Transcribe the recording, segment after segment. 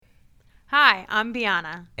Hi, I'm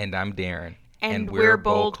Biana. And I'm Darren. And we're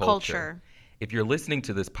Bold Culture. If you're listening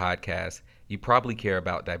to this podcast, you probably care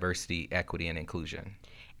about diversity, equity, and inclusion.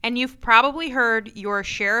 And you've probably heard your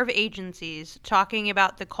share of agencies talking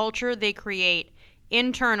about the culture they create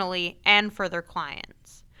internally and for their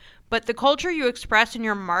clients. But the culture you express in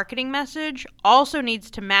your marketing message also needs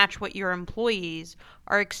to match what your employees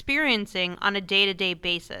are experiencing on a day-to-day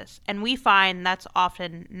basis. And we find that's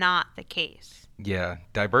often not the case. Yeah,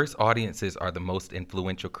 diverse audiences are the most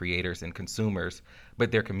influential creators and consumers,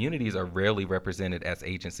 but their communities are rarely represented as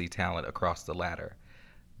agency talent across the ladder.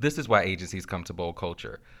 This is why agencies come to Bold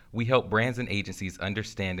Culture. We help brands and agencies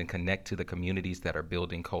understand and connect to the communities that are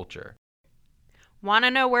building culture. Want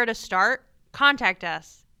to know where to start? Contact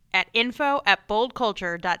us at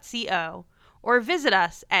info@boldculture.co or visit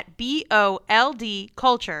us at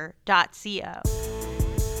boldculture.co.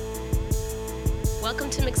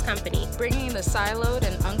 Welcome to Mixed Company, bringing the siloed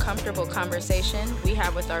and uncomfortable conversation we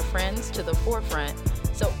have with our friends to the forefront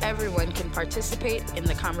so everyone can participate in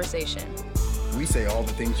the conversation. We say all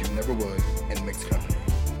the things you never would in Mixed Company.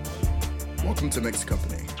 Welcome to Mixed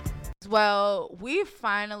Company. Well, we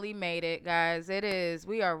finally made it, guys.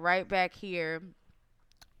 We are right back here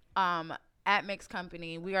at Mixed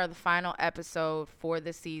Company. We are the final episode for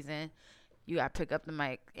the season. You got to pick up the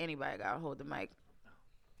mic. Anybody got to hold the mic.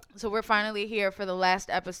 So we're finally here for the last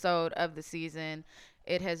episode of the season.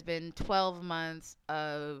 It has been 12 months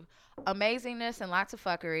of amazingness and lots of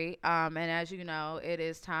fuckery. And as you know, it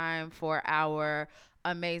is time for our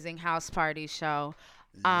amazing house party show.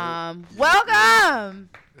 Welcome.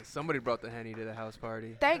 Somebody brought the Henny to the house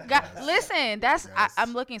party. Thank God. Listen,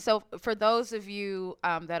 I'm looking. So for those of you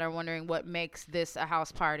that are wondering what makes this a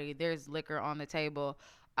house party, there's liquor on the table.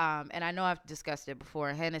 And I know I've discussed it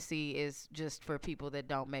before. Hennessy is just for people that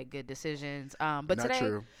don't make good decisions. But Not today,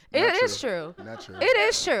 true. It is true. Not true. It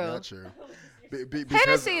is true. Not true.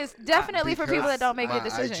 Hennessy is definitely for people that don't make good My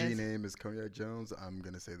decisions. IG name is Cognac Jones. I'm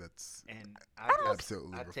gonna say that's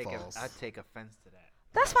absolutely false. I take offense to that.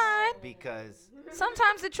 That's fine. Because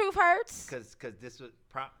sometimes the truth hurts. Because this was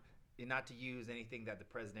not to use anything that the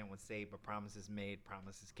president would say, but promises made,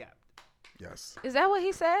 promises kept. Yes. Is that what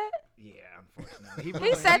he said? Yeah, unfortunately.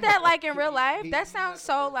 He said that like in real life? That sounds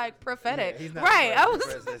so like prophetic. Right. I was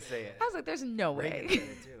like, there's no way. Reagan said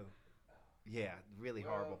it too. Yeah, really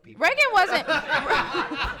horrible people. Reagan wasn't.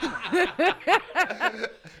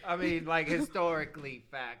 I mean, like historically,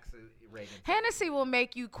 facts. Reagan. Hennessy will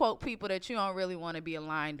make you quote people that you don't really want to be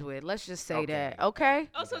aligned with. Let's just say that, okay?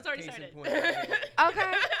 Oh, so it's already started.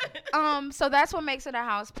 Okay. So that's what makes it a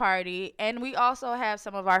house party, and we also have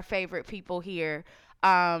some of our favorite people here.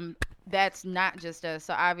 That's not just us.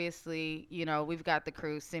 So obviously, you know, we've got the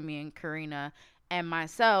crew, Simeon, Karina, and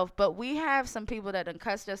myself, but we have some people that done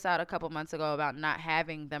cussed us out a couple months ago about not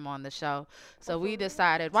having them on the show. So we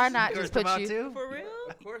decided, why not just put you? Too? For real?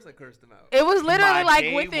 Of course I cursed them out. It was literally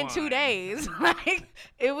like within one. 2 days. Like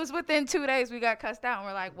it was within 2 days we got cussed out, and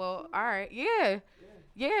we're like, well, all right, yeah.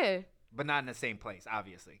 But not in the same place,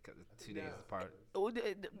 obviously, because 2 days apart.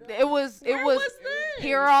 It was.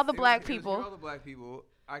 Here are all the black people. Here are all the black people.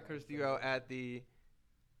 I cursed you out at the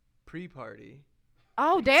pre-party.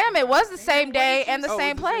 Oh, damn, it was the same day and the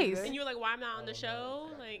same place. And you were like, why am I not on the show?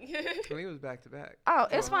 Like, I think it was back to back. Oh,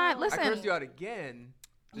 it's fine. Listen. I cursed you out again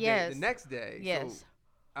the next day. Yes. So,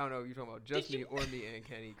 I don't know if you're talking about just me or me and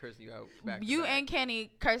Kenny cursing you out back to back. You and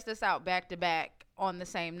Kenny cursed us out back to back on the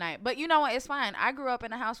same night. But you know what? It's fine. I grew up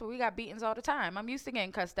in a house where we got beatings all the time. I'm used to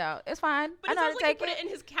getting cussed out. It's fine. but I it know how sounds to like he take put it. it in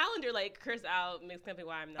his calendar, like, curse out, Mixed Company,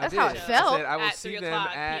 why I'm not That's on how the it show. felt. I said I will At see 3 them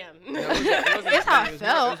o'clock at. PM. No, it wasn't It's how it it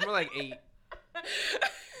felt. was more like 8.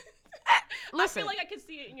 Listen. I feel like I could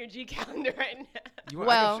see it in your G calendar right now. I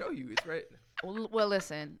Well- can show you. It's right. Well,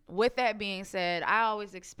 listen. With that being said, I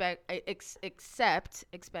always accept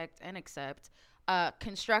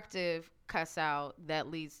constructive cuss out that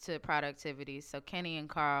leads to productivity. So Kenny and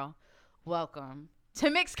Carl, welcome to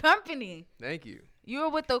Mixed Company. Thank you. You're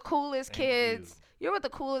with the coolest kids. You're with the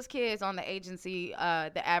coolest kids on the agency,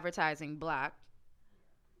 the advertising block.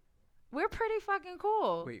 We're pretty fucking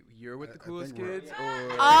cool. Wait, you're with the I coolest think we're- kids?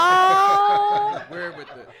 Or Oh, we're with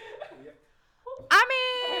the... I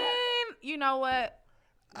mean, you know what?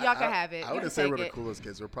 Y'all can have it. I You wouldn't can say take we're the it. coolest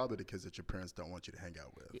kids. We're probably the kids that your parents don't want you to hang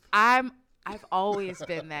out with. I've always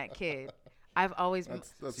been that kid. I've always been.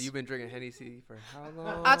 So you've been drinking Hennessy for how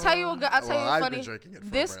long? I'll tell you. I'll tell you I've funny. been drinking it for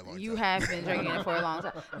This a very long you time. have been drinking it for a long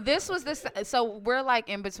time. This was this. So we're like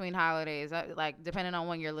in between holidays. Like depending on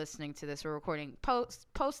when you're listening to this, we're recording post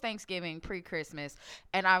Thanksgiving, pre Christmas,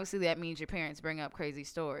 and obviously that means your parents bring up crazy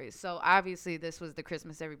stories. So obviously this was the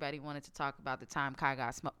Christmas everybody wanted to talk about. The time Kai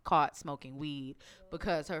got caught smoking weed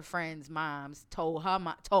because her friend's moms told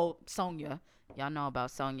Sonia. Y'all know about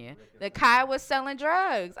Sonia. That Kai was selling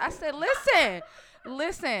drugs. I said,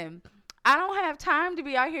 listen. I don't have time to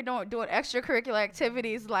be out here doing extracurricular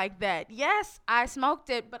activities like that. Yes, I smoked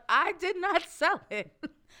it, but I did not sell it.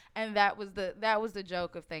 And that was the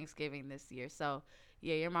joke of Thanksgiving this year. So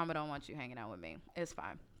yeah, your mama don't want you hanging out with me. It's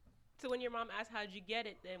fine. So when your mom asked how'd you get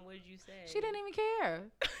it, then what did you say? She didn't even care.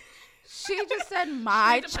 She just said,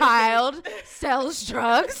 my child sells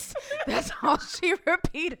drugs. That's all she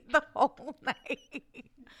repeated the whole night.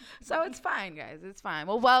 So it's fine, guys. It's fine.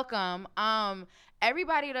 Well, welcome.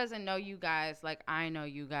 Everybody doesn't know you guys like I know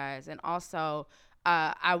you guys. And also,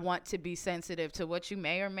 I want to be sensitive to what you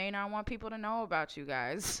may or may not want people to know about you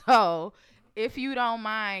guys. So if you don't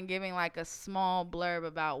mind giving like a small blurb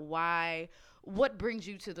about what brings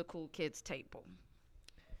you to the Cool Kids table.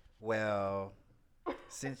 Well,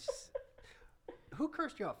 since who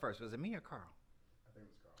cursed you out first? Was it me or Carl?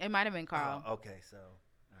 It might have been Carl. Oh, okay, so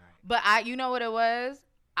all right. But you know what it was?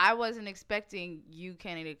 I wasn't expecting you,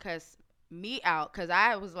 Kenny, to cuss me out because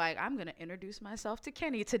I was like, I'm going to introduce myself to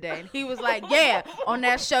Kenny today. And he was like, yeah, on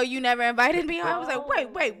that show you never invited me on. I was like,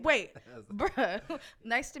 wait. Bruh,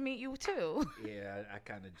 nice to meet you too. Yeah, I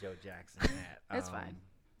kind of Joe Jackson that. That's fine.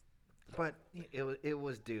 But it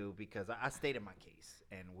was due because I stated my case,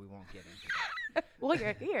 and we won't get into that. Well,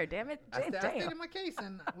 you're here, damn it. I Damn. stated my case,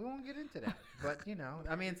 and we won't get into that. But,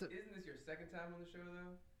 I mean, Isn't this your second time on the show,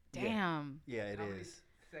 though? Damn. yeah, it How many is.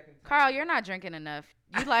 second time? Carl, you're not drinking enough.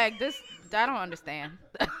 You like this? I don't understand.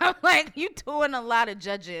 I'm like, you doing a lot of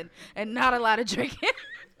judging and not a lot of drinking.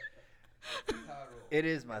 It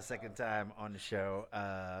is my second time on the show,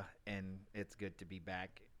 and it's good to be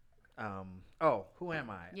back. Who am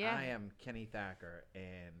I? Yeah. I am Kenny Thacker,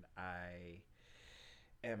 and I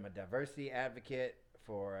am a diversity advocate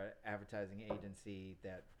for an advertising agency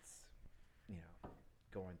that's,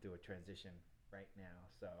 going through a transition right now.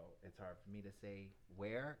 So it's hard for me to say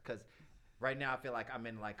where, because right now I feel like I'm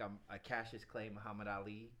in like a Cassius Clay, Muhammad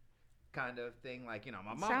Ali kind of thing. Like, my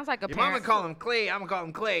mom. Sounds like a your mama parent. call him Clay. I'm gonna call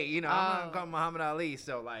him Clay. I'm Oh. gonna call him Muhammad Ali.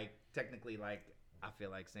 So like technically, like I feel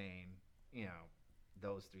like saying,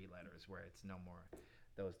 those three letters where it's no more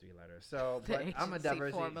those three letters. So, The but I'm a agency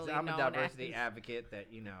diversity. formerly I'm a known diversity as- advocate that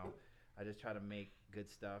I just try to make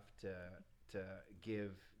good stuff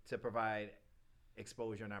to provide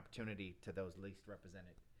exposure and opportunity to those least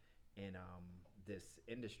represented in this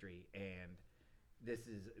industry. And this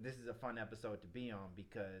is a fun episode to be on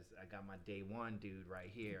because I got my day one dude right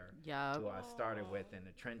here Yup. who I started with in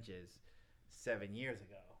the trenches 7 years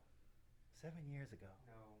ago. 7 years ago.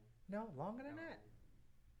 No, longer than that.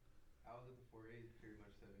 I was at the 4A's pretty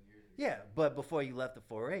much 7 years ago. Yeah, but before you left the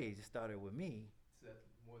 4A's, you started with me. So that's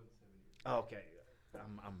more than 7 years. Oh, okay,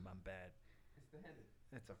 I'm bad. It's the Henny.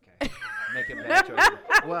 It's okay. Making bad choices.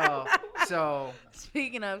 Well, so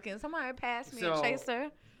Speaking of, can somebody pass me So, a chaser?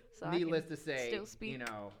 So I needless can to say, still speak.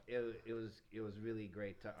 it was really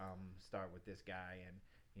great to start with this guy,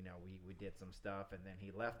 and we did some stuff, and then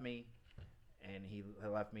he left me, and he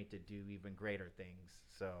left me to do even greater things.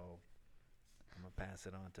 So I'm gonna pass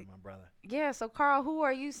it on to my brother. Yeah, so Carl, who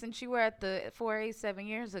are you since you were at the 4A 7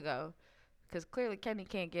 years ago? Because clearly Kenny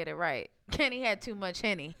can't get it right. Kenny had too much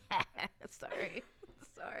Henny. Sorry.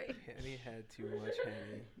 Henny had too much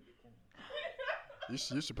Henny. You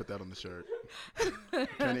should put that on the shirt.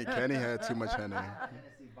 Kenny had too much Henny.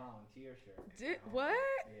 Hennessy volunteer shirt. What?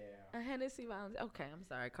 Yeah. A Hennessy volunteer. Okay, I'm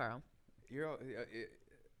sorry, Carl.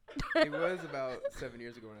 It was about 7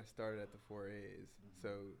 years ago when I started at the 4A's. So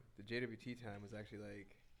the JWT time was actually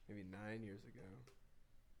like maybe 9 years ago.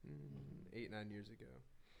 8, 9 years ago.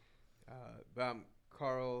 But I'm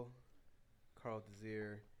Carl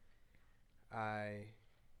Desir. I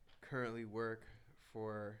currently work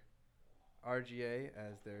for RGA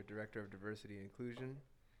as their Director of Diversity and Inclusion.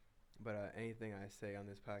 But anything I say on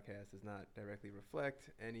this podcast does not directly reflect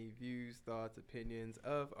any views, thoughts, opinions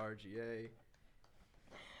of RGA.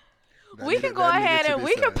 We can go ahead and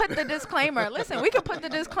we can put the disclaimer. Listen, we can put the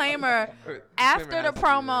disclaimer after the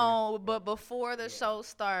promo, but before the show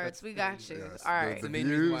starts. We got you. Yes, All the- right. It's the main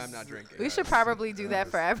reason why I'm not drinking. We should probably do that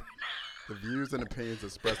forever. The views and opinions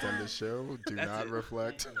expressed on this show do That's not it.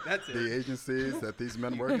 reflect That's it. the agencies that these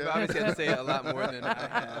men work You at. obviously had to say a lot more than I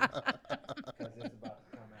have. Because it's about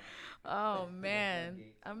to come out. Oh man,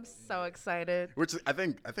 I'm so excited. Which I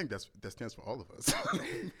think that stands for all of us,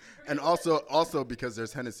 and also because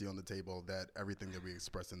there's Hennessy on the table, that everything that we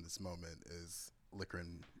express in this moment is liquor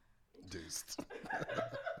induced.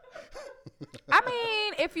 I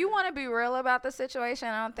mean, if you want to be real about the situation,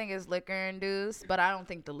 I don't think it's liquor induced, but I don't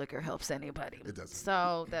think the liquor helps anybody. It doesn't.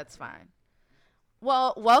 So that's fine.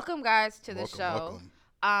 Well, welcome guys to the show.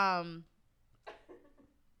 Welcome.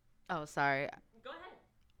 Oh, sorry. Go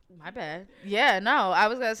ahead. My bad. Yeah, no, I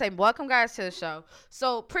was going to say, welcome guys to the show.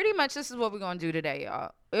 So pretty much this is what we're going to do today,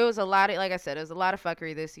 y'all. It was a lot of, like I said, it was a lot of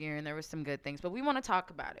fuckery this year, and there was some good things, but we want to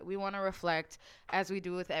talk about it. We want to reflect as we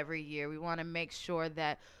do with every year. We want to make sure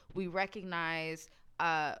that we recognize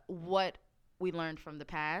what we learned from the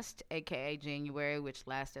past, aka January, which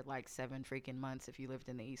lasted like 7 freaking months if you lived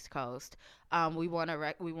in the East Coast. We want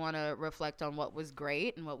to reflect on what was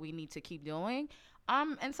great and what we need to keep doing.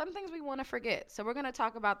 And some things we want to forget. So we're gonna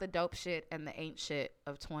talk about the dope shit and the ain't shit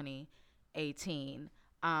of 2018.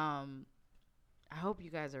 I hope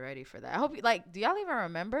you guys are ready for that. I hope you do y'all even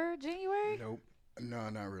remember January? Nope. No,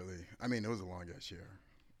 not really. I mean, it was a long ass year.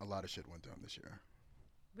 A lot of shit went down this year.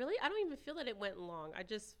 Really? I don't even feel that it went long. I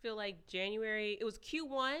just feel like January, it was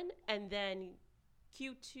Q1 and then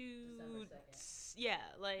Q2. Yeah,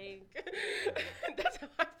 like, that's how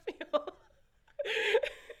I feel.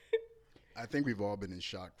 I think we've all been in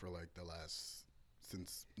shock for like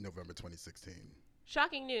since November 2016.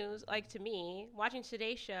 Shocking news, like to me, watching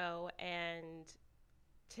Today's Show, and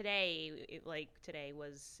today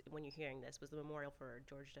was, when you're hearing this, was the memorial for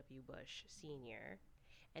George W. Bush Sr.,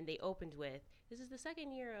 and they opened with, this is the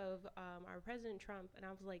second year of our President Trump, and I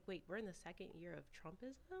was like, wait, we're in the second year of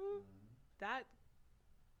Trumpism? That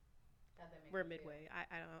we're midway.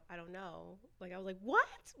 I don't know. Like, I was like, what?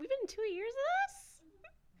 We've been in 2 years of this?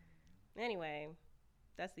 Anyway,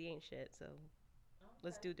 that's the ain't shit, so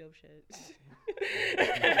let's do dope shit.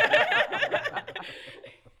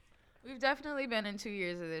 We've definitely been in 2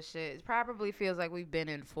 years of this shit. It probably feels like we've been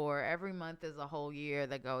in 4. Every month is a whole year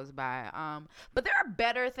that goes by. But there are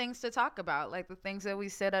better things to talk about, like the things that we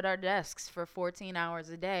sit at our desks for 14 hours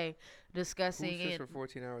a day discussing. Who sits for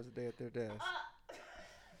 14 hours a day at their desk?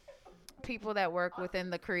 People that work within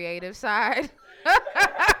the creative side.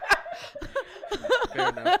 Fair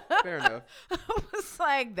enough. I was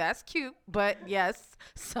like, that's cute, but yes,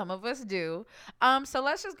 some of us do. So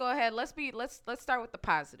let's just go ahead. Let's start with the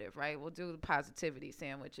positive, right? We'll do the positivity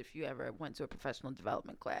sandwich if you ever went to a professional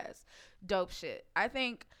development class. Dope shit. I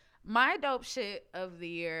think my dope shit of the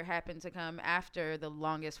year happened to come after the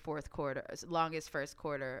longest first quarter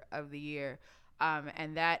of the year.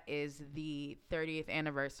 And that is the 30th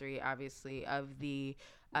anniversary, obviously, of the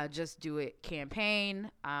Just Do It campaign,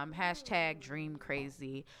 hashtag Dream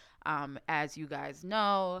Crazy. As you guys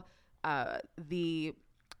know, I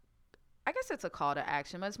guess it's a call to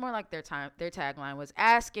action, but it's more like their tagline was,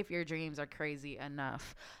 ask if your dreams are crazy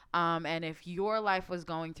enough. And if your life was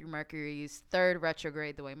going through Mercury's 3rd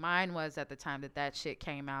retrograde the way mine was at the time that shit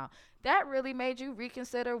came out, that really made you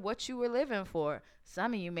reconsider what you were living for.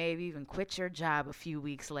 Some of you may have even quit your job a few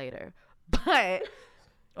weeks later,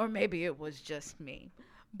 or maybe it was just me.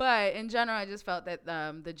 But in general, I just felt that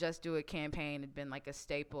the Just Do It campaign had been like a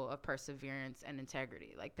staple of perseverance and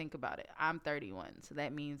integrity. Like, think about it. I'm 31, so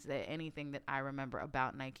that means that anything that I remember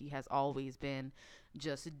about Nike has always been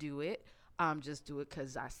just do it. Just do it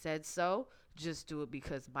because I said so. Just do it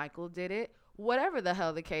because Michael did it. Whatever the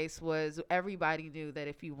hell the case was, everybody knew that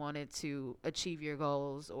if you wanted to achieve your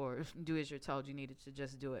goals or do as you're told, you needed to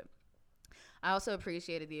just do it. I also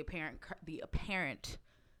appreciated the apparent,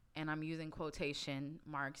 and I'm using quotation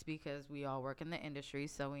marks because we all work in the industry,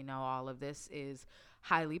 so we know all of this is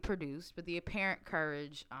highly produced, but the apparent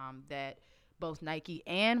courage that both Nike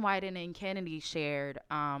and Wyden and Kennedy shared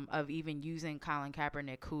of even using Colin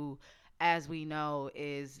Kaepernick, who, as we know,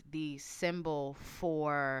 is the symbol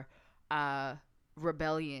for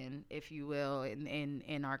rebellion, if you will,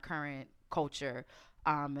 in our current culture,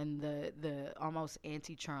 and the almost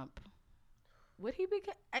anti-Trump. Would he be?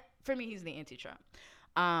 For me, he's the anti-Trump.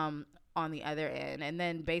 On the other end, and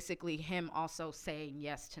then basically him also saying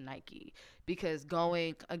yes to Nike, because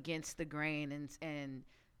going against the grain and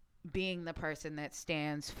being the person that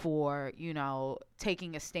stands for,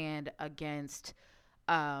 taking a stand against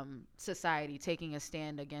society, taking a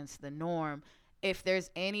stand against the norm. If there's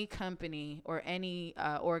any company or any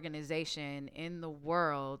organization in the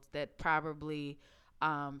world that probably,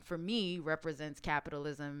 for me, represents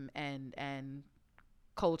capitalism and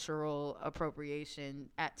cultural appropriation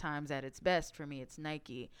at times at its best, for me it's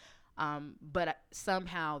Nike. But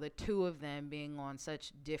somehow the two of them being on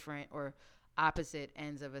such different or opposite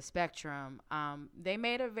ends of a spectrum. They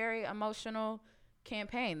made a very emotional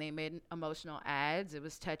campaign. They made emotional ads. It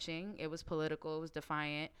was touching. It was political. It was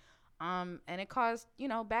defiant. And it caused,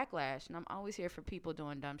 backlash. And I'm always here for people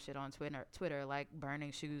doing dumb shit on Twitter, like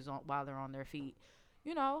burning shoes while they're on their feet.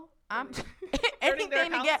 I'm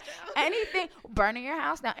anything to get anything burning your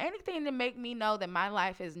house down, anything to make me know that my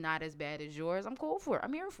life is not as bad as yours. I'm cool for it.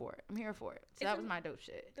 I'm here for it. So that was my dope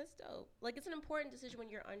shit. That's dope. Like, it's an important decision when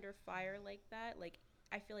you're under fire like that. Like,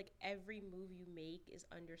 I feel like every move you make is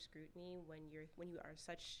under scrutiny when you are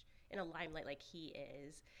such in a limelight like he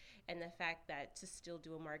is, and the fact that to still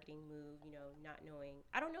do a marketing move, not knowing.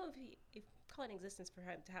 I don't know if calling existence for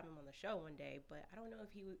him to have him on the show one day, but I don't know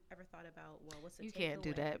if he ever thought about, well, what's the You can't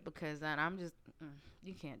do that because then I'm just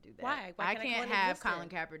you can't do that. Why I can't have Colin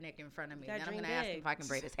Kaepernick in front of me. Then I'm gonna ask him if I can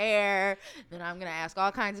braid his hair. Then I'm gonna ask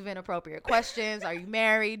all kinds of inappropriate questions. Are you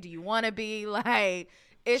married? Do you want to be like?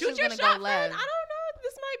 It's Shoot just your gonna shot, go friend. left. I don't know.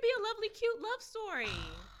 This might be a lovely, cute love story.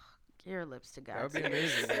 Your lips to That God. would be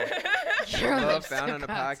amazing. Your Love lips found to on a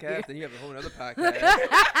God's podcast, ear. then you have a whole other podcast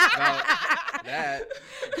about that.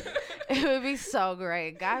 It would be so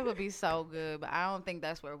great. God would be so good, but I don't think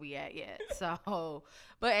that's where we at yet. So,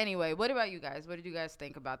 but anyway, what about you guys? What did you guys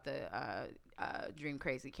think about the Dream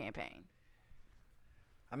Crazy campaign?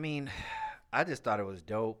 I mean, I just thought it was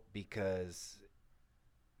dope because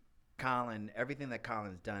everything that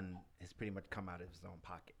Colin's done has pretty much come out of his own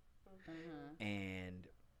pocket. Mm-hmm. And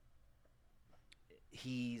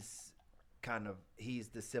he's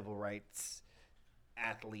the civil rights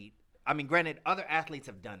athlete. I mean, granted, other athletes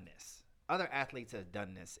have done this. Other athletes have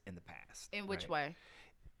done this in the past. In which way?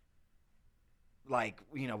 Like,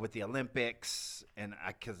 with the Olympics, and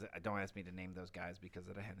because don't ask me to name those guys because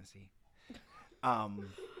of the Hennessy.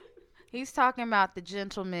 He's talking about the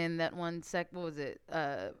gentleman that won what was it?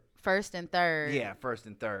 First and third. Yeah, first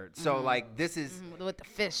and third. So like this is with the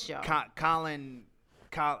fist show. Colin.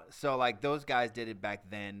 So like those guys did it back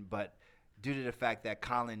then, but due to the fact that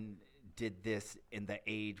Colin did this in the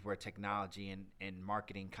age where technology and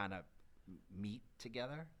marketing kind of meet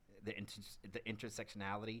together, the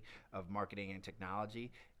intersectionality of marketing and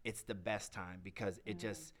technology, it's the best time because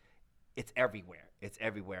it's everywhere. It's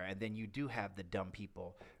everywhere. And then you do have the dumb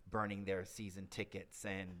people burning their season tickets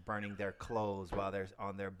and burning their clothes while they're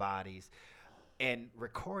on their bodies and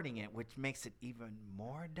recording it, which makes it even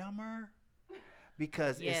more dumber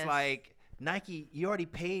because it's like, Nike, you already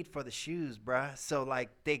paid for the shoes, bruh. So, like,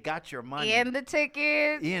 they got your money. And the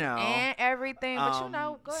tickets. And everything. But,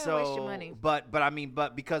 go ahead and waste your money.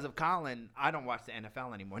 But because of Colin, I don't watch the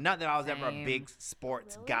NFL anymore. Not that I was ever a big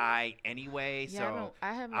sports guy anyway. Yeah, so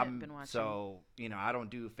I haven't been watching. So, I don't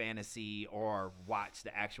do fantasy or watch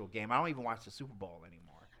the actual game. I don't even watch the Super Bowl anymore.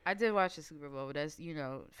 I did watch the Super Bowl, but that's,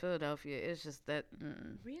 Philadelphia. It's just that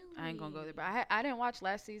Really? I ain't gonna go there. But I didn't watch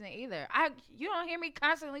last season either. You don't hear me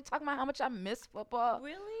constantly talking about how much I miss football.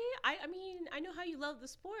 Really? I mean, I know how you love the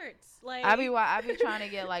sports. Like I be trying to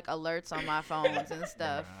get like alerts on my phones and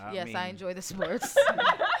stuff. Yeah, I enjoy the sports.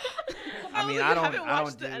 I mean, I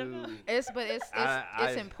don't do.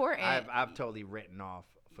 It's important. I've totally written off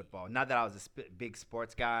football. Not that I was a big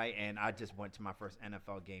sports guy, and I just went to my first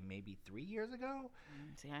NFL game maybe 3 years ago.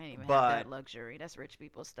 See, I ain't even have that luxury. That's rich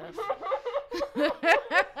people stuff.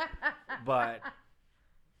 But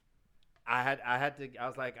I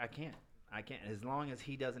was like, I can't. As long as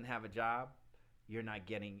he doesn't have a job, you're not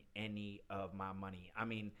getting any of my money. I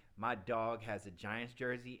mean, my dog has a Giants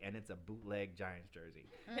jersey, and it's a bootleg Giants jersey.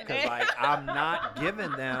 Because, like, I'm not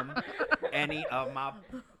giving them any of my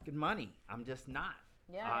money. I'm just not.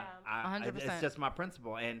 Yeah, 100%. It's just my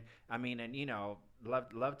principle. And, I mean,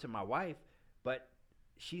 love to my wife, but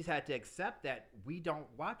she's had to accept that we don't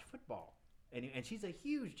watch football. And she's a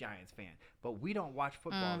huge Giants fan, but we don't watch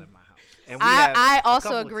football in my house. And I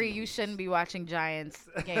also agree you shouldn't be watching Giants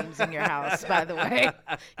games in your house, by the way.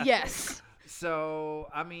 Yes. So,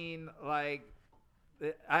 I mean, like,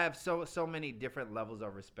 I have so many different levels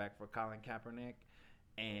of respect for Colin Kaepernick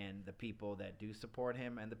and the people that do support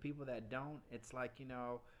him and the people that don't. It's like,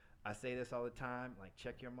 I say this all the time, like,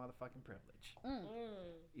 check your motherfucking privilege.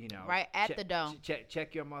 Right at the dome.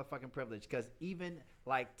 Check your motherfucking privilege. Because even,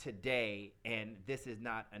 like, today, and this is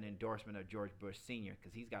not an endorsement of George Bush Sr.,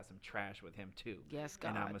 because he's got some trash with him, too. Yes, God.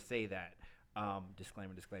 And I'm going to say that.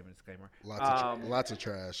 Disclaimer. Lots of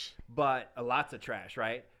trash. But lots of trash,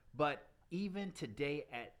 right? But even today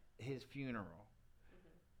at his funeral,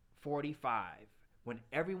 45, when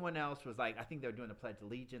everyone else was like, I think they were doing the Pledge of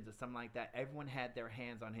Allegiance or something like that, everyone had their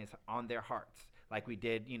hands on their hearts, like we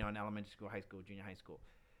did, in elementary school, high school, junior high school.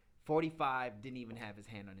 45 didn't even have his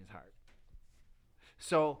hand on his heart.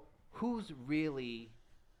 So who's really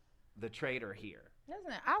the trader here.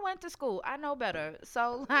 Listen, I went to school. I know better.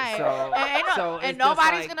 So like, So- so it's and just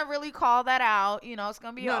nobody's like- gonna really call that out. You know, it's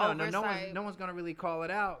gonna be an No, oversight. no one's gonna really call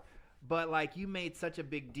it out. But like, you made such a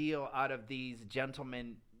big deal out of these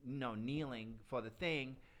gentlemen, kneeling for the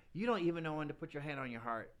thing. You don't even know when to put your hand on your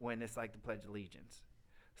heart when it's like the Pledge of Allegiance.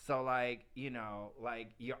 So like,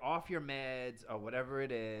 like you're off your meds or whatever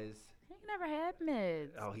it is. He never had meds.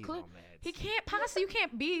 Oh, he's on meds. He can't possibly. You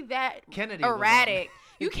can't be that Kennedy was on erratic. meds.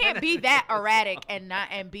 You can't be that erratic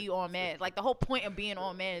and be on meds. Like the whole point of being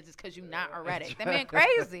on meds is because you're not erratic. That man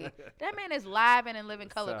crazy. That man is live and in living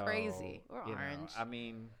color So, crazy. Or orange. I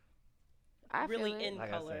mean, I feel Really it. in Like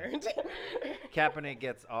I color. Kaepernick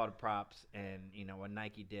gets all the props, and what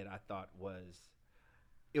Nike did, I thought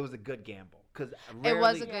it was a good gamble because It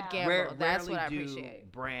was a good gamble. That's rarely what I do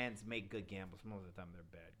appreciate. Brands make good gambles. Most of the time, they're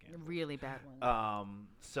bad gambles. Really bad one.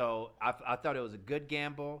 So I thought it was a good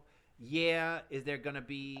gamble. Yeah, is there gonna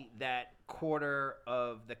be that quarter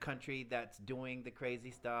of the country that's doing the crazy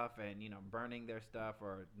stuff and burning their stuff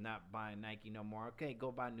or not buying Nike no more? Okay,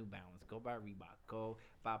 go buy New Balance, go buy Reebok, go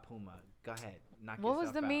buy Puma. Go ahead, knock What was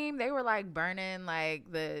yourself the out. meme? They were like burning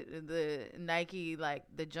like the Nike, like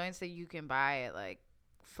the joints that you can buy at like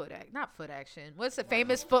not Foot Action. What's the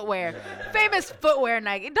famous footwear? Famous footwear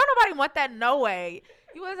Nike. Don't nobody want that, no way.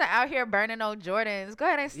 You wasn't out here burning no Jordans. Go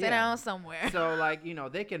ahead and sit Yeah. down somewhere. So like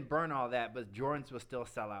they can burn all that, but Jordans will still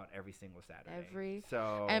sell out every single Saturday.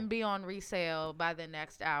 And be on resale by the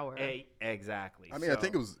next hour. Exactly. I mean, I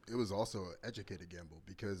think it was also an educated gamble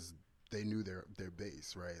because they knew their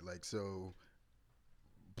base, right? Like, so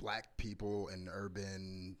black people and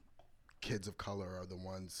urban kids of color are the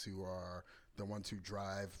ones who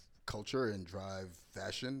drive culture and drive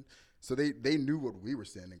fashion. So they knew what we were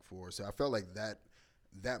standing for. So I felt like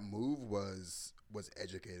that move was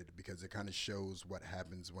educated because it kind of shows what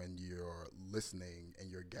happens when you're listening and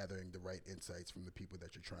you're gathering the right insights from the people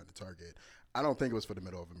that you're trying to target. I don't think it was for the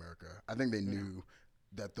middle of America. I think they knew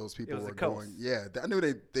that those people was were the coast. going. Yeah, I knew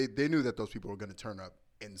they knew that those people were going to turn up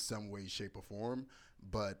in some way, shape, or form.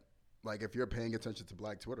 But like, if you're paying attention to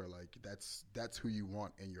Black Twitter, like that's who you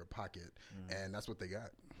want in your pocket, and that's what they got.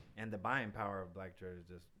 And the buying power of Black Twitter is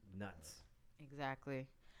just nuts. Exactly.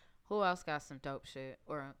 Who else got some dope shit?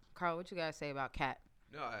 Or Carl, what you guys say about Cat?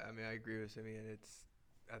 No, I mean, I agree with Simeon.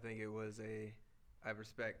 I think it was I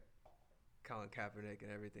respect Colin Kaepernick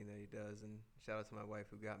and everything that he does, and shout out to my wife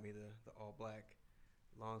who got me the all black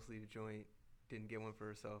long sleeve joint. Didn't get one for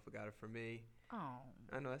herself, but got it for me. Oh,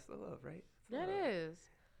 I know that's the love, right? that is.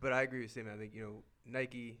 But I agree with Simeon. I think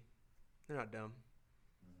Nike, they're not dumb.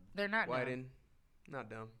 They're not dumb. Wyden, not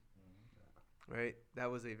dumb. Right? That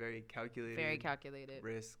was a very calculated, Very calculated.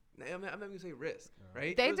 risk. I'm not going to say risk,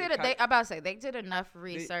 right? They It was a did it. I'm about to say they did enough they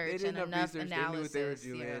research did and enough research, analysis. They knew what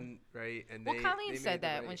they were yeah. doing, right? And Well, they Colleen made said the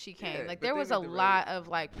that right- when she came. yeah, Like but there they was made a the lot right- of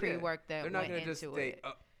like pre-work that They're not went gonna just into say, it.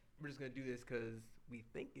 "Oh, we're just gonna do this because we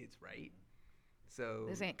think it's right." So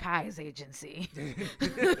This ain't Kai's agency.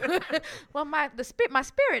 Well, my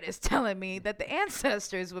spirit is telling me that the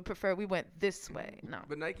ancestors would prefer we went this way. No.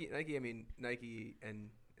 But Nike, I mean, Nike and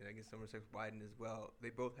I guess some respects Wyden as well. They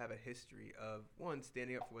both have a history of one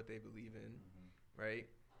standing up for what they believe in, right,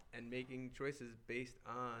 and making choices based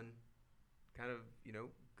on kind of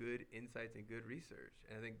good insights and good research.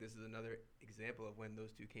 And I think this is another example of when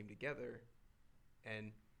those two came together,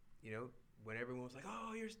 and when everyone was like,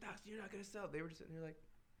 "Oh, your stocks, you're not gonna sell," they were just sitting here like,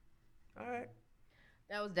 "All right."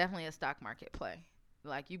 That was definitely a stock market play.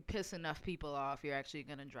 Like you piss enough people off, you're actually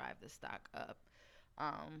gonna drive the stock up.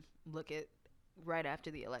 Look at right after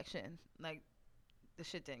the election, like the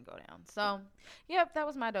shit didn't go down. So, yep, that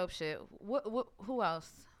was my dope shit. Who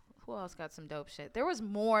else? Who else got some dope shit? There was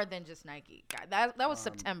more than just Nike. God, that was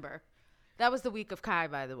September. That was the week of Kai,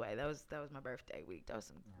 by the way. That was my birthday week. That was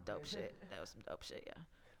some dope shit. That was some dope shit. Yeah.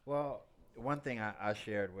 Well, one thing I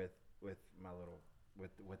shared with my little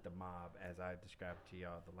with the mob, as I described to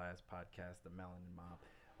y'all the last podcast, the Melanin Mob.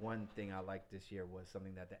 One thing I liked this year was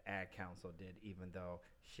something that the Ad Council did, even though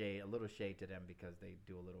a little shade to them because they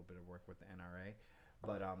do a little bit of work with the NRA,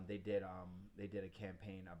 but they did a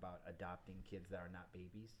campaign about adopting kids that are not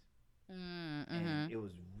babies. And it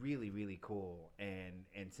was really, really cool.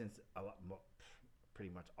 And since pretty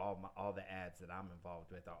much all the ads that I'm involved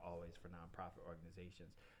with are always for nonprofit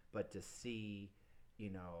organizations, but to see,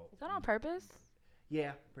 Is that on purpose?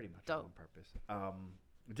 yeah, pretty much Dope. on purpose.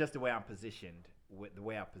 Just the way I'm positioned, with the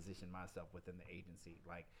way I position myself within the agency,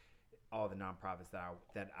 like all the nonprofits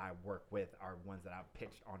that I work with are ones that I've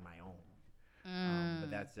pitched on my own.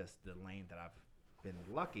 But that's just the lane that I've been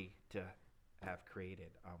lucky to have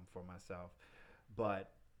created for myself.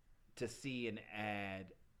 But to see an ad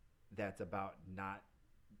that's about not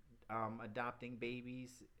adopting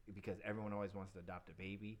babies because everyone always wants to adopt a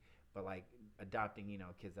baby, but like adopting,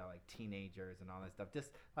 kids that are like teenagers and all that stuff.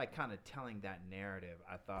 Just like kind of telling that narrative,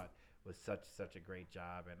 I thought was such a great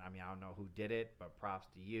job. And I mean, I don't know who did it, but props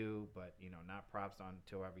to you. But not props on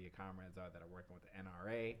to whoever your comrades are that are working with the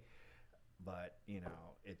NRA. But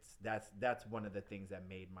that's one of the things that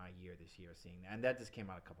made my year this year, seeing that. And that just came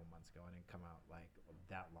out a couple months ago. It didn't come out like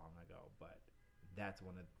that long ago, but that's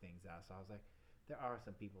one of the things that I saw. I was like, there are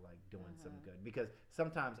some people like doing some good, because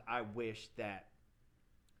sometimes I wish that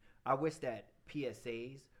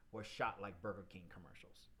PSAs were shot like Burger King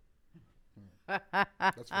commercials.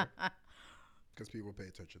 That's fair. Because people pay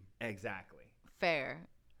attention. Exactly. Fair.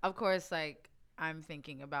 Of course, like, I'm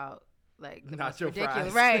thinking about, like, the Not most your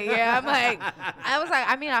ridiculous. fries. Right, yeah. I was like,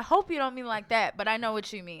 I mean, I hope you don't mean like that, but I know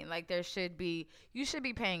what you mean. Like, you should be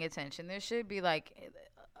paying attention. There should be, like,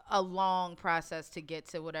 a long process to get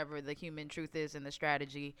to whatever the human truth is and the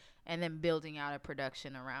strategy, and then building out a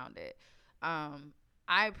production around it.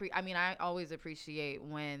 I always appreciate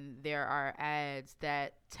when there are ads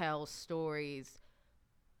that tell stories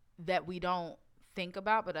that we don't think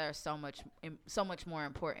about, but are so much more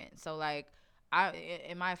important. So like,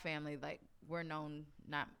 in my family, like, we're known,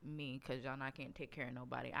 not me, because y'all know I can't take care of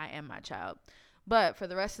nobody. I am my child. But for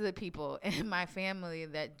the rest of the people in my family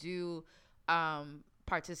that do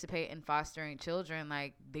participate in fostering children,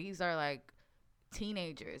 like, these are like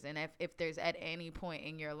teenagers. And if there's at any point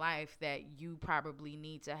in your life that you probably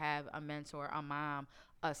need to have a mentor, a mom,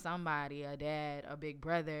 a somebody, a dad, a big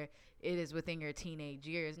brother, it is within your teenage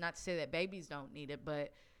years. Not to say that babies don't need it,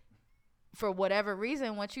 but for whatever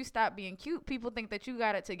reason, once you stop being cute, people think that you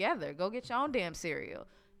got it together. Go get your own damn cereal,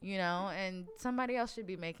 and somebody else should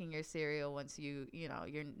be making your cereal once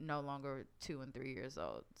you're no longer 2 and 3 years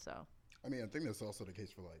old. So I mean, I think that's also the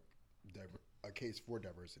case for like a case for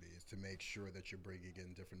diversity, is to make sure that you're bringing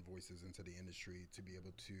in different voices into the industry to be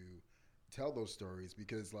able to tell those stories.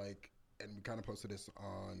 Because like, and we kind of posted this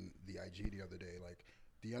on the IG the other day, like,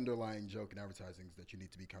 the underlying joke in advertising is that you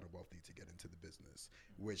need to be kind of wealthy to get into the business,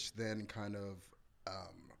 which then kind of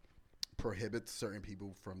prohibits certain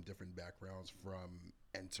people from different backgrounds from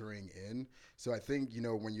entering in. So I think,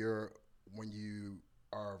 when you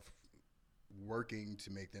are working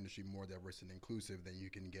to make the industry more diverse and inclusive, then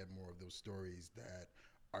you can get more of those stories that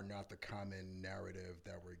are not the common narrative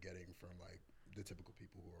that we're getting from like the typical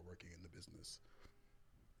people who are working in the business.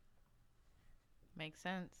 makes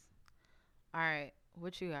sense. All right,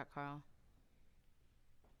 what you got, Carl?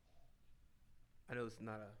 I know it's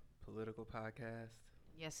not a political podcast,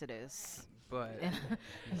 Yes, it is. but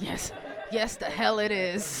yes, the hell it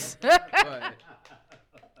is. but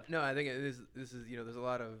no, I think this is there's a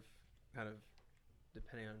lot of kind of,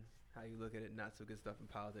 depending on how you look at it, not so good stuff in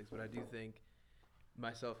politics. But I do think,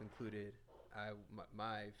 myself included,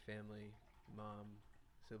 my family, mom,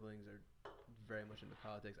 siblings are very much into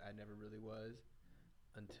politics. I never really was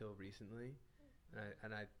until recently,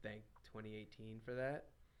 and I thank 2018 for that.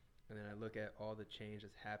 And then I look at all the change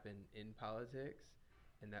that's happened in politics,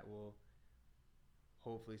 and that will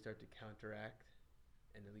hopefully start to counteract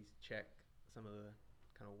and at least check some of the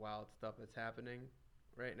kind of wild stuff that's happening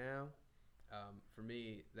right now. For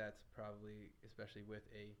me, that's probably, especially with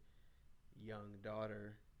a young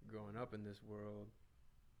daughter growing up in this world,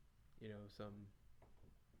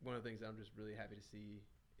 one of the things I'm just really happy to see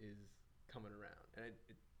is coming around. And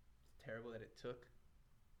it's terrible that it took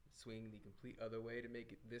swinging the complete other way to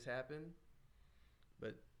make this happen,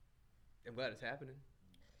 but I'm glad it's happening.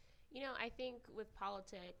 I think with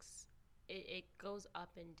politics, it goes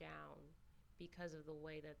up and down because of the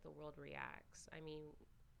way that the world reacts. I mean,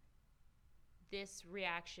 this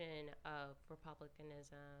reaction of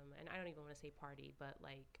republicanism, and I don't even want to say party, but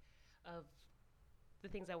like of the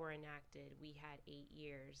things that were enacted, we had 8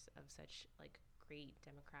 years of such like great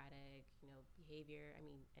democratic, behavior. I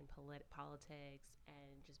mean, and politics,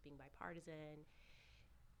 and just being bipartisan.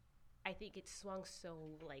 I think it swung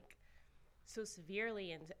so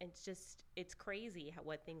severely, and it's crazy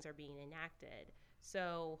what things are being enacted.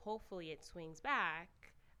 So hopefully it swings back.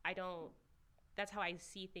 That's how I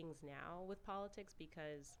see things now with politics,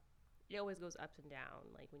 because it always goes up and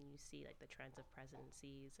down, like when you see like the trends of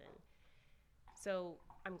presidencies. And so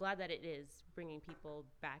I'm glad that it is bringing people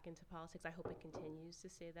back into politics. I hope it continues to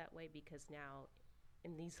stay that way, because now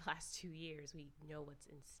in these last 2 years, we know what's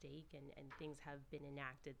in stake, and things have been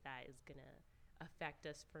enacted that is going to affect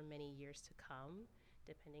us for many years to come,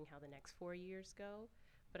 depending how the next 4 years go.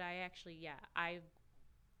 But I actually, I'm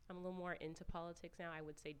a little more into politics now. I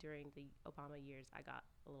would say during the Obama years, I got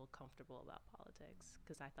a little comfortable about politics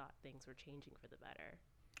because I thought things were changing for the better.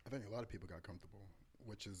 I think a lot of people got comfortable,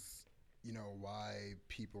 which is why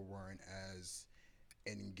people weren't as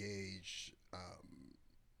engaged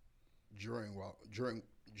during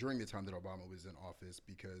the time that Obama was in office,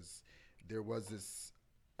 because there was this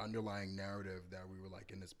underlying narrative that we were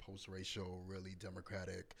like in this post-racial, really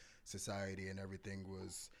democratic society, and everything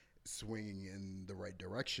was swinging in the right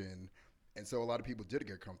direction. And so a lot of people did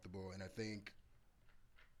get comfortable. And I think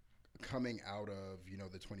coming out of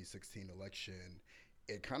the 2016 election,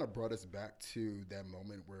 it kind of brought us back to that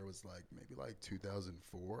moment where it was like maybe like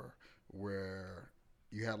 2004, where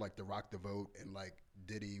you had like the Rock the Vote and like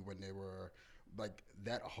Diddy, when they were like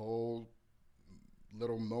that whole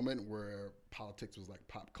little moment where politics was like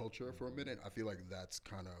pop culture for a minute. I feel like that's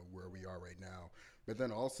kind of where we are right now. But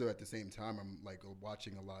then also at the same time, I'm like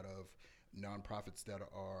watching a lot of nonprofits that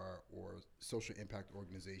are, or social impact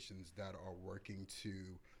organizations that are working to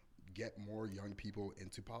get more young people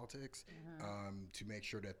into politics, to make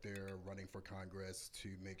sure that they're running for Congress, to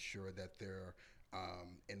make sure that they're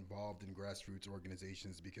involved in grassroots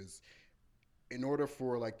organizations, because in order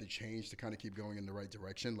for like the change to kind of keep going in the right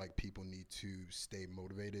direction, like people need to stay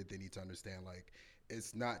motivated. They need to understand like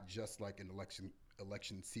it's not just like an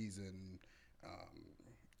election season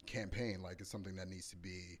campaign. Like it's something that needs to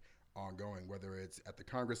be ongoing, whether it's at the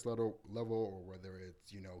Congress level or whether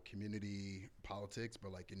it's community politics,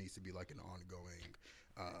 but like it needs to be like an ongoing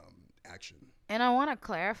action. And I want to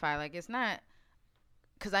clarify, like it's not,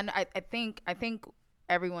 because I think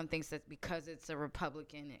everyone thinks that because it's a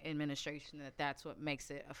Republican administration that's what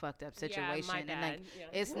makes it a fucked up situation. My and bad. like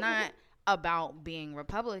it's not about being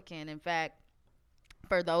Republican. In fact,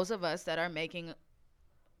 for those of us that are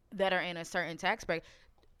in a certain tax bracket,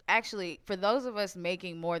 actually for those of us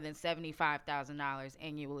making more than $75,000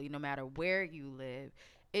 annually, no matter where you live,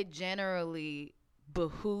 it generally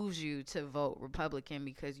behooves you to vote Republican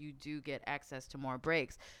because you do get access to more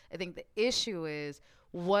breaks. I think the issue is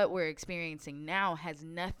what we're experiencing now has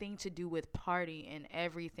nothing to do with party and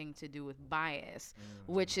everything to do with bias,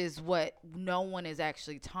 which is what no one is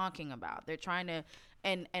actually talking about. They're trying to,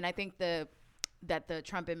 and I think that the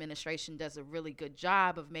Trump administration does a really good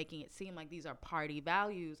job of making it seem like these are party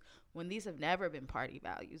values when these have never been party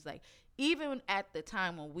values. Like even at the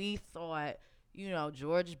time when we thought,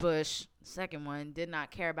 George Bush, second one, did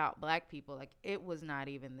not care about black people, like it was not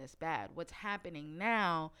even this bad. What's happening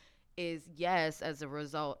now is, yes, as a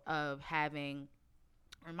result of having,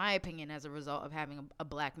 in my opinion, as a result of having a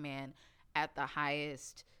black man at the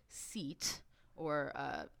highest seat, or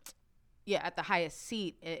at the highest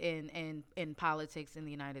seat in politics in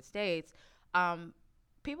the United States,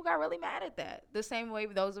 people got really mad at that. The same way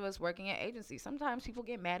those of us working at agencies, sometimes people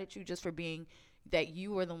get mad at you just for being that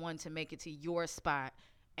you were the one to make it to your spot,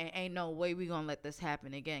 and ain't no way we gonna let this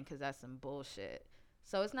happen again, because that's some bullshit.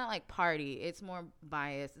 So it's not like party, it's more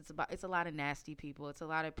bias. It's a lot of nasty people. It's a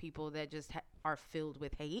lot of people that just are filled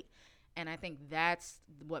with hate, and I think that's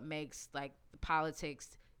what makes like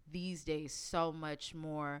politics these days so much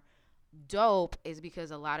more dope, is because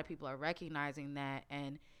a lot of people are recognizing that.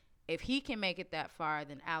 And if he can make it that far,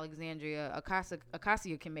 then Alexandria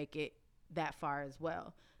Ocasio can make it that far as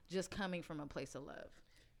well, just coming from a place of love.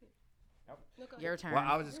 Your turn. Well,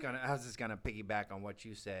 I was just gonna piggyback on what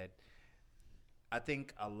you said. I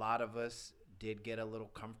think a lot of us did get a little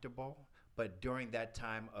comfortable, but during that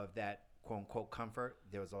time of that quote unquote comfort,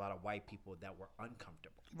 there was a lot of white people that were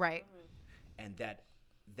uncomfortable. Right. And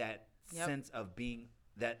that sense of being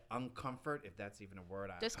that uncomfort, if that's even a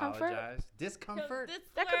word, I Discomfort? apologize. Discomfort?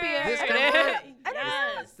 That could be a Discomfort?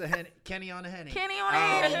 Yes. The Henny, Kenny on the Henny. Kenny on the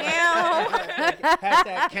Henny, yeah.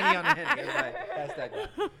 Hashtag Kenny on the Henny. Everybody, hashtag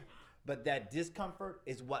that. But that discomfort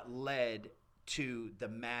is what led to the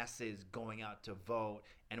masses going out to vote,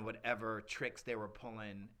 and whatever tricks they were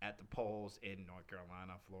pulling at the polls in North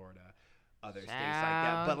Carolina, Florida, other states like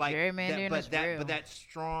that. But like but that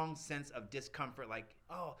strong sense of discomfort, like,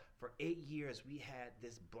 oh, for 8 years we had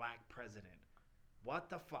this black president. What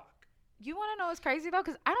the fuck? You want to know what's crazy though?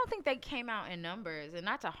 Because I don't think they came out in numbers, and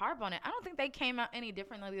not to harp on it, I don't think they came out any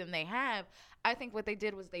differently than they have. I think what they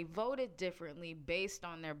did was they voted differently based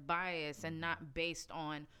on their bias and not based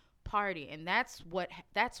on party, and that's what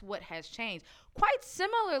has changed. Quite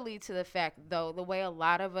similarly to the fact, though, the way a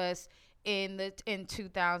lot of us in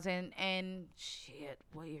 2000 and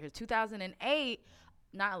 2008,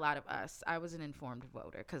 not a lot of us. I was an informed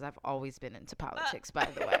voter because I've always been into politics, by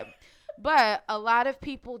the way. But a lot of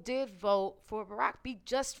people did vote for Barack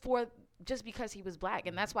just because he was black,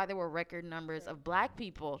 and that's why there were record numbers of black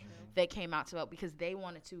people that came out to vote, because they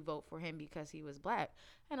wanted to vote for him because he was black.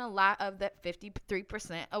 And a lot of that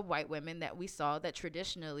 53% of white women that we saw that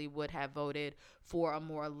traditionally would have voted for a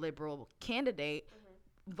more liberal candidate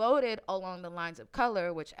voted along the lines of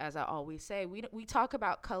color, which, as I always say, we talk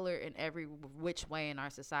about color in every which way in our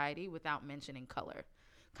society without mentioning color.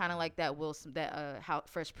 Kind of like that how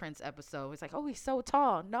Fresh Prince episode. It's like, oh, he's so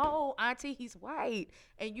tall. No, auntie, he's white.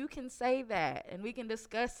 And you can say that. And we can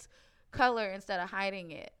discuss color instead of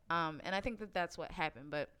hiding it. And I think that's what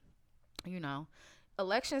happened. But,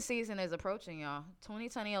 election season is approaching, y'all.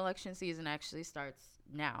 2020 election season actually starts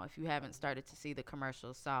now, if you haven't started to see the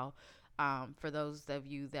commercials. So for those of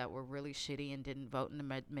you that were really shitty and didn't vote in the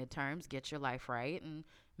midterms, get your life right and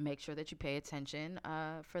make sure that you pay attention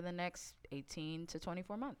for the next 18 to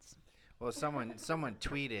 24 months. Well, someone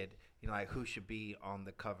tweeted, like who should be on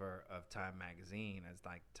the cover of Time magazine as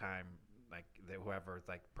like Time, like whoever's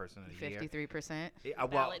like person of the year. 53%.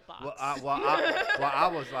 Ballot box. I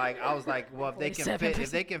was like, well, if they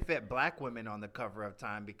 47%. can fit black women on the cover of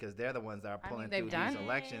Time because they're the ones that are pulling through they've done these it.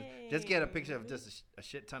 elections. Just get a picture of just a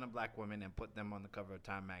shit ton of black women and put them on the cover of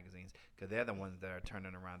Time magazines because they're the ones that are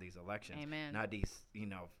turning around these elections. Amen. Not these,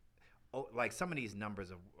 like some of these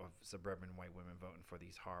numbers of suburban white women voting for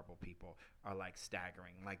these horrible people are like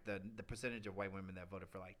staggering. Like the percentage of white women that voted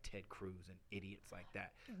for like Ted Cruz and idiots like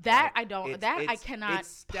that. That Like, I cannot it's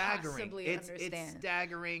staggering. possibly It's understand.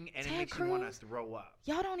 staggering, and Ted it makes you want to Cruz? throw up.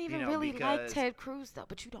 Y'all don't even really like Ted Cruz though,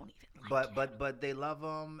 but you don't even like him. But they love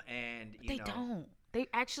him, and They don't. They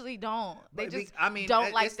actually don't. They but just I mean,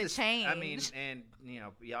 don't like it's the change. I mean, and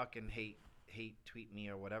y'all can hate tweet me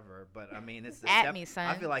or whatever, but I mean, it's the At me, son.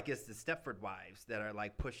 I feel like it's the Stepford wives that are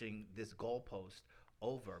like pushing this goalpost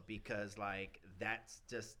over because like that's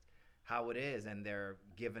just how it is, and they're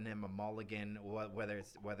giving him a mulligan, whether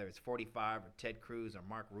it's 45 or Ted Cruz or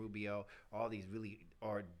Mark Rubio, all these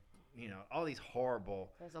all these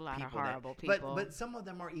horrible. There's a lot of people that- horrible people. But some of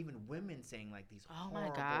them are even women saying like these Oh my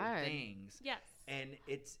horrible God. things. Yes. And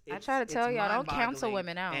it's I try to tell y'all, don't cancel mind-boggling.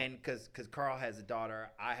 women out. And because Carl has a daughter,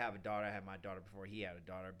 I have a daughter. I had my daughter before he had a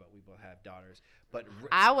daughter, but we both have daughters. But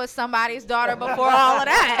I was somebody's daughter before all of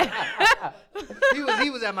that. he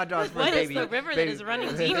was at my daughter's first What is baby. the river that baby- is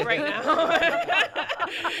running deep right now?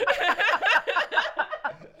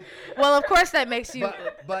 Well, of course that makes you.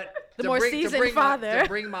 But the to more bring- seasoned to father.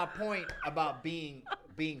 bring my point about being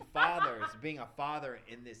fathers, being a father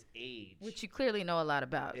in this age. Which you clearly know a lot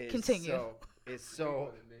about. is Continue. It's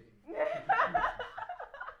so.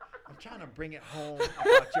 I'm trying to bring it home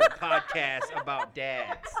about your podcast about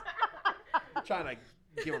dads. I'm trying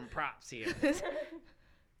to give them props here.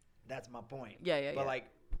 That's my point. Yeah.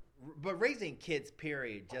 But raising kids,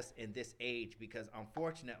 period, just in this age, because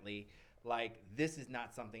unfortunately, like this is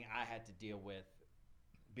not something I had to deal with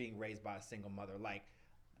being raised by a single mother. Like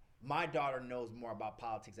my daughter knows more about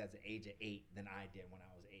politics at the age of 8 than I did when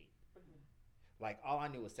I was 8. Like all I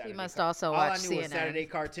knew was Saturday. must also all I watch knew was CNN. Saturday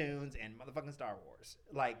cartoons and motherfucking Star Wars.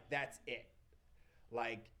 Like that's it.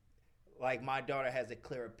 Like my daughter has a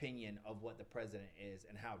clear opinion of what the president is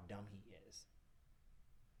and how dumb he is.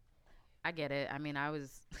 I get it. I mean, I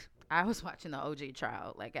was watching the OG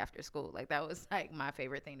trial like after school. Like that was like my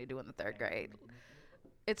favorite thing to do in the 3rd grade.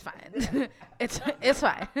 It's fine. it's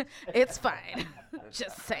fine. It's fine.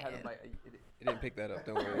 Just saying. It didn't pick that up.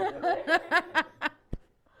 Don't worry.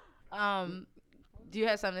 Do you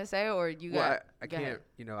have something to say, or you Well, got? I go ahead.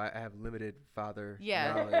 can't. I have limited father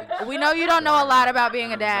Yeah. knowledge. We know you don't know a lot about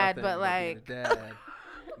being I a know dad, nothing but about being like, a dad.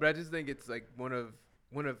 But I just think it's like one of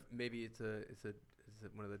maybe it's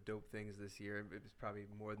one of the dope things this year. It's probably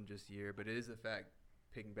more than just year, but it is a fact.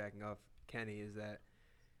 Piggybacking off Kenny is that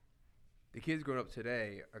the kids growing up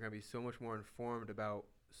today are going to be so much more informed about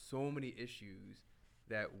so many issues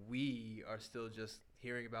that we are still just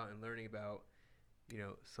hearing about and learning about.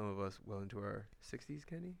 Some of us well into our 60s,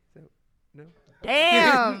 Kenny? Is that no?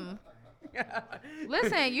 damn.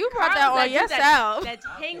 Listen, you brought that on yourself. That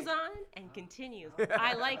hangs on and continues.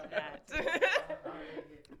 I like that.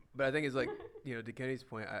 But I think it's like, to Kenny's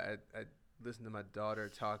point, I listen to my daughter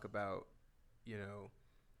talk about,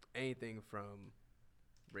 anything from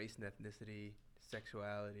race and ethnicity,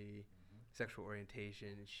 sexuality, sexual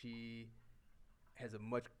orientation. She has a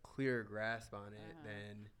much clearer grasp on it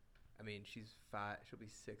than, she's 5, she'll be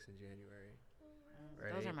 6 in January.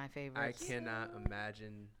 Right? Those are my I favorites. cannot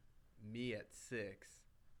imagine me at 6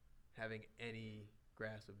 having any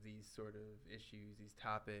grasp of these sort of issues, these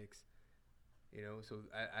topics. So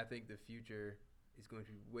I think the future is going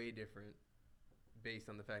to be way different based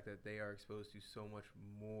on the fact that they are exposed to so much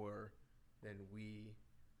more than we,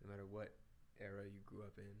 no matter what era you grew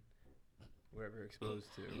up in, were ever exposed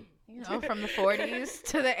to. From the 40s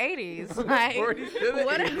to the 80s, like 40s to the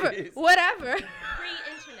whatever, 80s. whatever.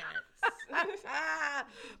 Pre-internet.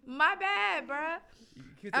 My bad, bruh.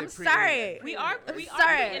 You could I'm say sorry. pre-internet. We are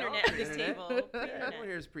sorry. pre-internet at this table. Everyone Pre-internet.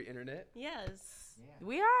 here is pre-internet. Yes.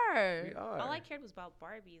 We are. We are. All I cared was about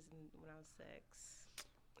Barbies when I was 6.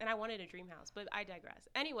 And I wanted a dream house, but I digress.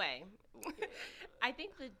 Anyway, I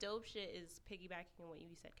think the dope shit is piggybacking on what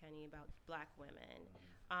you said, Kenny, about black women.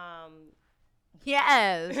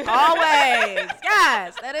 Yes, always.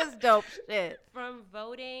 Yes, that is dope shit. From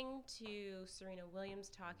voting to Serena Williams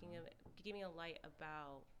giving a light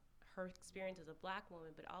about her experience as a black woman,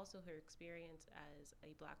 but also her experience as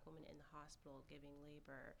a black woman in the hospital giving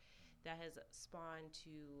labor, that has spawned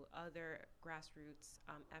to other grassroots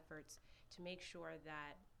efforts to make sure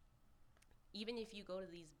that even if you go to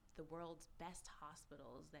the world's best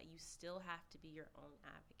hospitals, that you still have to be your own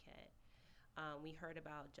advocate. We heard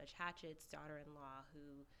about Judge Hatchett's daughter-in-law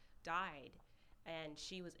who died, and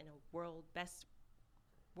she was in a world's best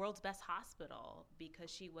hospital because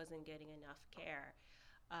she wasn't getting enough care.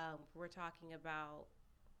 We're talking about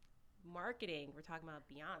marketing. We're talking about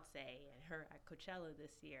Beyonce and her at Coachella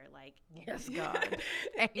this year. Like, Yes, God.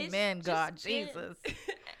 it's Amen, God. just been- Jesus.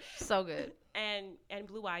 So good. and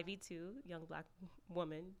Blue Ivy too, young black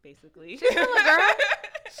woman, basically. She's still a girl.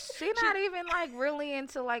 She not even like really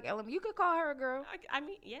into like you could call her a girl. I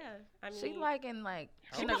mean, yeah. I mean, She like in like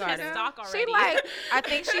she probably kindergarten. has stock already. She like I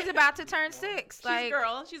think she's about to turn 6. She's Like a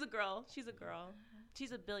girl. She's a girl. She's a girl.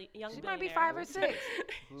 She's a young she might be billionaire. 5 or 6.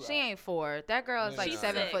 She ain't 4. That girl is like She's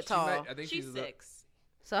 7 6. foot She tall. might- I think She's she's 6.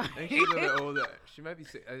 So I think she's a little bit older. She might be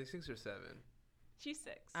 6. I think 6 or 7. She's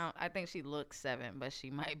 6. I think she looks 7, but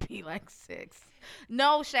she might be like 6.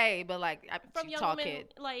 No shade, but like From she young tall women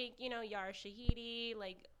kid. like, Yara Shahidi,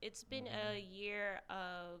 like it's been a year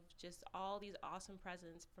of just all these awesome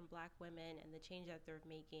presents from black women, and the change that they're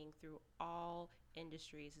making through all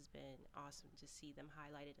industries has been awesome to see them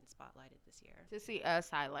highlighted and spotlighted this year. To see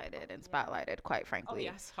us highlighted and spotlighted, quite Oh frankly.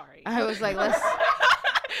 yeah, sorry. I was like, let's.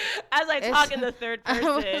 As I It's- talk in the third I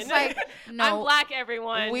person. was like, I'm no, black,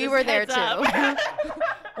 everyone. we Just were there heads up.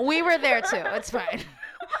 too. We were there too. It's fine.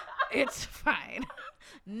 It's fine.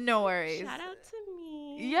 No worries. Shout out to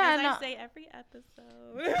me. Yeah, as no. I say every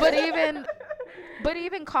episode. But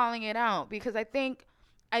even calling it out, because I think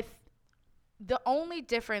the only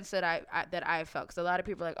difference that I felt, because a lot of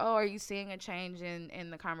people are like, oh, are you seeing a change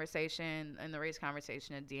in the conversation, in the race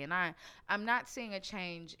conversation at D&I? I'm not seeing a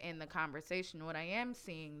change in the conversation. What I am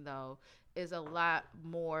seeing, though, is a lot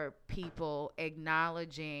more people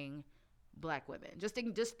acknowledging black women, just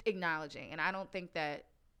acknowledging. And I don't think that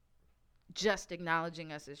just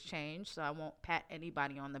acknowledging us has changed, so I won't pat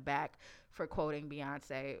anybody on the back for quoting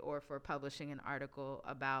Beyonce or for publishing an article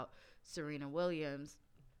about Serena Williams.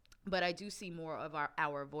 But I do see more of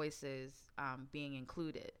our voices being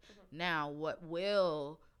included. Now, what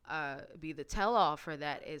will be the tell-all for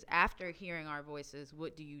that is, after hearing our voices,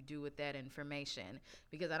 what do you do with that information?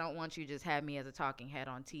 Because I don't want you to just have me as a talking head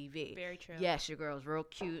on TV. Very true. Yes, your girl's real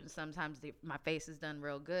cute, and sometimes my face is done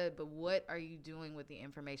real good, but what are you doing with the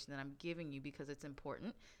information that I'm giving you? Because it's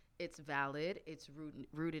important, it's valid, it's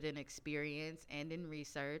rooted in experience and in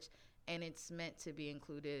research, and it's meant to be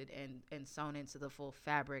included and sewn into the full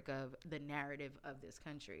fabric of the narrative of this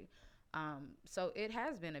country. So it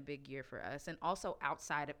has been a big year for us, and also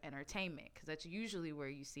outside of entertainment, because that's usually where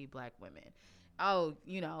you see black women. Oh,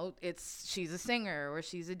 she's a singer or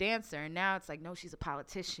she's a dancer, and now it's like, no, she's a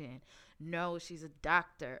politician. No, she's a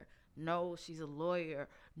doctor. No, she's a lawyer.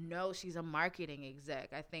 No, she's a marketing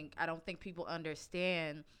exec. I don't think people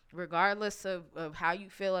understand, regardless of how you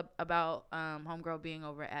feel about Homegirl being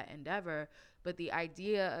over at Endeavor, but the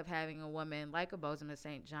idea of having a woman like a Bozeman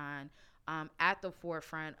St. John at the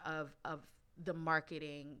forefront of the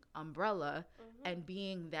marketing umbrella, and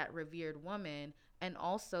being that revered woman, and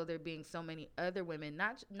also there being so many other women,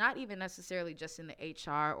 not even necessarily just in the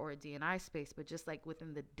HR or D&I space, but just like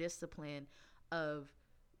within the discipline of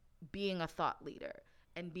being a thought leader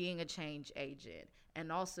and being a change agent,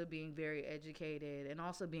 and also being very educated, and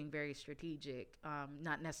also being very strategic,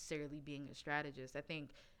 not necessarily being a strategist. I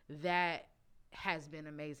think that has been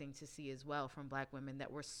amazing to see as well from black women,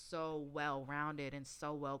 that were so well-rounded and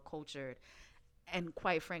so well-cultured, and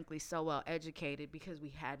quite frankly so well-educated, because we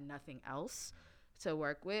had nothing else to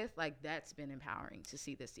work with. Like, that's been empowering to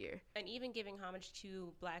see this year. And even giving homage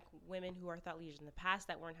to black women who are thought leaders in the past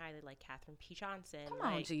that weren't highlighted, like Catherine P. Johnson. Come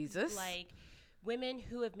on, Jesus. Like women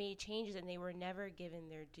who have made changes and they were never given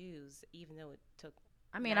their dues, even though it took.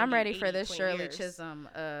 I mean, 90, I'm ready for 80, this 20 Shirley years. Chisholm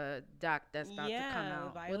doc that's about to come Yeah,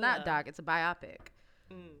 out. Well, Viola. not doc, it's a biopic.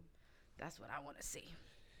 Mm. That's what I want to see.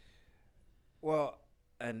 Well,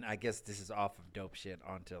 and I guess this is off of dope shit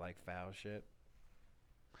onto like foul shit.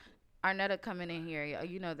 Arnetta coming in here.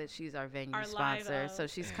 You know that she's our venue Our live, sponsor, so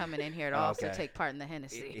she's coming in here to also Okay. take part in the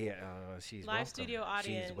Hennessy. Yeah, she's Live welcome. studio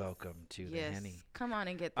audience. She's welcome to the Yes, Henny. come on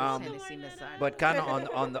and get this Um, Hennessy, Miss Arnetta. But kind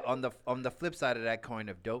of on the flip side of that coin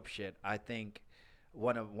of dope shit, I think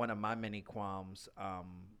one of my many qualms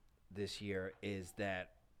this year is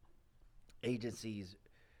that agencies,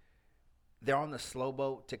 they're on the slow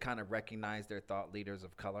boat to kind of recognize their thought leaders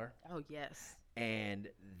of color. Oh yes. And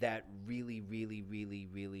that really, really, really,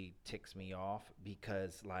 really ticks me off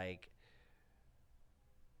because, like,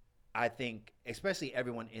 I think especially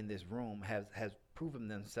everyone in this room has proven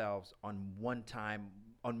themselves on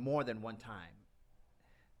more than one time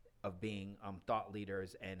of being thought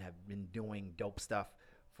leaders and have been doing dope stuff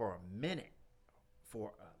for a minute,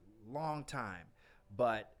 for a long time.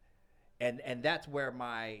 But and that's where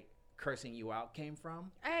my cursing you out came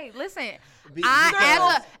from. Hey, listen. Be-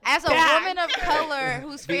 As a woman of color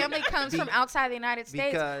whose family comes from outside the United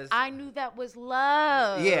States, because- I knew that was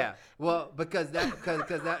love. Yeah, well, but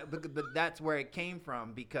that's where it came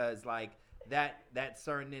from, because like that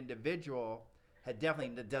certain individual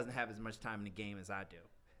definitely doesn't have as much time in the game as I do.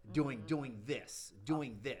 Doing this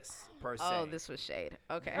per se. Oh, this was shade.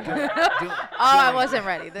 Okay. Do- I wasn't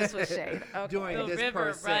ready. This was shade. Okay. doing The this river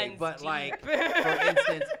per se, runs but deep. like for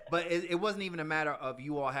instance, but it wasn't even a matter of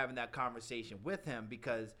you all having that conversation with him,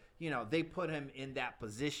 because they put him in that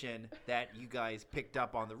position that you guys picked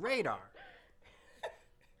up on the radar.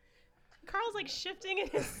 Carl's like shifting in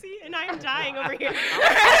his seat, and I am dying over here.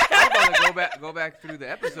 I'm gonna go back through the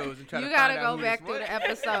episodes and try You to gotta find out go who back this through was. the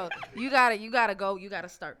episode. You gotta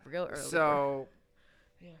start real early. So,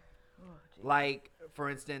 like for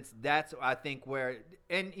instance, that's I think where,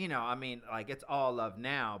 and I mean, like it's all love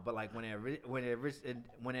now, but like when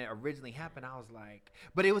it originally happened, I was like,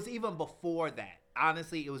 but it was even before that.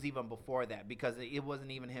 Honestly, it was even before that, because it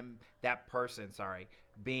wasn't even that person,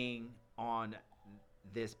 being on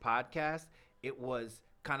this podcast. It was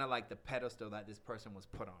kind of like the pedestal that this person was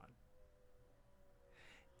put on,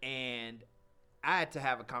 and I had to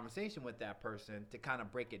have a conversation with that person to kind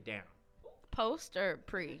of break it down. Post or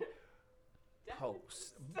pre?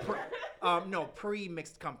 Post.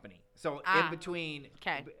 Pre-mixed company. So Ah, in between,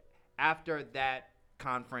 okay. After that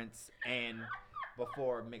conference and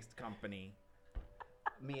before mixed company,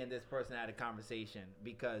 me and this person had a conversation,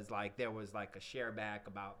 because like there was like a share back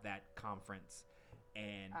about that conference,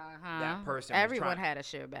 and that person Everyone was trying, had a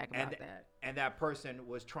share back about that. and that person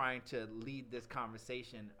was trying to lead this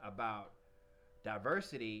conversation about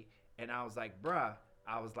diversity, and I was like, bruh,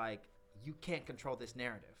 you can't control this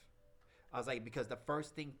narrative. I was like, because the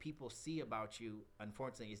first thing people see about you,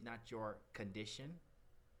 unfortunately, is not your condition.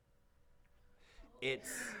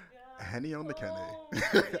 It's Henny on the Kenny.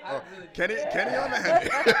 Oh, Kenny on the Henny.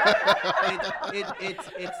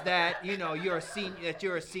 it's that you're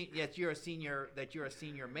a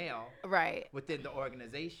senior male Right. within the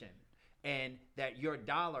organization, and that your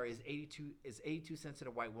dollar is 82 cents to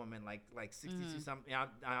the white woman, like 62 something. I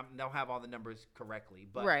don't have all the numbers correctly,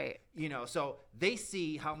 but Right. so they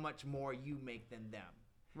see how much more you make than them,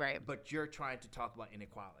 Right. but you're trying to talk about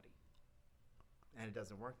inequality, and it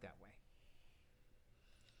doesn't work that way.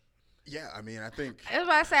 Yeah, I mean, I think. That's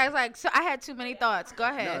what I said. I was like, so I had too many thoughts. Go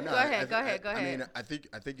ahead. No, Go ahead. Go I ahead. Go ahead. mean, I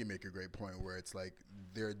think you make a great point where it's like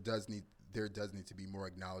there does need to be more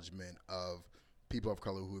acknowledgement of people of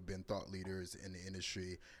color who have been thought leaders in the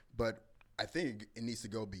industry, but I think it needs to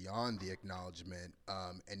go beyond the acknowledgement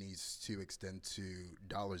and needs to extend to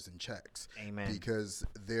dollars and checks. Amen. Because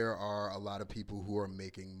there are a lot of people who are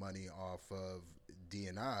making money off of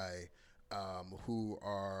D&I who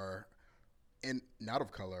are not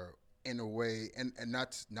of color in a way, and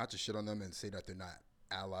not to shit on them and say that they're not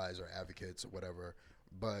allies or advocates or whatever,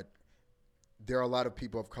 but there are a lot of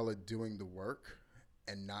people of color doing the work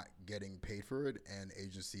and not getting paid for it, and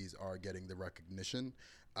agencies are getting the recognition.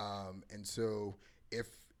 And so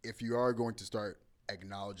if you are going to start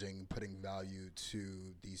acknowledging, putting value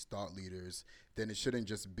to these thought leaders, then it shouldn't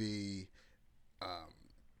just be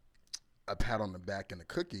a pat on the back and a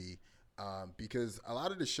cookie, because a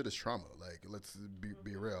lot of this shit is trauma. Like, let's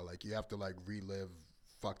be real. Like, you have to like relive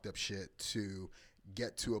fucked up shit to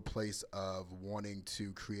get to a place of wanting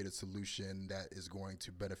to create a solution that is going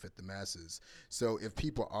to benefit the masses. So if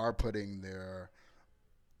people are putting their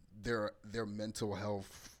mental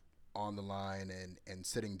health on the line and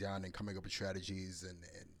sitting down and coming up with strategies and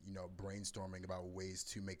brainstorming about ways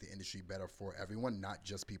to make the industry better for everyone, not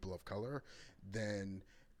just people of color, then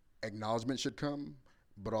acknowledgement should come,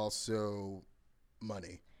 but also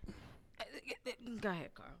money. Go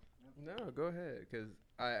ahead, Carl. No, go ahead, because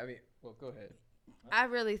I mean, well, go ahead. I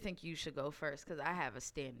really think you should go first because I have a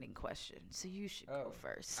standing question. So you should go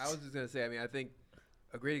first. I was just gonna say. I mean, I think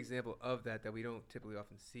a great example of that we don't typically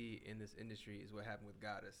often see in this industry is what happened with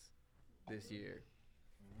Goddess this year.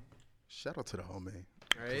 Shout out to the homie.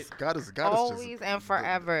 Right? Goddess Always just and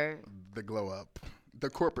forever. The glow up. The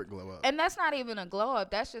corporate glow up. And that's not even a glow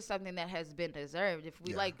up. That's just something that has been deserved. If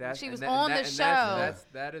we she was and on that- the and show.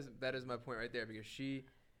 that is my point right there, because she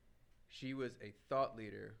was a thought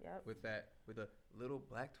leader Yep. with a little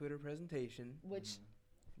black Twitter presentation, Which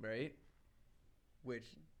right? I'm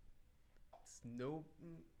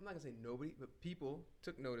not gonna say nobody, but people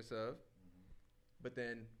took notice of. But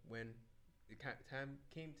then when it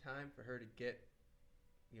came time for her to get,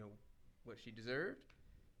 what she deserved,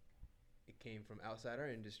 it came from outside our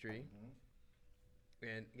industry.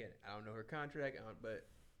 And again, I don't know her contract, but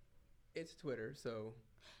it's Twitter, so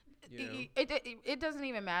it doesn't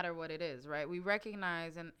even matter what it is, right? We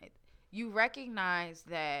recognize you recognize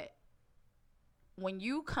that when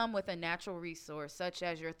you come with a natural resource such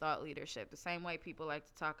as your thought leadership, the same way people like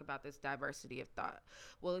to talk about this diversity of thought.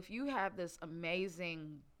 Well, if you have this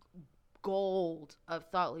amazing gold of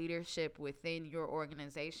thought leadership within your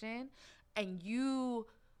organization and you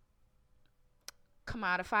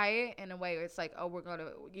commodify it in a way where it's like, oh, we're going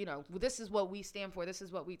to, this is what we stand for, this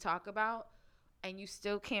is what we talk about, and you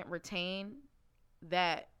still can't retain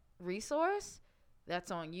that resource,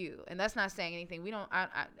 that's on you. And that's not saying anything.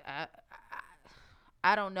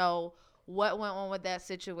 I don't know what went on with that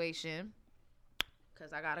situation,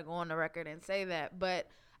 because I got to go on the record and say that. But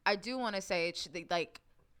I do want to say, it should,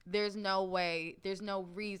 there's no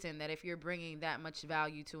reason that if you're bringing that much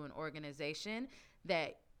value to an organization,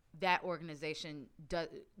 that organization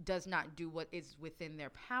does not do what is within their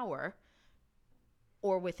power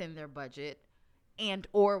or within their budget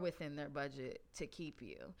or within their budget to keep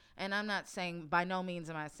you. And I'm not saying, by no means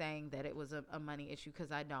am I saying that it was a money issue,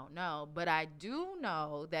 because I don't know. But I do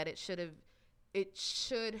know that it should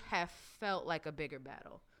have felt like a bigger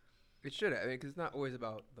battle. it should have. I mean, because it's not always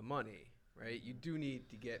about the money, right? You do need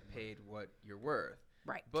to get paid what you're worth.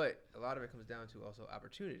 Right. But a lot of it comes down to also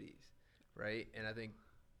opportunities, right? And I think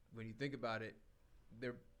when you think about it,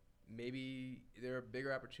 there are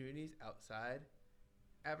bigger opportunities outside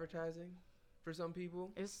advertising for some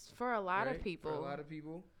people. It's for a lot of people. For a lot of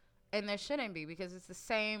people. And there shouldn't be, because it's the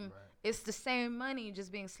same. Right. It's the same money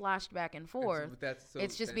just being sloshed back and forth.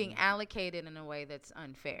 It's just being allocated in a way that's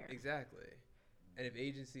unfair. Exactly. And if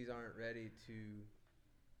agencies aren't ready to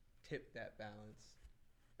tip that balance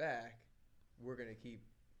back, we're going to keep,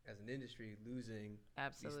 as an industry, losing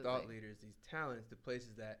these thought leaders, these talents, to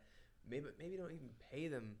places that maybe don't even pay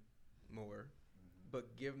them more,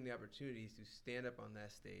 but give them the opportunities to stand up on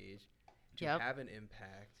that stage, to have an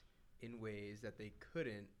impact in ways that they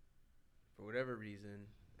couldn't, for whatever reason,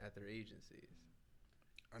 at their agencies.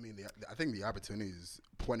 I mean, I think the opportunities,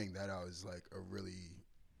 pointing that out is like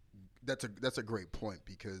that's a great point,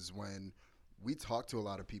 because when we talk to a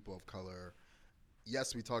lot of people of color,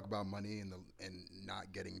 yes, we talk about money and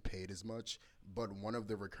not getting paid as much, but one of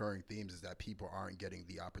the recurring themes is that people aren't getting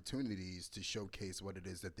the opportunities to showcase what it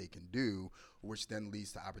is that they can do, which then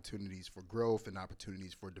leads to opportunities for growth and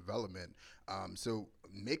opportunities for development. So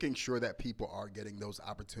making sure that people are getting those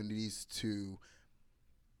opportunities to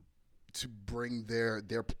bring their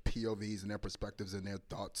POVs and their perspectives and their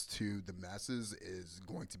thoughts to the masses is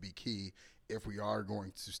going to be key if we are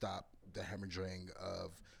going to stop the hemorrhaging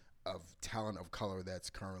of talent of color that's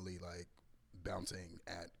currently like bouncing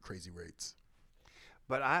at crazy rates.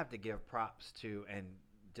 But I have to give props to, and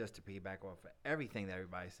just to piggyback off of everything that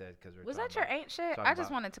everybody said, because was that your ain't shit? I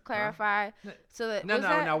just wanted to clarify. So that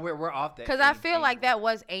no, we're off that. Because I feel like that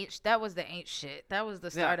was the ain't shit. That was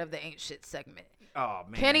the start of the ain't shit segment. Oh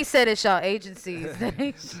man, Kenny said it's y'all agencies that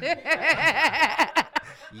ain't shit.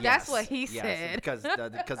 That's what he said. Because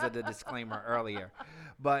of the disclaimer earlier.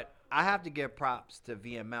 But I have to give props to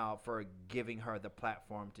VML for giving her the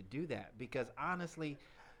platform to do that, because honestly,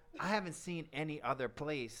 I haven't seen any other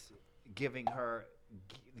place giving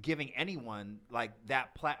anyone like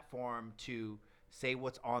that platform to say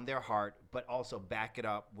what's on their heart, but also back it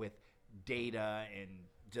up with data and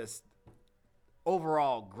just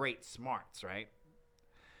overall great smarts, right?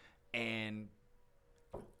 And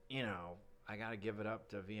I gotta give it up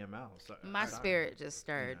to VML. So my spirit just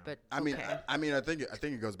stirred, but I mean, I think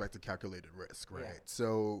it goes back to calculated risk, right? Yeah.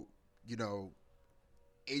 So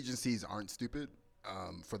agencies aren't stupid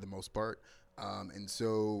for the most part, and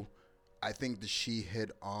so I think that she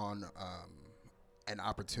hit on an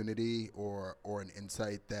opportunity or an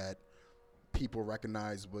insight that people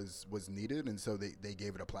recognized was needed, and so they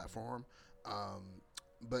gave it a platform.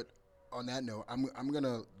 But on that note, I'm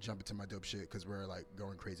gonna jump into my dope shit because we're like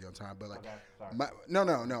going crazy on time. But like, Okay,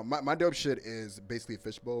 sorry. my dope shit is basically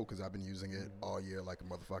Fishbowl because I've been using it all year like a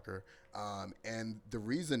motherfucker. And the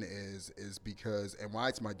reason is because, and why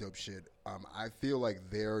it's my dope shit. I feel like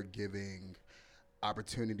they're giving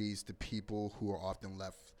opportunities to people who are often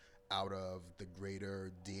left out of the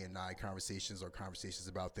greater D&I conversations or conversations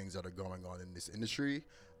about things that are going on in this industry,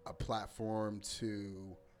 a platform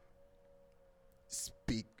to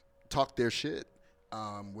talk their shit,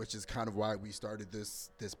 which is kind of why we started this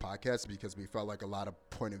podcast, because we felt like a lot of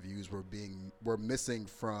point of views were missing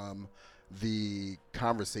from the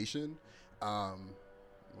conversation. Want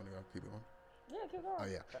to go keep it going? Yeah, keep going. Oh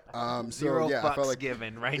yeah. Zero I fucks felt like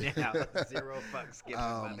given right now. Zero fucks given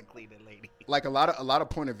by the Cleveland lady. like a lot of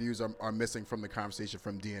point of views are missing from the conversation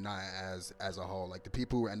from D&I as a whole. Like the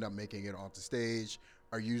people who end up making it onto stage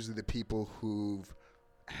are usually the people who've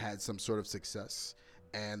had some sort of success,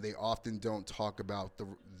 and they often don't talk about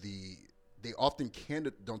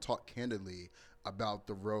don't talk candidly about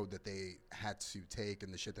the road that they had to take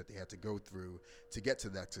and the shit that they had to go through to get to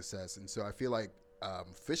that success. And so I feel like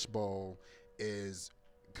Fishbowl is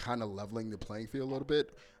kind of leveling the playing field a little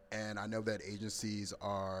bit, and I know that agencies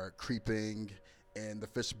are creeping in the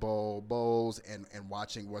Fishbowl bowls and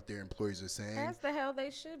watching what their employees are saying. As the hell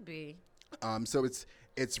they should be. So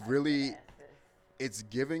it's really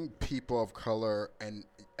giving people of color and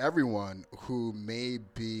everyone who may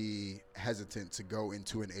be hesitant to go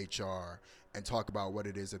into an HR and talk about what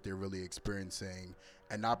it is that they're really experiencing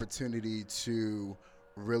an opportunity to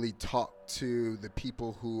really talk to the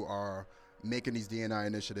people who are making these D&I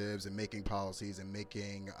initiatives and making policies and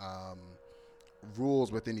making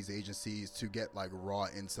rules within these agencies to get like raw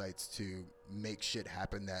insights to make shit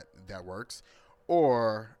happen that works,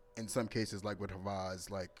 or in some cases like with Havaz,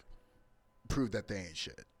 like prove that they ain't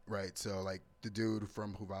shit, right? So like the dude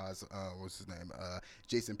from Havaz, what's his name,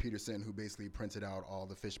 Jason Peterson, who basically printed out all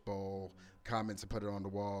the Fishbowl comments and put it on the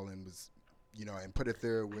wall and was, and put it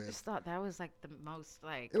there I with. just thought that was like the most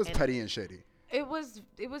like. It was and petty and shady. It was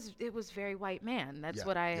very white man. That's Yeah,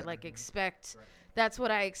 what I yeah. like expect. That's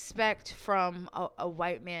what I expect from a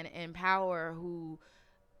white man in power who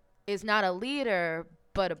is not a leader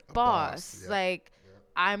but a boss. yeah. Like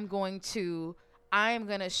I'm gonna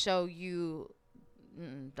show you.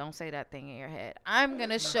 Don't say that thing in your head. I'm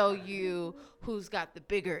gonna show you who's got the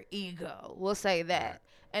bigger ego. We'll say that,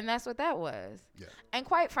 and that's what that was. Yeah. And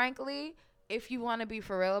quite frankly, if you want to be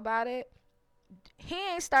for real about it, he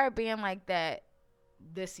ain't start being like that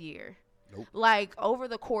this year. Nope. Like over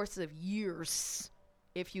the course of years,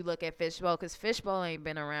 if you look at Fishbowl, because Fishbowl ain't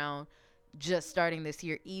been around just starting this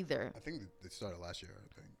year either. I think it started last year,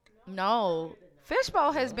 I think. No,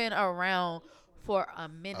 Fishbowl has been around for a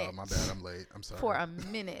minute. Oh, my bad. I'm late. I'm sorry. For a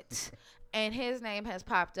minute. And his name has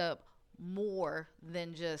popped up more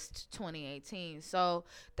than just 2018. So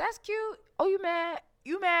that's cute. Oh, you mad?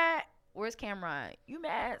 You mad? Where's Cameron? You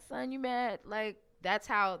mad, son? You mad? Like, that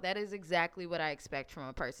is exactly what I expect from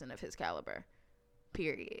a person of his caliber.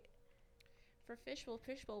 Period. For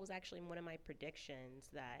Fishbowl was actually one of my predictions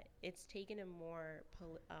that it's taken a more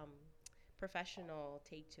professional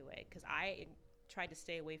take to it, because I tried to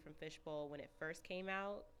stay away from Fishbowl when it first came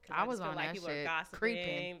out. I was just feel on like that people shit. are gossiping,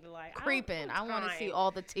 Creeping. like, Creeping. I want to see time.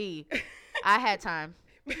 all the tea. I had time.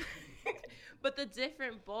 But the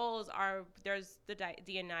different bowls are, there's the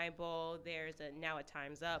D&I bowl, there's a Now a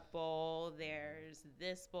Time's Up bowl, there's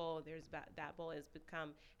this bowl, there's that bowl has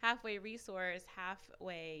become halfway resource,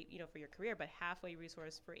 halfway, for your career, but halfway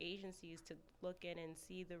resource for agencies to look in and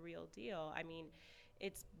see the real deal. I mean,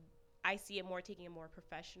 I see it more taking a more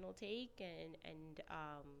professional take and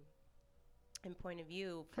point of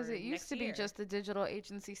view. Because it used to be year. just the digital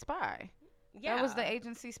agency spy. Yeah. That was the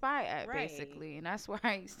agency spy app, Right. basically. And that's where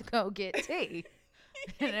I used to go get tea.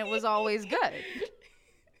 And it was always good. I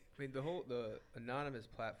mean, the anonymous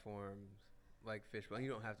platforms like Fishbowl, you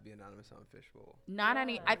don't have to be anonymous on Fishbowl.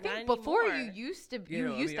 I think not before anymore. you used to I'm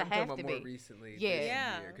have talking to about be. more recently.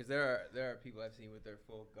 Yeah. Because there are people I've seen with their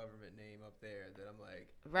full government name up there that I'm like,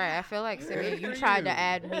 Right. I feel like Simeon, you for tried to you.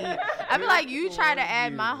 add me. I feel like you Good tried to for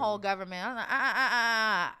add my you. whole government. I'm like,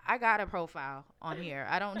 I got a profile on here.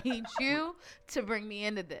 I don't need you to bring me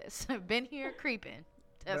into this. I've been here creeping.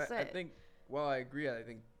 That's but I it. think, while I agree, I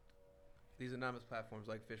think these anonymous platforms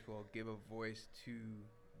like Fishbowl give a voice to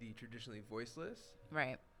the traditionally voiceless.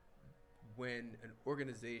 Right. When an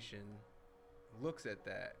organization looks at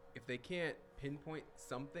that, if they can't pinpoint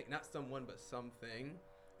something, not someone, but something,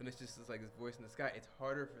 and it's just like this voice in the sky, it's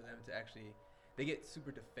harder for them to actually, they get super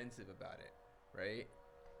defensive about it, right?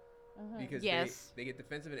 Because Yes. they get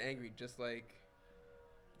defensive and angry just like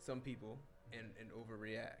some people and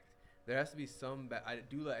overreact. there has to be some. I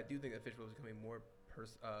do think that Fishbowl is becoming more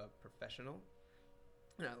professional,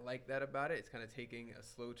 and I like that about it. It's kind of taking a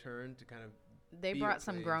slow turn to kind of. They be brought a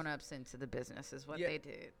some place- grown-ups into the business is what Yeah. they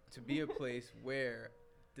did. to be a place where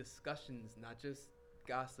discussions, not just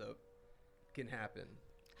gossip, can happen.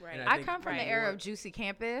 Right. And I think come from the more- era of Juicy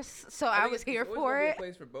Campus, so I I think was it's here always for gonna be it. a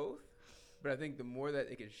place for both, but I think the more that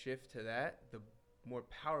it can shift to that, the more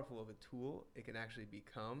powerful of a tool it can actually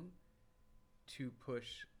become to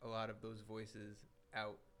push a lot of those voices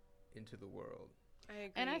out into the world. I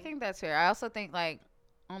agree. And I think that's fair. I also think, like,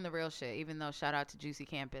 on the real shit, even though shout out to Juicy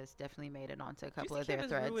Campus, definitely made it onto a couple Juicy of their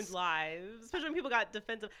Campus threads. ruined lives, especially when people got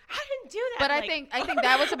defensive. I didn't do that. But Like, I think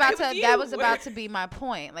that was about it to was that was you. about to be my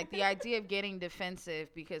point. Like the idea of getting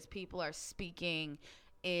defensive because people are speaking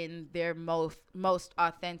in their most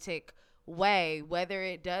authentic way, whether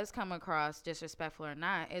it does come across disrespectful or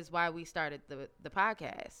not, is why we started the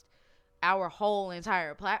podcast. Our whole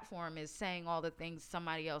entire platform is saying all the things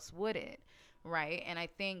somebody else wouldn't, right? And I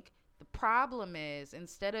think the problem is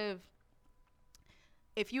instead of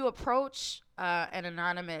if you approach an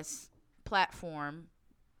anonymous platform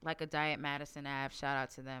like a Diet Madison Ave, shout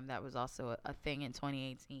out to them, that was also a thing in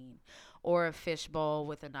 2018, or a Fishbowl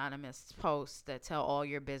with anonymous posts that tell all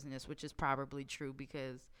your business, which is probably true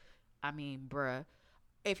because, I mean, bruh,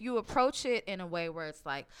 if you approach it in a way where it's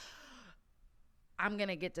like, I'm going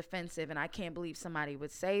to get defensive and I can't believe somebody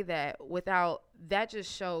would say that that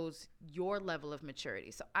just shows your level of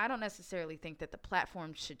maturity. So I don't necessarily think that the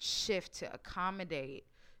platform should shift to accommodate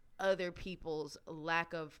other people's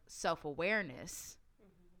lack of self-awareness.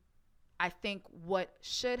 I think what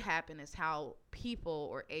should happen is how people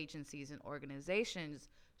or agencies and organizations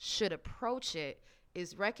should approach it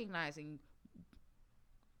is recognizing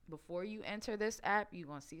before you enter this app, you're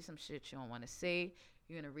going to see some shit you don't want to see.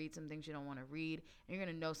 You're going to read some things you don't want to read. And you're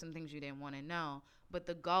going to know some things you didn't want to know. But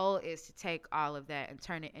the goal is to take all of that and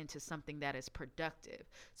turn it into something that is productive.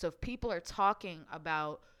 So if people are talking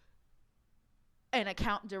about an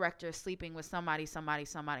account director sleeping with somebody,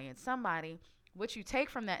 what you take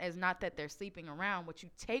from that is not that they're sleeping around. What you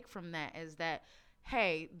take from that is that,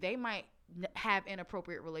 hey, they might have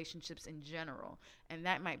inappropriate relationships in general. And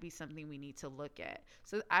that might be something we need to look at.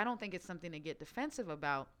 So I don't think it's something to get defensive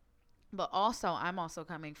about. But also, I'm also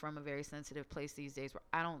coming from a very sensitive place these days where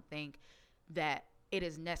I don't think that it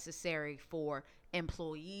is necessary for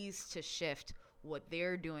employees to shift what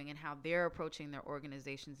they're doing and how they're approaching their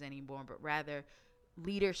organizations anymore, but rather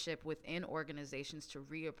leadership within organizations to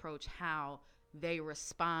reapproach how they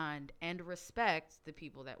respond and respect the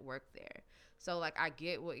people that work there. So, like, I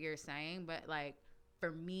get what you're saying, but, like,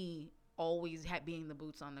 for me, always being the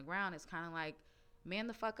boots on the ground, it's kind of like, man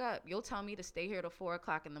the fuck up. You'll tell me to stay here till 4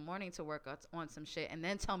 o'clock in the morning to work on some shit and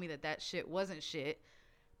then tell me that shit wasn't shit,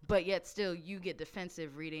 but yet still you get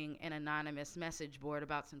defensive reading an anonymous message board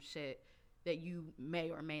about some shit that you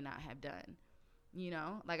may or may not have done. You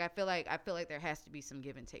know? Like I feel like there has to be some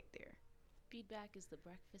give and take there. Feedback is the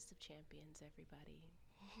breakfast of champions, everybody.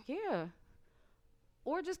 Yeah.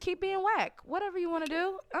 Or just keep being whack. Whatever you want to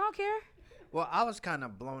do. I don't care. Well, I was kind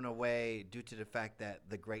of blown away due to the fact that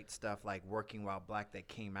the great stuff like Working While Black that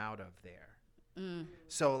came out of there.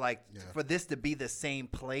 So, like, for this to be the same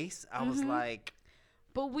place, I was like...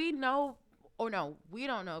 But we know, or no, we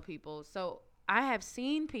don't know people. So I have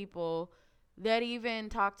seen people that even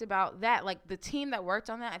talked about that. Like, the team that worked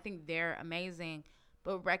on that, I think they're amazing.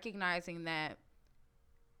 But recognizing that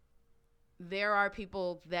there are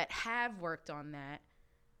people that have worked on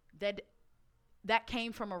that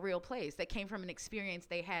came from a real place, that came from an experience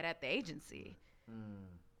they had at the agency.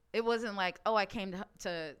 It wasn't like, oh, I came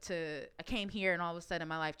I came here and all of a sudden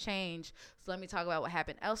my life changed, so let me talk about what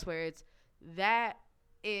happened elsewhere. That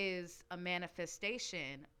is a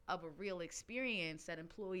manifestation of a real experience that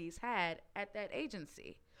employees had at that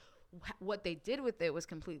agency. What they did with it was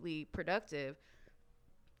completely productive,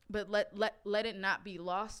 but let it not be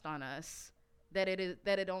lost on us that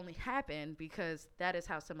it only happened because that is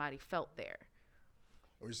how somebody felt there.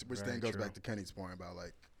 Which then goes back to Kenny's point about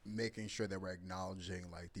like making sure that we're acknowledging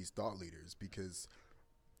like these thought leaders, because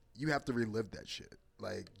you have to relive that shit.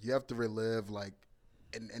 Like you have to relive like,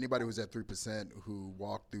 and anybody who's at 3% who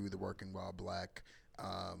walked through the Working While Black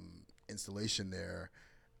installation there,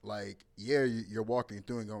 like you're walking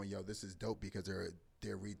through and going, yo, this is dope, because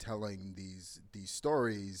they're retelling these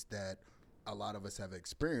stories that a lot of us have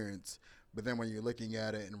experienced. But then when you're looking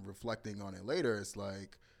at it and reflecting on it later, it's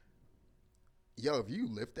like, yo, if you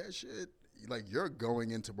live that shit, like you're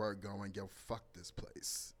going into work going, yo, fuck this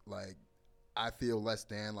place. Like I feel less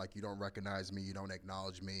than, like you don't recognize me, you don't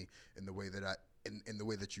acknowledge me in the way that in the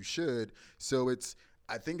way that you should. So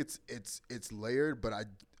I think it's layered, but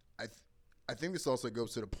I I think this also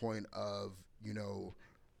goes to the point of, you know,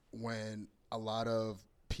 when a lot of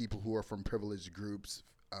people who are from privileged groups,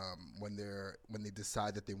 when they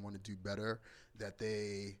decide that they want to do better, that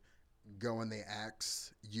they go and they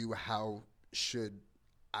ask you, how should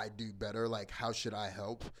I do better? Like, how should I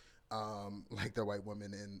help? Like the white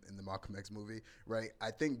woman in the Malcolm X movie, right?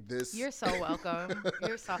 I think this. You're so welcome.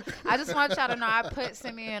 I just want y'all to know I put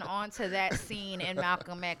Simeon onto that scene in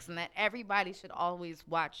Malcolm X, and that everybody should always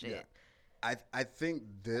watch it. Yeah. I think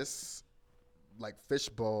this, like,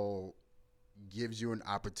 Fishbowl gives you an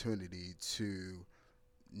opportunity to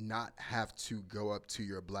not have to go up to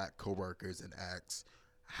your black coworkers and ask,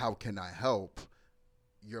 how can I help?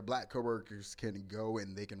 Your black coworkers can go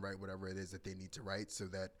and they can write whatever it is that they need to write, so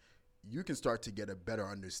that you can start to get a better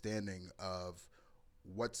understanding of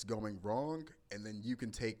what's going wrong, and then you can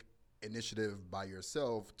take initiative by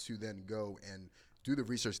yourself to then go and do the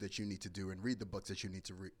research that you need to do and read the books that you need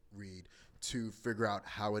to read to figure out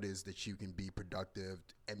how it is that you can be productive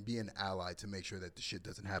and be an ally to make sure that the shit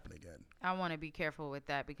doesn't happen again. I want to be careful with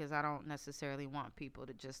that, because I don't necessarily want people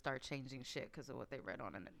to just start changing shit because of what they read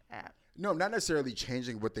on an app. No, not necessarily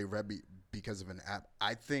changing what they read because of an app.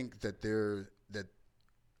 I think that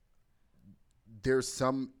there's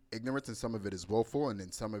some ignorance, and some of it is willful, and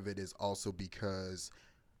then some of it is also because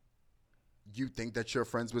you think that you're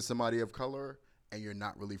friends with somebody of color and you're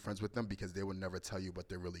not really friends with them, because they will never tell you what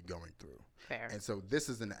they're really going through. Fair. And so this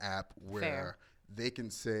is an app where they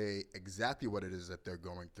can say exactly what it is that they're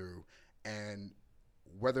going through, and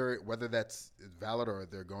whether that's valid or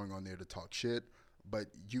they're going on there to talk shit, but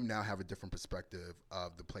you now have a different perspective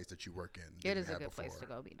of the place that you work in. It is a good place to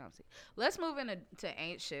go be nosy. Let's move into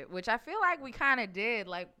Ain't Shit, which I feel like we kind of did.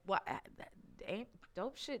 Like, what ain't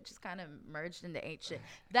dope shit just kind of merged into Ain't Shit.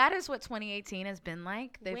 That is what 2018 has been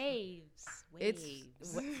like. Waves. It's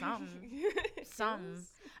something.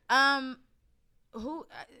 Who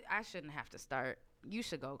I shouldn't have to start. You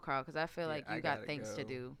should go, Carl, because I feel like you got things to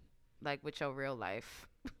do, like with your real life.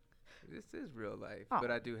 This is real life, Oh.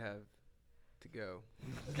 but I do have to go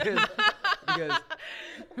because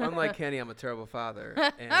unlike Kenny, I'm a terrible father,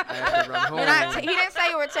 and I have to run home. He didn't say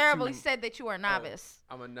you were terrible. He said that you were a novice.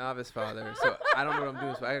 I'm a novice father, so I don't know what I'm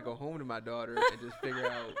doing. So I gotta go home to my daughter and just figure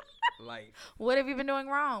out life. What have you been doing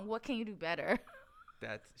wrong? What can you do better?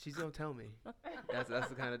 She's gonna tell me. That's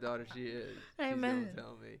the kind of daughter she is. Amen. She's gonna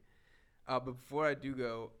tell me. But before I do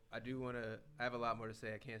go, I have a lot more to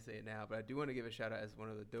say. I can't say it now, but I do want to give a shout out, as one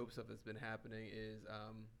of the dope stuff that's been happening is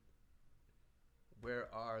Where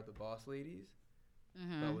Are the Boss Ladies?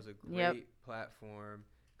 Mm-hmm. That was a great platform,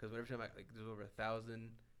 because every time there's over 1,000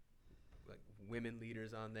 like women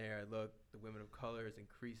leaders on there. I look, the women of color is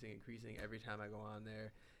increasing every time I go on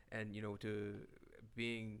there, and to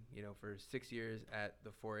being for 6 years at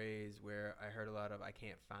the 4As, where I heard a lot of I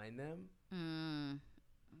can't find them.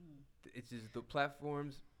 It's just the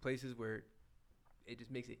platforms, places where it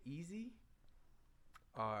just makes it easy,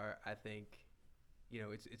 are, I think,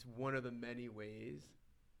 it's one of the many ways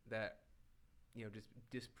that just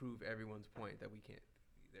disprove everyone's point that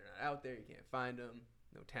they're not out there, you can't find them,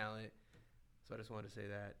 no talent. So I just wanted to say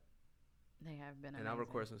that. They have been. And I'll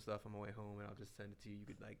record some stuff on my way home, and I'll just send it to you. You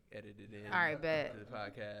could edit it in. All right, bet. To the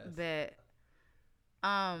podcast. Bet. But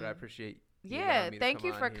I appreciate. Thank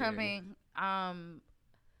you for coming.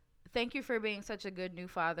 Thank you for being such a good new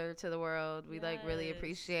father to the world. We really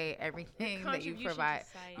appreciate everything that you provide.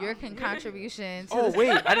 Your contribution. To oh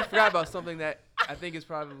wait, I just forgot about something that I think is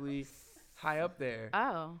probably high up there.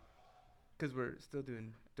 Oh. Because we're still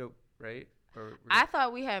doing dope, right? I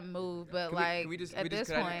thought we had moved, but at this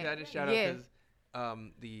point, can I just shout out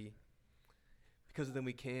because of Then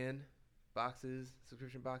We Can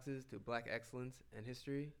subscription boxes to Black Excellence and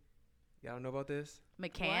History. Y'all don't know about this?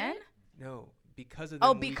 McCann? No, because of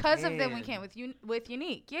Then We Can. Of Then We Can with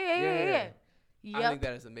Unique. Yeah. I think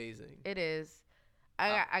that is amazing. It is.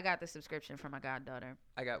 I got the subscription for my goddaughter.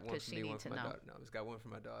 I got one for me, one for my daughter. No, I just got one for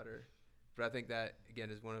my daughter. But I think that, again,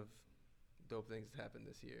 is one of dope things that's happened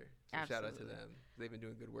this year. So shout out to them. They've been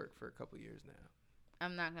doing good work for a couple years now.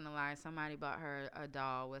 I'm not gonna lie. Somebody bought her a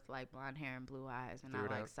doll with like blonde hair and blue eyes, and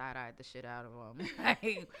I side-eyed the shit out of them.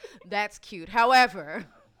 That's cute. However,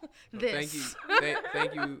 thank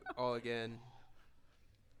you all again.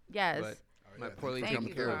 Yes. But my poorly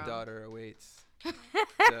taken care of daughter awaits.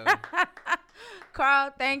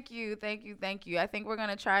 Carl, thank you. I think we're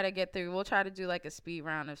gonna try to get through. We'll try to do like a speed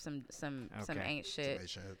round of some ain't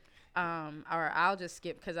shit. Or I'll just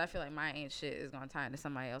skip, because I feel like my ain't shit is gonna tie into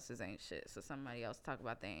somebody else's ain't shit. So somebody else talk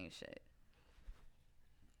about their ain't shit.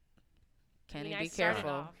 Kenny, I be started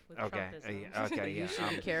careful. off with Okay. Trumpism. Okay. You Yeah. should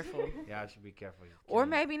be careful. Yeah, I should be careful. Or Kenny.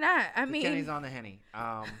 maybe not. I The mean, Kenny's on the henny.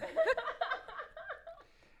 I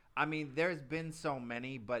mean, there's been so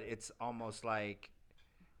many, but it's almost like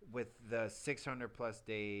with the 600 plus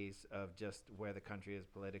days of just where the country is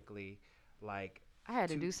politically, like I had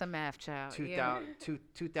to two- do some math, child. Yeah.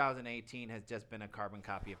 2018 has just been a carbon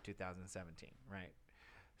copy of 2017, right?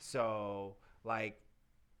 So, like,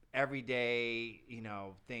 every day,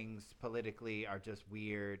 things politically are just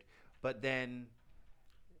weird. But then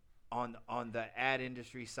on the ad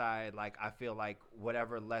industry side, like, I feel like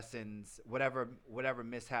whatever lessons, whatever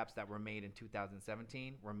mishaps that were made in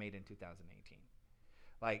 2017 were made in 2018.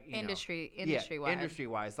 Like, Industry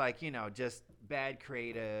wise, like, just bad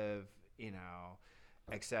creative,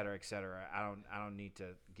 et cetera, et cetera. I don't need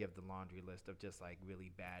to give the laundry list of just like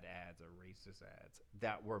really bad ads or racist ads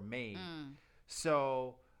that were made.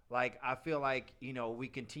 So, like, I feel like, we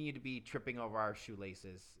continue to be tripping over our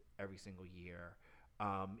shoelaces every single year.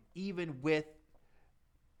 Even with,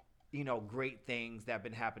 great things that have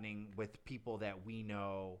been happening with people that we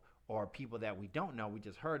know or people that we don't know, we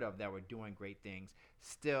just heard of that were doing great things,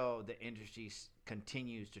 still the industry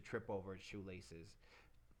continues to trip over its shoelaces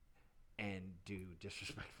and do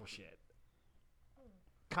disrespectful shit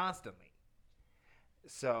constantly.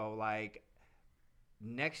 So, like,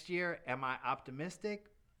 next year, am I optimistic?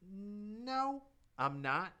 No, I'm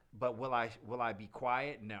not. But will I be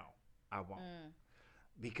quiet? No, I won't.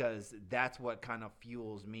 Because that's what kind of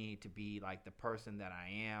fuels me to be like the person that I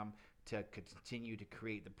am, to continue to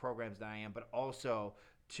create the programs that I am, but also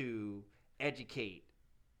to educate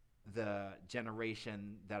the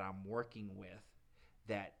generation that I'm working with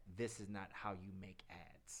that this is not how you make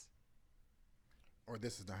ads. Or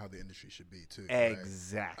this is not how the industry should be too. Right?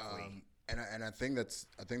 Exactly. And I think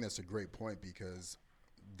that's a great point, because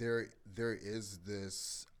there is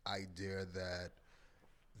this idea that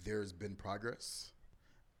there's been progress,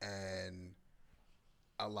 and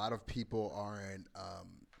a lot of people aren't.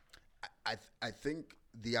 I think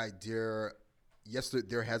the idea, yes,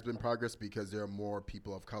 there has been progress because there are more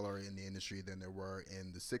people of color in the industry than there were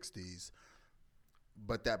in the 60s.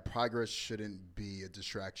 But that progress shouldn't be a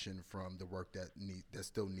distraction from the work that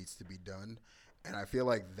still needs to be done. And I feel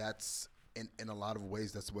like that's in a lot of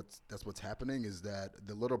ways that's what's happening, is that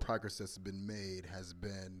the little progress that's been made has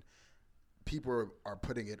been, people are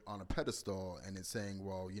putting it on a pedestal, and it's saying,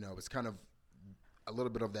 well, it's kind of a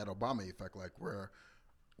little bit of that Obama effect, like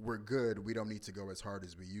we're good, we don't need to go as hard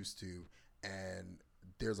as we used to, and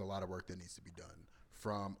there's a lot of work that needs to be done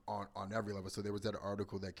from on every level. So there was that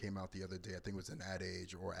article that came out the other day, I think it was in Ad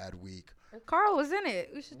Age or Ad Week. Carl was in it.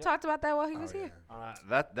 We should talked about that while he was here.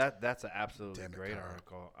 That's an absolutely Damn it, great Carl.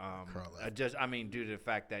 article. Carl left. Due to the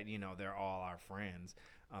fact that they're all our friends,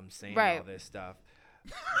 saying Right. all this stuff.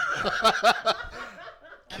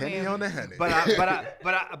 Kenny on the Henny. But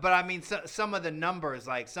I mean, some of the numbers,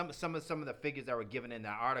 like some of the figures that were given in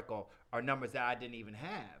that article, are numbers that I didn't even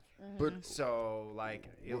have. But So, like,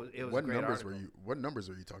 it was what a great numbers article. what numbers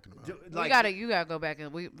are you talking about? You gotta go back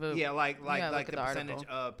and like you gotta look the at percentage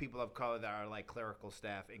article. of people of color that are like clerical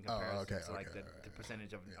staff in comparison okay, to like okay, the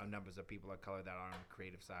percentage of numbers of people of color that are on the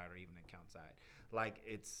creative side or even account side. Like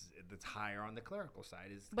it's higher on the clerical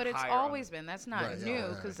side. But it's higher on always been. That's not Right, yeah, new,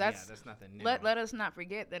 right. because yeah, that's nothing new. let us not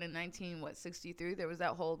forget that in 1963 there was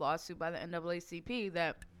that whole lawsuit by the NAACP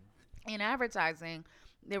that in advertising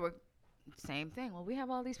they were same thing. Well, we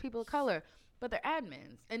have all these people of color, but they're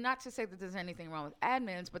admins, and not to say that there's anything wrong with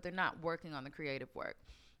admins, but they're not working on the creative work.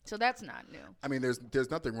 So that's not new. I mean,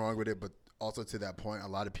 there's nothing wrong with it, but also to that point, a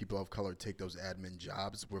lot of people of color take those admin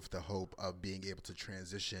jobs with the hope of being able to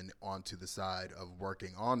transition onto the side of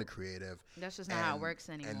working on the creative. That's just not how it works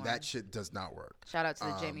anymore. And that shit does not work. Shout out to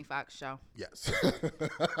the Jamie Foxx show. Yes.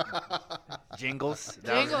 Jingles.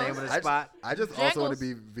 That was the name of the spot. I just also want to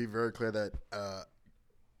Jingles. be very clear that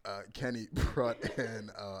Kenny brought in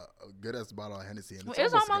a good ass bottle of Hennessy, and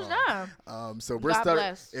It's almost gone. done. So we're God stuttering.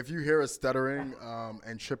 bless. If you hear us stuttering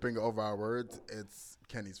and tripping over our words, it's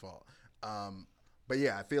Kenny's fault. But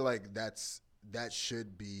yeah, I feel like that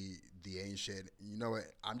should be the ain't shit. You know what?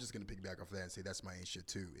 I'm just gonna piggyback off that and say that's my ain't shit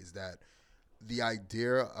too. Is that the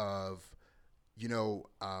idea of,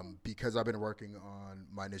 because I've been working on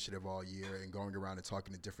my initiative all year and going around and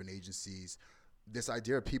talking to different agencies, this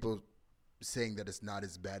idea of people saying that it's not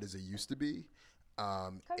as bad as it used to be.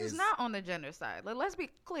 Because it's not on the gender side. Like, let's be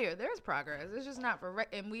clear. There's progress. It's just not for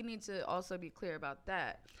and we need to also be clear about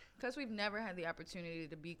that, because we've never had the opportunity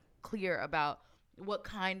to be clear about what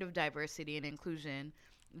kind of diversity and inclusion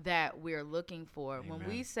that we're looking for. Amen. When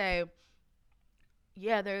we say,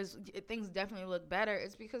 yeah, things definitely look better,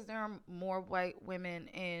 it's because there are more white women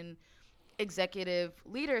in executive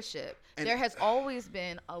leadership. And- There has always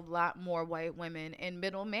been a lot more white women in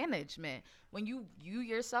middle management. When you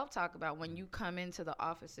yourself talk about when you come into the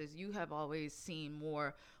offices, you have always seen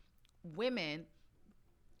more women.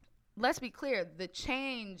 Let's be clear, the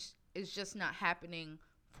change is just not happening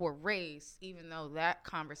for race, even though that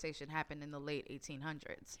conversation happened in the late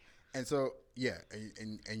 1800s. And so, yeah,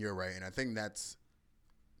 and you're right. And I think that's,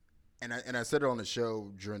 and I said it on the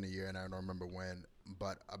show during the year, and I don't remember when,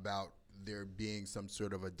 but about there being some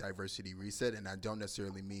sort of a diversity reset. And I don't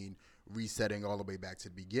necessarily mean resetting all the way back to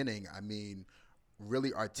the beginning. I mean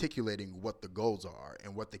really articulating what the goals are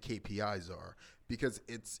and what the KPIs are, because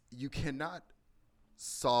you cannot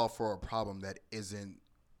solve for a problem that isn't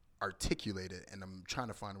articulated. And I'm trying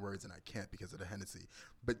to find words and I can't because of the Hennessy.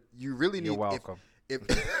 But you really need. You're welcome. If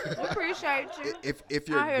Appreciate you. if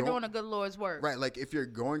you're out here doing a good Lord's work. right, like if you're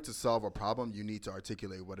going to solve a problem, you need to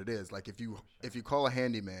articulate what it is. Like if you call a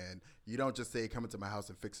handyman, you don't just say come into my house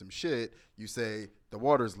and fix some shit. You say the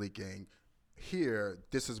water's leaking. Here,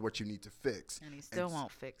 this is what you need to fix. And he still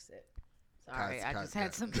won't fix it. Sorry, Guys, I guys, just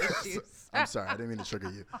had guys. some issues. I'm sorry, I didn't mean to trigger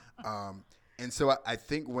you. And so I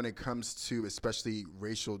think when it comes to especially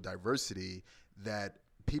racial diversity, that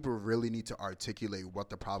people really need to articulate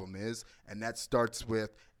what the problem is. And that starts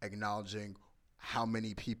with acknowledging how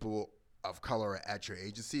many people of color are at your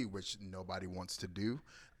agency, which nobody wants to do.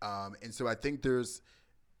 And so I think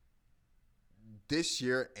this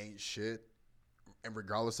year ain't shit. And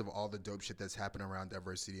regardless of all the dope shit that's happening around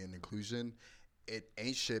diversity and inclusion, it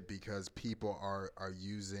ain't shit because people are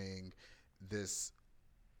using this.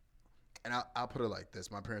 And I'll put it like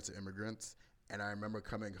this. My parents are immigrants. And I remember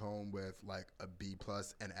coming home with like a B+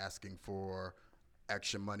 and asking for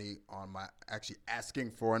extra money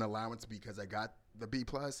asking for an allowance because I got the B+.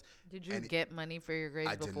 Did you get money for your grades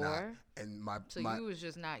I did before? not. And You was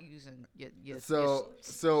just not using your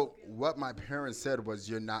so what my parents said was,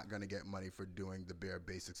 you're not going to get money for doing the bare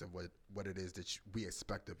basics of what it is that we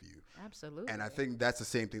expect of you. Absolutely. And I think that's the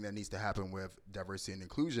same thing that needs to happen with diversity and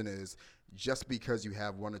inclusion is just because you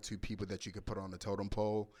have one or two people that you could put on the totem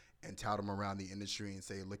pole and tout them around the industry and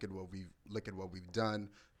say, look at what we've done,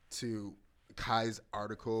 to Kai's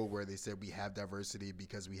article where they said we have diversity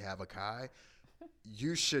because we have a Kai.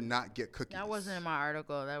 You should not get cookies. That wasn't in my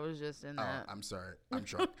article. That was just in that. I'm sorry. I'm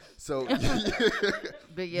drunk. So,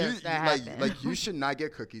 but yes, that happened. Like you should not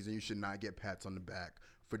get cookies and you should not get pats on the back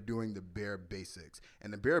for doing the bare basics.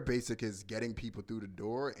 And the bare basic is getting people through the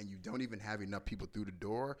door, and you don't even have enough people through the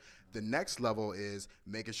door. The next level is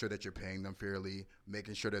making sure that you're paying them fairly,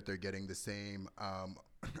 making sure that they're getting the same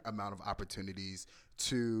amount of opportunities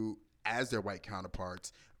as their white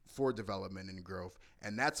counterparts for development and growth.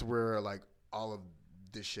 And that's where like all of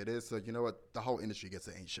this shit is. So you know what? The whole industry gets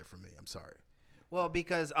the ain't shit from me. I'm sorry. Well,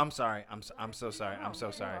 because I'm sorry. I'm so sorry. I'm so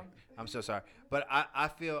sorry. I'm so sorry. But I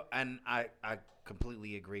feel, and I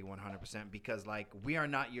completely agree 100%, because like we are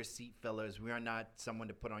not your seat fillers. We are not someone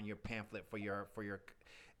to put on your pamphlet for your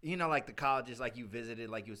you know, like the colleges like you visited,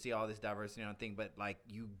 like you see all this diversity on thing, but like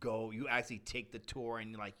you actually take the tour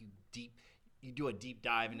and like you do a deep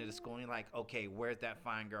dive into the school and you're like, okay, where's that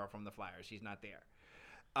fine girl from the Flyers? She's not there.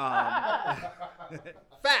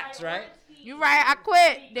 Facts, right? You right. I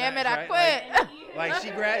quit. Damn it, Facts, I right? quit. Like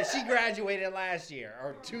she graduated last year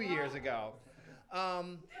or 2 years ago.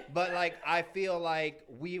 But like I feel like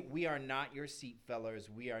we are not your seat fillers.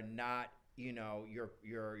 We are not, you know,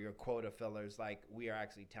 your quota fillers. Like we are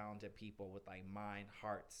actually talented people with like mind,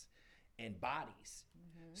 hearts, and bodies.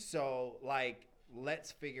 Mm-hmm. So like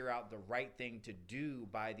let's figure out the right thing to do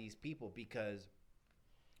by these people, because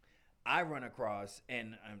I run across,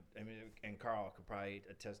 and I mean, and Carl could probably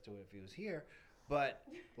attest to it if he was here, but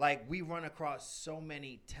like we run across so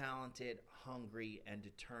many talented, hungry, and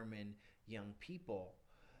determined young people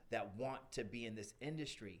that want to be in this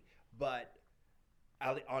industry. But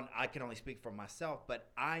I can only speak for myself, but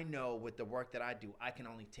I know with the work that I do, I can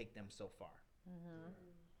only take them so far. Mm-hmm.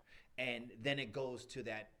 And then it goes to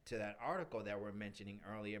that article that we're mentioning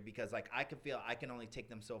earlier, because like I can only take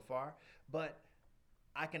them so far, but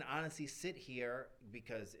I can honestly sit here,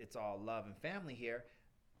 because it's all love and family here.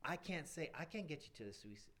 I can't get you to the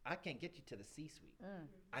suite. I can't get you to the C-suite.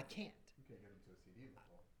 I can't. You can't get them to a CD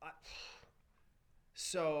before.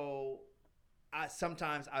 So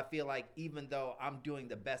sometimes I feel like even though I'm doing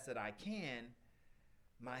the best that I can,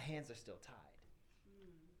 my hands are still tied.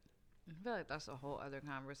 I feel like that's a whole other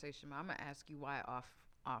conversation. But I'm gonna ask you why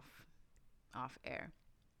off air,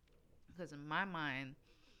 because in my mind,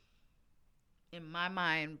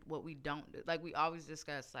 what we don't do, like we always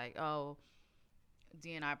discuss, like, oh,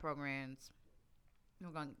 D&I programs, we're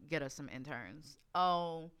gonna get us some interns.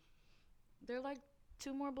 Oh, they're like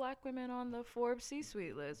 2 more black women on the Forbes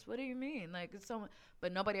C-suite list. What do you mean? Like, it's so,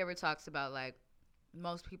 but nobody ever talks about, like,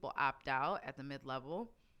 most people opt out at the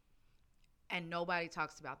mid-level. And nobody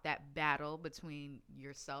talks about that battle between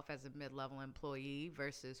yourself as a mid-level employee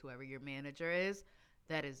versus whoever your manager is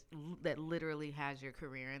that literally has your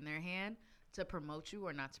career in their hand to promote you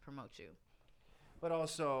or not to promote you. But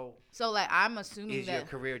also, So, like, I'm assuming is your that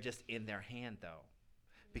career just in their hand, though?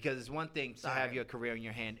 Because it's one thing to have your career in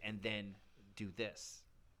your hand and then do this.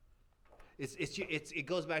 It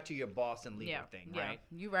goes back to your boss and leader thing, right?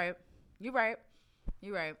 You're right.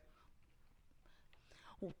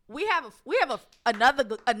 We have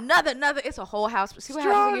another. It's a whole house. See what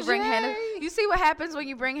happens when you bring Hennessy. You see what happens when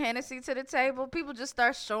you bring Hennessy to the table. People just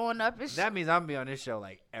start showing up. That means I'm gonna be on this show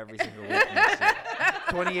like every single week. Next year.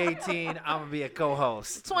 2018, I'm gonna be a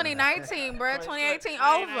co-host. 2019, bro. 2018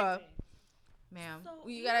 over. Ma'am,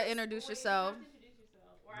 you gotta introduce yourself.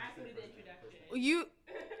 Or I can do the introduction.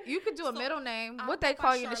 You could do a middle name. I'll What they go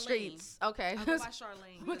call by you in the Charlene. streets? Okay. I'll go by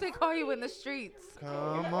Charlene. What they call you in the streets?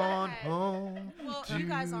 Come on home. Well, you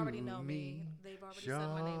guys already know me. They've already said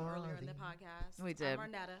my name earlier in the podcast. We did.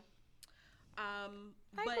 I'm Arnetta. Hi,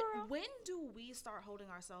 But girl. when do we start holding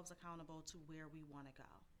ourselves accountable to where we want to go?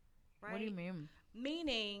 Right? What do you mean?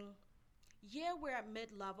 Meaning, yeah, we're at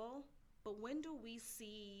mid-level, but when do we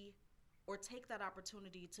see or take that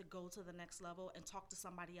opportunity to go to the next level and talk to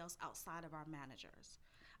somebody else outside of our managers,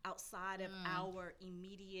 outside of our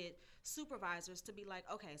immediate supervisors, to be like,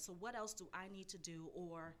 okay, so what else do I need to do?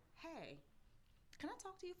 Or, hey, can I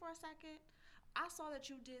talk to you for a second? I saw that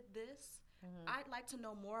you did this. I'd like to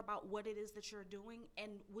know more about what it is that you're doing,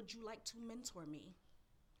 and would you like to mentor me?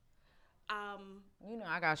 You know,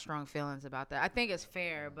 I got strong feelings about that. I think it's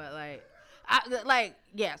fair, but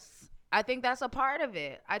yes, I think that's a part of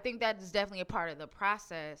it. I think that is definitely a part of the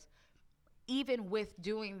process. Even with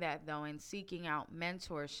doing that, though, and seeking out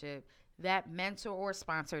mentorship, that mentor or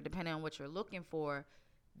sponsor, depending on what you're looking for,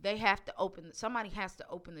 somebody has to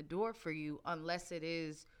open the door for you, unless it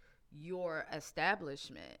is your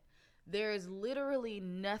establishment. There is literally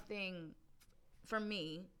nothing for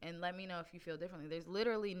me, and let me know if you feel differently. There's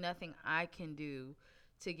literally nothing I can do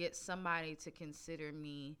to get somebody to consider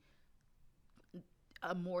me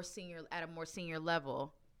at a more senior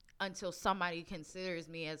level until somebody considers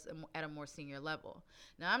me at a more senior level.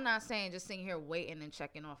 Now, I'm not saying just sitting here waiting and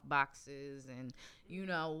checking off boxes and,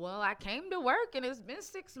 well, I came to work and it's been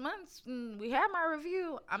 6 months and we had my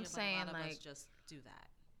review. I'm saying, a lot of us like, just do that.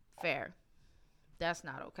 fair. That's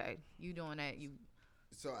not okay. You doing that, you're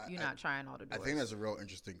not trying all the doors. I think that's a real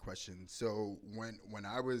interesting question. So when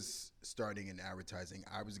I was starting in advertising,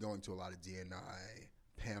 I was going to a lot of D&I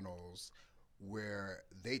panels where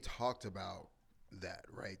they talked about that,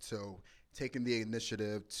 right? So taking the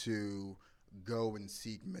initiative to go and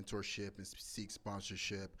seek mentorship and seek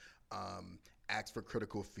sponsorship, ask for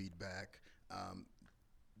critical feedback,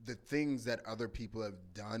 the things that other people have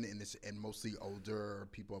done in this, and mostly older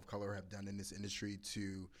people of color have done in this industry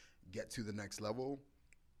to get to the next level.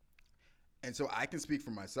 And so I can speak for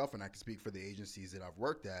myself, and I can speak for the agencies that I've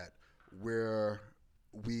worked at, where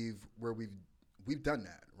we've done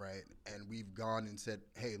that, right? And we've gone and said,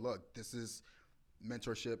 hey, look, this is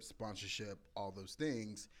mentorship, sponsorship, all those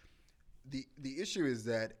things. The issue is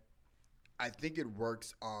that I think it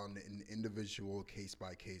works on an individual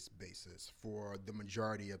case-by-case basis for the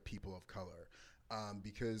majority of people of color,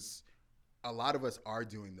 because a lot of us are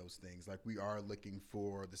doing those things. Like, we are looking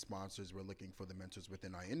for the sponsors, we're looking for the mentors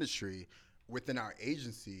within our industry, within our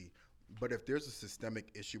agency. But if there's a systemic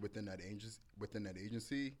issue within that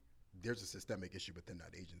agency, there's a systemic issue within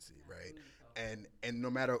that agency, right? And no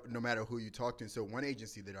matter who you talk to. So one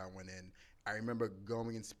agency that I went in, I remember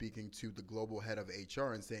going and speaking to the global head of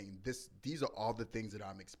HR and saying, these are all the things that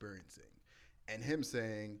I'm experiencing. And him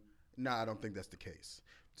saying, nah, I don't think that's the case.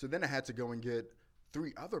 So then I had to go and get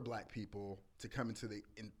 3 other black people to come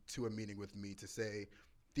into a meeting with me to say,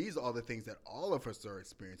 these are all the things that all of us are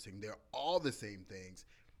experiencing. They're all the same things.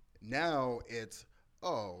 Now it's,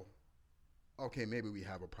 oh, okay, maybe we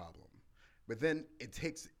have a problem. But then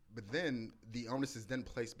the onus is then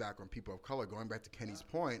placed back on people of color, going back to Kenny's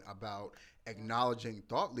point about acknowledging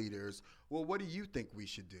thought leaders. Well, what do you think we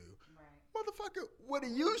should do? Right. Motherfucker, what do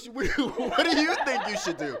you think you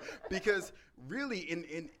should do? Because really,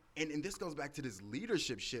 and this goes back to this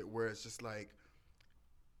leadership shit where it's just like,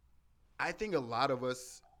 I think a lot of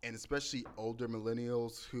us, and especially older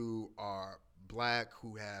millennials who are black,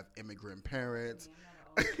 who have immigrant parents,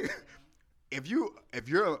 if you're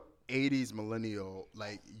an 80s millennial,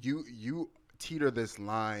 like you teeter this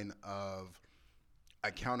line of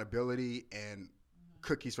accountability and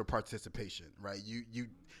cookies for participation, right? You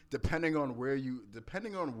depending on where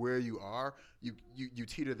you are, you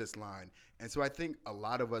teeter this line. And so I think a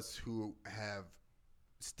lot of us who have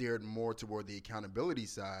steered more toward the accountability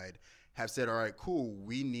side have said, all right, cool,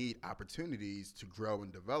 we need opportunities to grow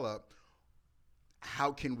and develop.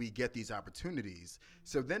 How can we get these opportunities?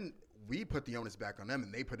 So then we put the onus back on them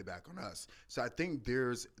and they put it back on us. So I think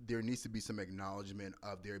there needs to be some acknowledgement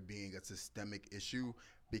of there being a systemic issue,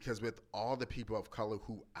 because with all the people of color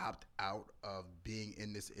who opt out of being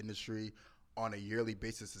in this industry on a yearly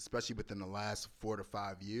basis, especially within the last 4 to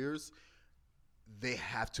 5 years, they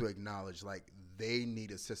have to acknowledge like they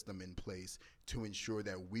need a system in place to ensure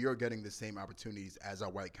that we are getting the same opportunities as our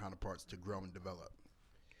white counterparts to grow and develop.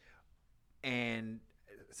 And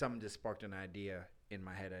something just sparked an idea in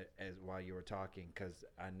my head as while you were talking, because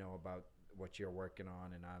I know about what you're working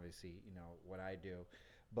on and obviously, you know, what I do.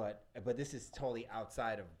 But this is totally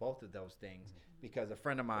outside of both of those things, because a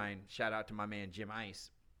friend of mine, shout out to my man Jim Ice,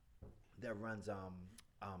 that runs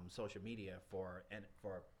social media for the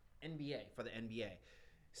NBA.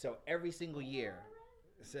 So every single year,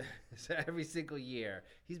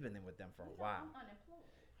 he's been in with them for a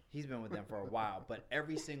while. But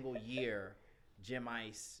every single year, Jim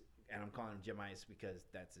Ice, and I'm calling him Jim Ice because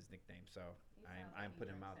that's his nickname, so I'm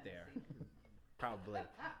putting him out there. Probably.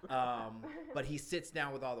 But he sits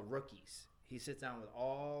down with all the rookies.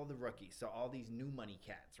 So all these new money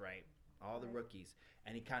cats, right? All the rookies.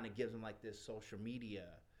 And he kind of gives them like this social media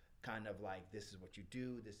kind of like, this is what you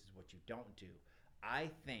do, this is what you don't do. I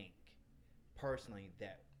think personally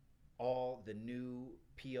that all the new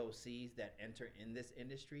POCs that enter in this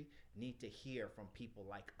industry need to hear from people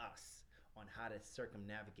like us on how to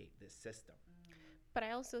circumnavigate this system. But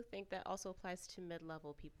I also think that also applies to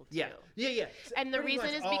mid-level people too. Yeah. And the Pretty reason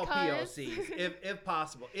much is all because POCs, if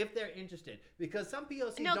possible, if they're interested, because some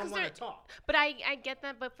POCs don't want to talk. But I get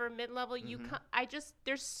that. But for mid-level,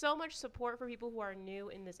 there's so much support for people who are new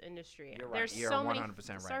in this industry. You're right. There's You're so 100% many, right.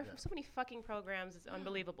 So many fucking programs. It's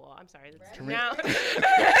unbelievable. I'm sorry. Can Now.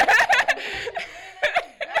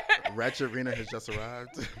 Ratchet Arena has just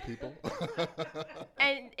arrived, people.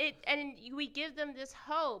 and we give them this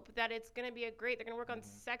hope that it's going to be they're going to work on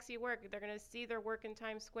sexy work. They're going to see their work in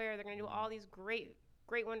Times Square. They're going to do all these great,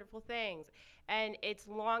 wonderful things. And it's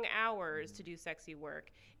long hours to do sexy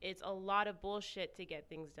work. It's a lot of bullshit to get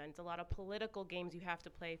things done. It's a lot of political games you have to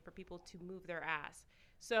play for people to move their ass.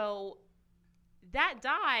 So that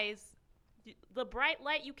dies. The bright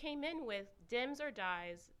light you came in with dims or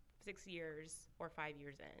dies 6 years or 5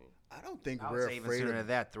 years in. I don't think I we're would say even afraid sooner of than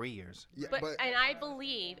that, 3 years. Yeah, but and I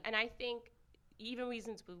believe, and I think even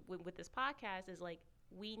reasons with this podcast is like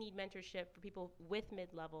we need mentorship for people with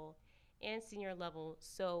mid-level and senior level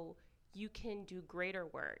so you can do greater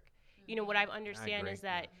work. You know, what I understand is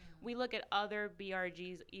that we look at other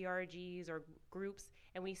BRGs, ERGs, or groups,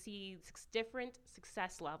 and we see different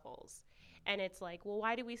success levels. And it's like, well,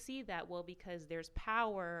 why do we see that? Well, because there's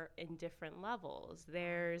power in different levels.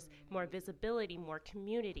 There's more visibility, more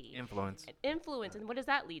community. Influence. And what does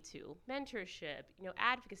that lead to? Mentorship,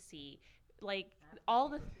 advocacy, like all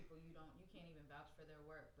the people you can't even vouch for their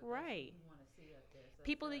work. But right. You want to see up there. So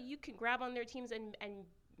people that you can grab on their teams and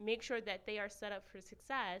make sure that they are set up for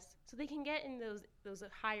success so they can get in those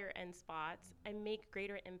higher end spots and make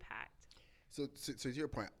greater impact. So to your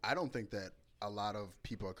point, I don't think that a lot of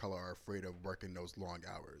people of color are afraid of working those long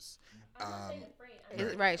hours.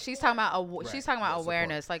 Right. She's talking about Right. she's talking about That's the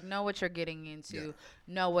awareness. Like, know what you're getting into,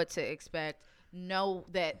 know what to expect, know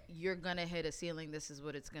that you're gonna hit a ceiling. This is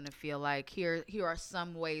what it's gonna feel like. Here are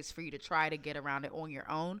some ways for you to try to get around it on your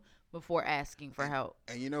own before asking for help.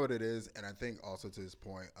 And you know what it is, and I think also to this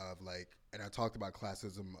point of like, and I talked about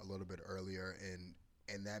classism a little bit earlier, and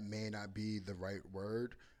that may not be the right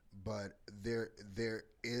word, but there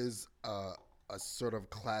is a sort of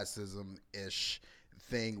classism-ish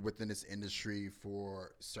thing within this industry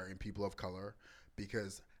for certain people of color,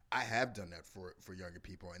 because I have done that for younger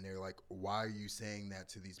people, and they're like, why are you saying that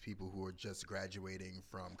to these people who are just graduating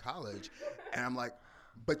from college? And I'm like,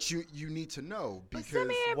 but you need to know, because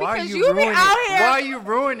Why are because you you be ruining out it? here- Why are you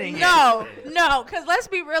ruining it? No, because let's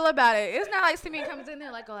be real about it. It's not like Simeon comes in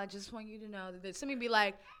there like, oh, I just want you to know that Simeon be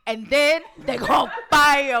like, and then they gonna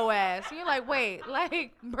fire your ass. And you're like, wait,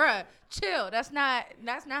 like, bruh, chill. That's not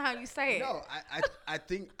how you say it. No, I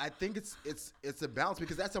think it's a balance,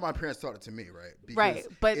 because that's how my parents taught it to me, right? Because Right,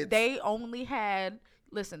 but it's- they only had.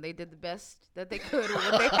 Listen, they did the best that they could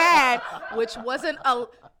with what they had, which wasn't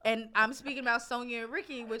and I'm speaking about Sonia and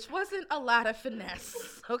Ricky, which wasn't a lot of finesse.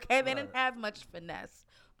 Okay, they didn't have much finesse,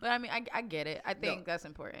 but I mean, I get it. I think that's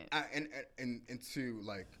important. and to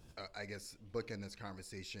like I guess, bookend this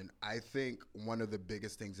conversation, I think one of the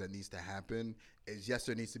biggest things that needs to happen is, yes,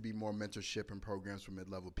 there needs to be more mentorship and programs for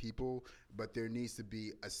mid-level people, but there needs to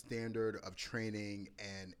be a standard of training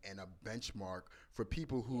and a benchmark for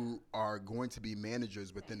people who are going to be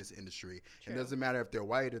managers within this industry. It doesn't matter if they're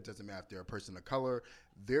white, it doesn't matter if they're a person of color.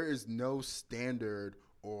 There is no standard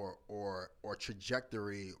or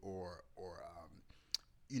trajectory or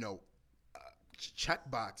you know, check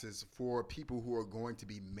boxes for people who are going to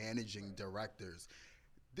be managing directors.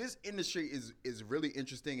 This industry is really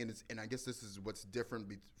interesting, and I guess this is what's different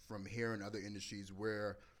from here in other industries,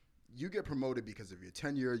 where you get promoted because of your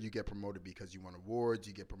tenure, you get promoted because you won awards,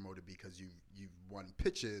 you get promoted because you've won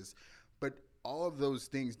pitches, but all of those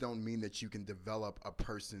things don't mean that you can develop a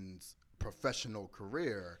person's professional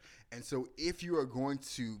career. And so if you are going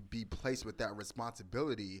to be placed with that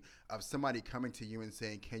responsibility of somebody coming to you and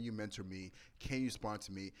saying, can you mentor me? Can you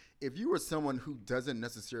sponsor me? If you are someone who doesn't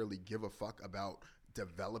necessarily give a fuck about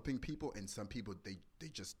developing people, and some people, they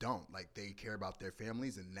just don't. Like, they care about their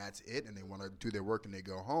families and that's it, and they want to do their work and they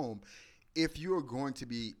go home. If you are going to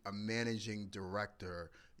be a managing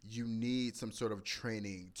director, you need some sort of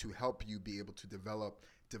training to help you be able to develop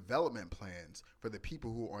development plans for the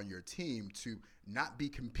people who are on your team, to not be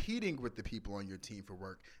competing with the people on your team for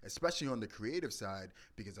work, especially on the creative side,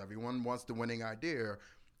 because everyone wants the winning idea.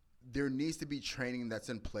 There needs to be training that's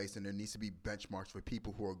in place, and there needs to be benchmarks for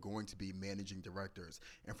people who are going to be managing directors.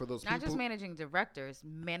 And for those Not people, just managing directors,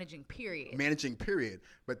 managing period. managing period.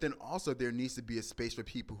 But then also there needs to be a space for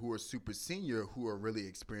people who are super senior, who are really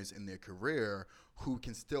experienced in their career, who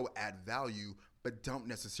can still add value, but don't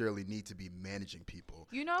necessarily need to be managing people.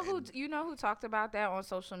 You know who talked about that on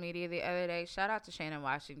social media the other day? Shout out to Shannon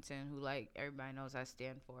Washington, who, like, everybody knows I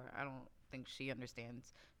stand for. I don't think she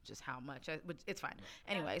understands just how much, but it's fine.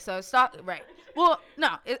 Anyway, so stop. Right. Well, no,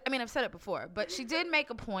 I mean, I've said it before, but she did make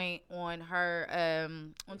a point on her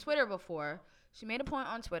on Twitter before. She made a point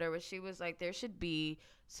on Twitter where she was like, there should be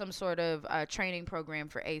some sort of training program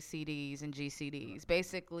for ACDs and GCDs,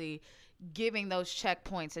 basically giving those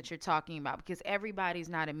checkpoints that you're talking about, because everybody's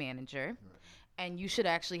not a manager. And you should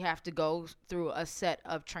actually have to go through a set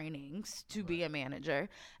of trainings to be a manager.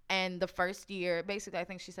 And the first year, basically, I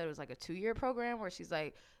think she said it was like a 2-year program, where she's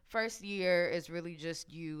like, first year is really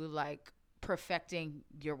just you, like, perfecting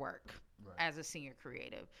your work as a senior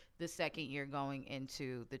creative. The second year going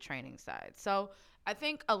into the training side. So I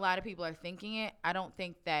think a lot of people are thinking it. I don't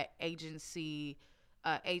think that agencies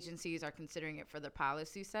are considering it for the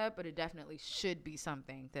policy set, but it definitely should be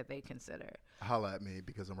something that they consider. Holla at me,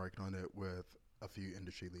 because I'm working on it with a few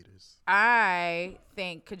industry leaders. I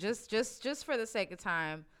think just for the sake of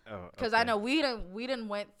time, because I know we done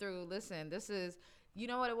went through. Listen, this is, you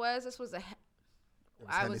know what it was. This was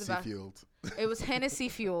Hennessy fueled. It was Hennessy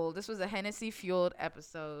fueled. This was a Hennessy fueled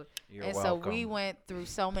episode. You're and welcome. So we went through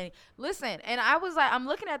so many. Listen, and I was like, I'm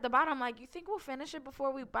looking at the bottom. I'm like, you think we'll finish it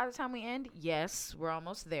by the time we end? Yes, we're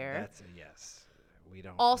almost there. That's a yes. We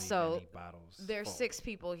don't Also, leave any bottles there's full. 6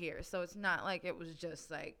 people here, so it's not like it was just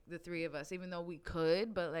like the 3 of us, even though we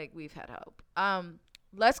could, but like we've had help.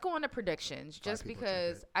 Let's go on to predictions, just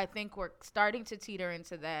because I think we're starting to teeter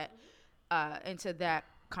into that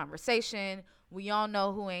conversation. We all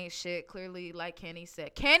know who ain't shit. Clearly, like Kenny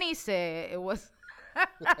said it was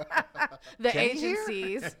the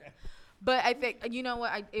agencies. But I think, you know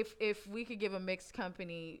what, if we could give a mixed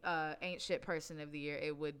company ain't shit person of the year,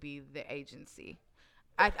 it would be the agency.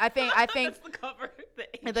 I think That's the cover.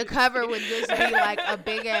 the cover would just be like a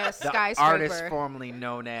big ass The skyscraper. artist formerly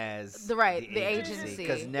known as The agency.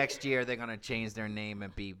 Because next year they're gonna change their name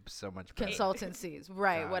and be so much better. Consultancies,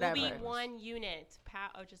 right? God. Whatever. We'll be one unit.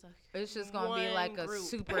 It's just gonna be one like a group.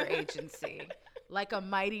 super agency, like a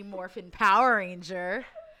Mighty Morphin Power Ranger.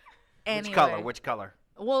 Anyway. Which color?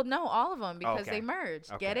 Well, no, all of them, because Okay. they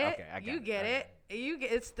merged. Okay, Get it? okay, I got you it, get I it. You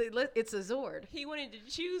get it's a Zord. He wanted to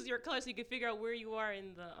choose your color so you could figure out where you are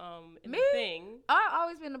in the Me? the thing. I've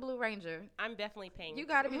always been the Blue Ranger. I'm definitely pink. You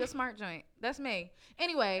got to be the smart joint. That's me.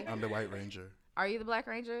 Anyway, I'm the White Ranger. are you the Black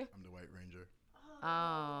Ranger? I'm the White Ranger.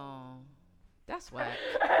 Oh, that's whack.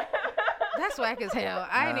 That's whack as hell.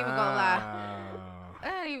 I ain't even gonna lie.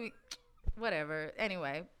 I ain't even. Whatever.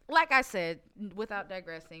 Anyway, like I said, without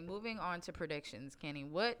digressing, moving on to predictions. Kenny,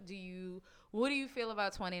 what do you feel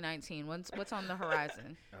about 2019? What's on the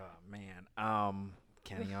horizon? Oh man,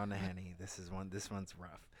 Kenny on the Henny. This one's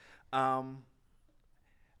rough.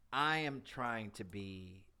 I am trying to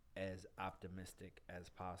be as optimistic as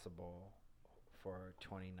possible for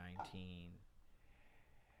 2019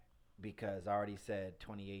 because I already said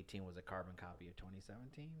 2018 was a carbon copy of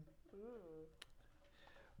 2017.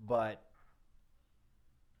 But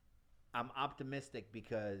I'm optimistic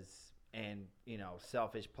because, and you know,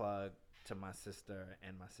 selfish plug to my sister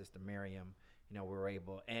and my sister Miriam. You know, we were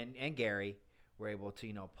able, and Gary were able to,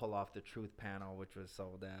 you know, pull off the Truth panel, which was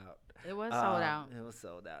sold out. It was sold out. It was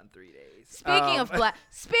sold out in 3 days. Speaking of black,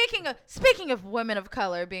 speaking of women of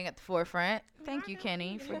color being at the forefront, thank you,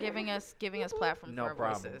 Kenny, for giving us platform no for our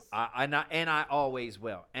problem. voices. I always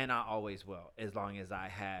will, as long as I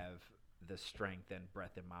have the strength and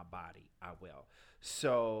breath in my body, I will.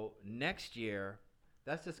 So next year,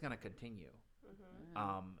 that's just gonna continue,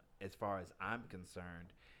 as far as I'm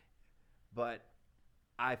concerned. But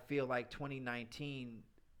I feel like 2019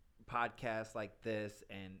 podcasts like this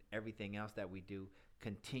and everything else that we do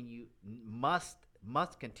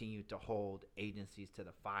must continue to hold agencies to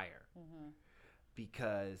the fire,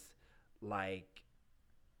 because like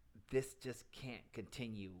this just can't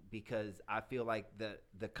continue, because I feel like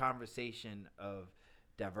the conversation of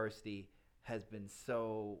diversity has been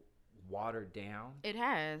so watered down, It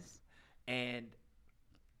has. and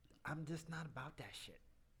I'm just not about that shit.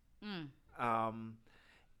 Mm.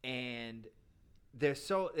 And there's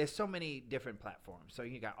so many different platforms. So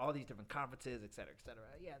you got all these different conferences, et cetera, et cetera.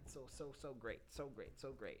 Yeah, so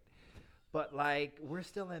great. But like we're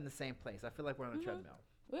still in the same place. I feel like we're on a treadmill.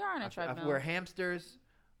 We are on a treadmill. We're hamsters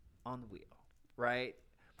on the wheel, right?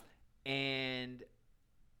 And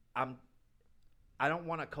I don't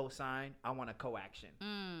want a cosign. I want a co-action.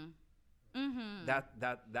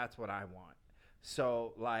 That's what I want.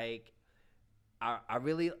 So like I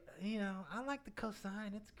really, you know, I like the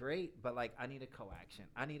cosign. It's great, but like I need a co-action.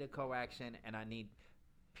 And I need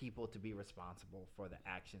people to be responsible for the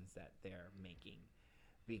actions that they're making,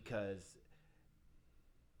 because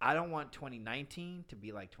I don't want 2019 to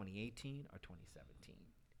be like 2018 or 2017.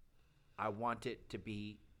 I want it to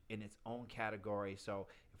be in its own category. So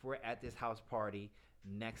if we're at this house party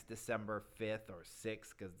next December 5th or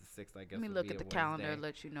 6th, because the 6th, I guess, Let me would look be at the a calendar Wednesday. and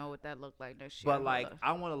let you know what that looked like next year. But like,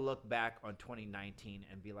 I want to look back on 2019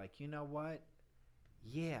 and be like, you know what?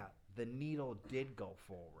 Yeah, the needle did go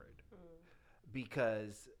forward,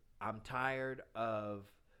 because I'm tired of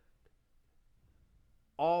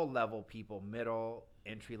all level people, middle,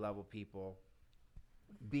 entry level people,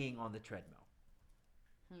 being on the treadmill.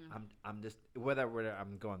 I'm just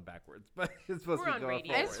I'm going backwards, but it's supposed We're to be on going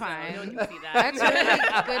radio. forward. It's fine. So no one can see that.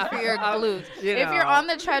 That's really good for your glutes. You If you're know. on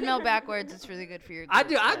the treadmill backwards, it's really good for your glutes. I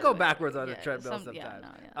do. I by go the way. backwards on the Yeah, treadmill some- yeah,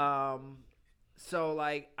 sometimes. no, yeah. So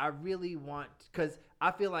like, I really want, because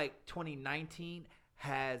I feel like 2019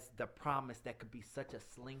 has the promise that could be such a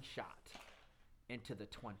slingshot into the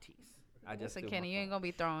 20s. I just Listen, threw Kenny, my you ain't phone. gonna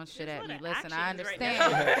be throwing shit There's at a me. lot of Listen, I actions right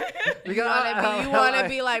understand. now. Because you wanna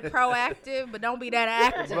be like proactive, but don't be that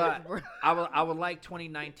active. But I would like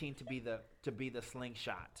 2019 to be the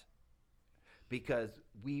slingshot, because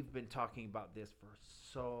we've been talking about this for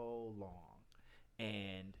so long,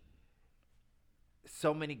 and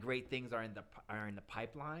so many great things are in the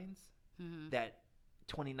pipelines, that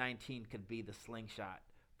 2019 could be the slingshot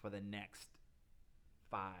for the next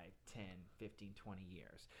 5, 10, 15, 20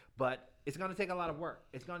 years. But it's going to take a lot of work.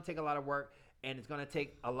 And it's going to take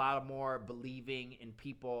a lot of more believing in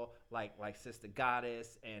people like Sister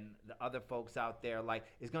Goddess and the other folks out there. Like,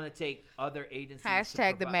 it's going to take other agencies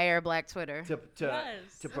Hashtag the mayor of Black Twitter. to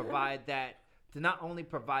Yes. provide that, to not only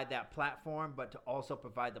provide that platform, but to also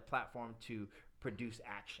provide the platform to produce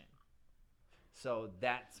action. So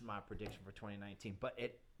that's my prediction for 2019. But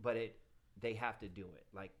they have to do it.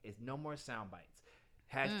 Like, it's no more sound bites.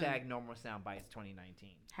 Hashtag no more sound bites 2019.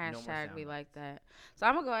 No more Hashtag sound we bites. like that. So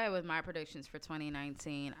I'm gonna go ahead with my predictions for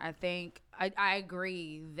 2019. I think I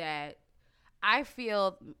agree that I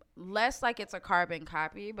feel less like it's a carbon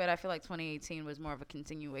copy, but I feel like 2018 was more of a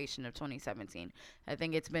continuation of 2017. I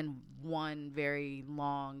think it's been one very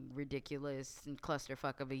long, ridiculous, and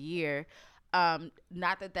clusterfuck of a year.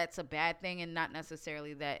 Not that that's a bad thing, and not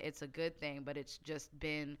necessarily that it's a good thing, but it's just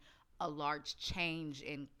been a large change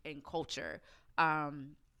in culture.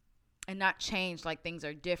 And not change like things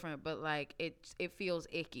are different, but like it feels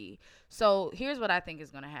icky. So here's what I think is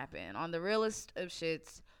going to happen on the realest of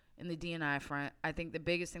shits in the D&I front. I think the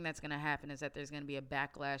biggest thing that's going to happen is that there's going to be a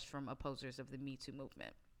backlash from opposers of the Me Too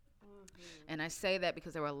movement. And I say that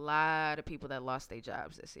because there were a lot of people that lost their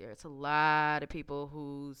jobs this year. It's a lot of people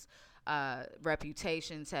whose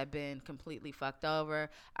reputations have been completely fucked over.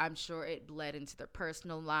 I'm sure it bled into their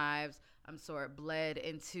personal lives. I'm sure it bled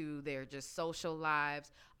into their just social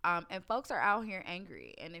lives. And folks are out here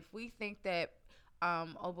angry. And if we think that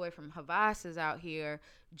old boy from Havas is out here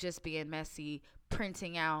just being messy,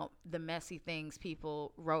 printing out the messy things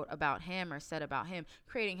people wrote about him or said about him,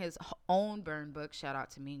 creating his own burn book, shout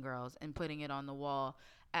out to Mean Girls, and putting it on the wall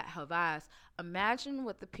at Havas, imagine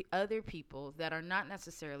what the other people that are not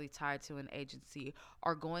necessarily tied to an agency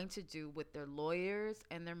are going to do with their lawyers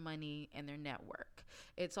and their money and their network.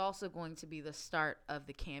 It's also going to be the start of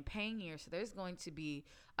the campaign year. So there's going to be,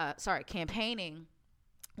 campaigning,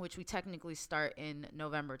 which we technically start in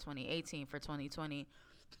November 2018 for 2020.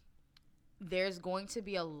 There's going to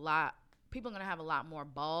be people are going to have a lot more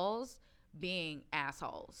balls being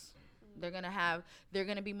assholes. They're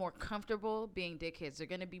gonna be more comfortable being dickheads. They're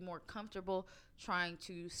gonna be more comfortable trying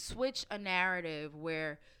to switch a narrative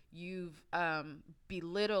where you've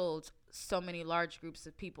belittled so many large groups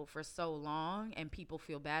of people for so long, and people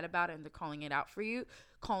feel bad about it, and they're calling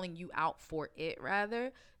you out for it,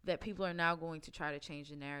 rather, that people are now going to try to change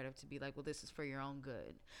the narrative to be like, well, this is for your own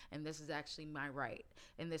good, and this is actually my right,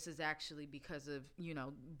 and this is actually because of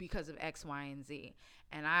X, Y, and Z.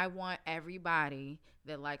 And I want everybody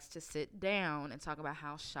that likes to sit down and talk about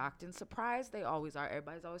how shocked and surprised they always are.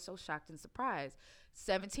 Everybody's always so shocked and surprised.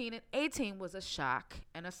 17 and 18 was a shock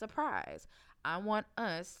and a surprise. I want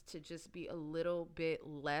us to just be a little bit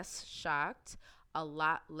less shocked, a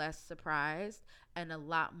lot less surprised, and a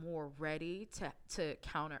lot more ready to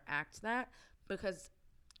counteract that, because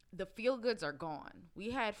the feel goods are gone. We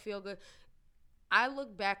had feel good. I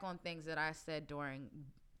look back on things that I said during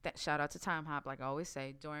that, shout out to Time Hop, like I always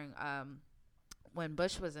say, during when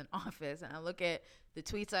Bush was in office, and I look at the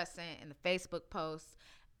tweets I sent and the Facebook posts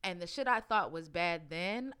and the shit I thought was bad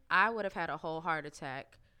then, I would have had a whole heart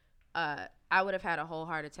attack.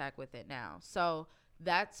 With it now. So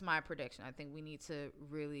that's my prediction. I think we need to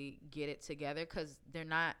really get it together, because they're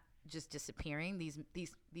not just disappearing.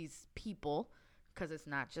 These people, because it's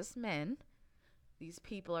not just men, these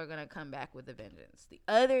people are going to come back with a vengeance. The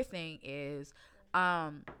other thing is,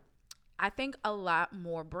 I think a lot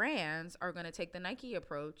more brands are going to take the Nike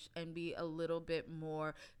approach and be a little bit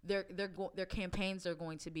more, their campaigns are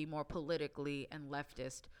going to be more politically and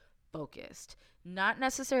leftist focused. Not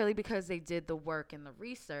necessarily because they did the work and the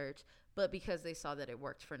research, but because they saw that it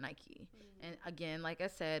worked for Nike. Mm-hmm. And again, like I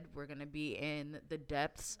said, we're going to be in the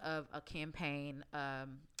depths of a campaign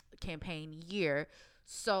year.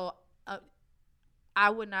 So I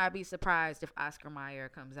would not be surprised if Oscar Mayer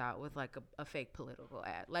comes out with like a fake political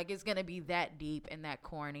ad. Like, it's going to be that deep and that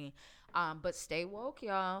corny. But stay woke,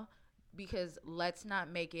 y'all, because let's not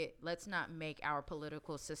make our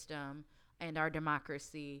political system and our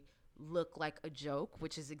democracy look like a joke,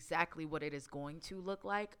 which is exactly what it is going to look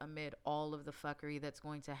like amid all of the fuckery that's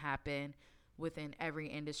going to happen within every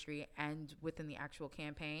industry and within the actual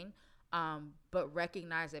campaign. But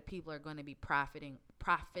recognize that people are going to be profiting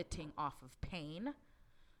off of pain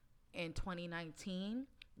in 2019,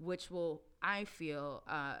 which will, I feel,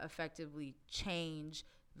 effectively change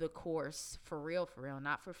the course for real,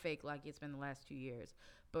 not for fake like it's been the last 2 years,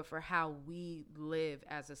 but for how we live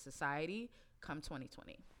as a society come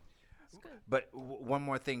 2020. But one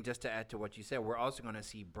more thing, just to add to what you said, we're also going to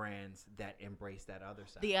see brands that embrace that other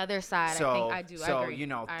side. The other side, so, I agree.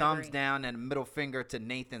 Thumbs down and middle finger to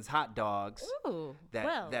Nathan's Hot Dogs. Ooh,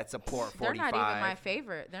 that support 45. They're not even my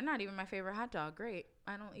favorite. They're not even my favorite hot dog. Great,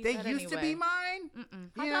 I don't eat that anyway. They used to be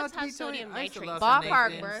mine. Hot dogs have sodium nitrate.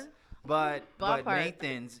 Ballpark, bro. But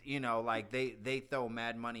Nathan's, they throw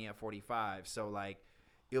mad money at 45. So like,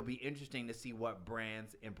 it'll be interesting to see what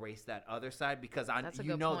brands embrace that other side, because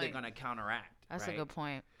they're going to counteract. That's a good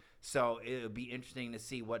point. So it'll be interesting to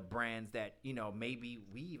see what brands that, maybe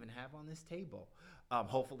we even have on this table.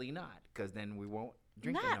 Hopefully not, because then we won't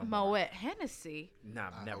drink it no more. Moet Hennessy.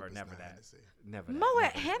 Nah, never that. Never that.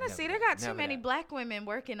 Moet Hennessy. They got too many black women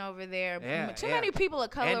working over there. Too many people of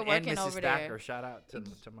color working over there. Thacker, shout out to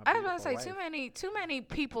my I was about to say, too many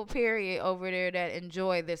people, period, over there that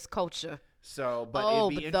enjoy this culture. So,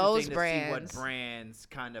 it'd be interesting to see what brands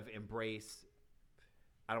kind of embrace.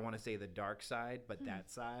 I don't want to say the dark side, but that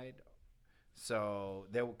side. So,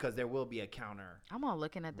 because there will be a counter. I'm all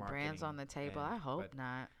looking at the brands on the table. I hope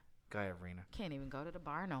not. Go ahead, Rena. Can't even go to the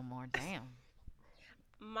bar no more. Damn.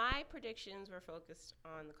 My predictions were focused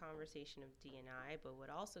on the conversation of D&I, but what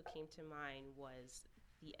also came to mind was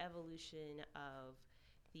the evolution of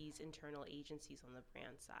these internal agencies on the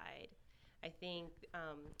brand side. I think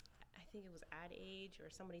it was Ad Age or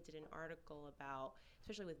somebody did an article about,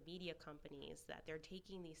 especially with media companies, that they're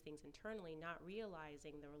taking these things internally, not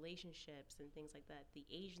realizing the relationships and things like that the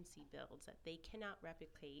agency builds that they cannot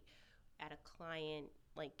replicate at a client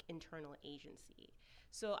like internal agency.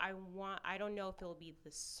 So I don't know if it'll be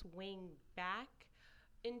the swing back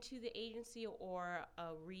into the agency or a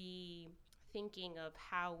rethinking of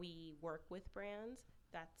how we work with brands.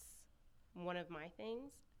 That's one of my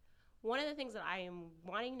things. One of the things that I am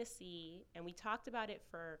wanting to see, and we talked about it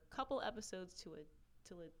for a couple episodes to a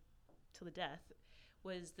till the death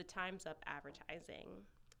was the Time's Up advertising.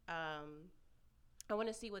 I want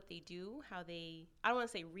to see what they do, how they, I don't want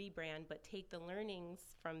to say rebrand, but take the learnings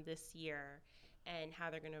from this year and how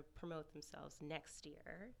they're going to promote themselves next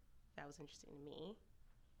year. That was interesting to me.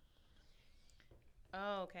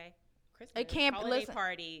 Oh, okay. Christmas, It can't holiday listen.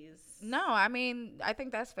 parties. No, I mean, I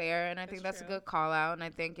think that's fair, and I think that's That's a true. good call out, and I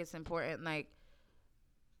think it's important, like,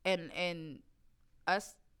 and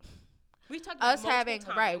us We've talked about us it multiple having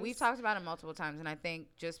times. right, we've talked about it multiple times, and I think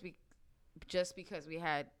just because we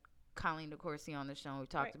had Colleen DeCourcy on the show, and we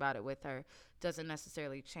talked Right. about it with her, doesn't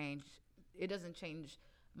necessarily change. It doesn't change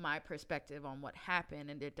my perspective on what happened,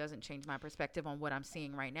 and it doesn't change my perspective on what I'm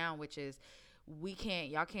seeing right now, which is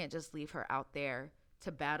y'all can't just leave her out there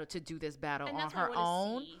to do this battle And on that's what I her wanna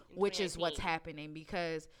own, see in which is what's 2019. happening,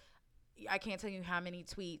 because I can't tell you how many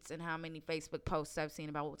tweets and how many Facebook posts I've seen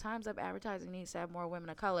about, well, Time's Up advertising needs to have more women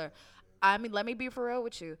of color. I mean, let me be for real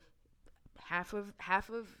with you. Half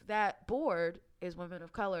of that board is women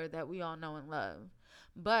of color that we all know and love.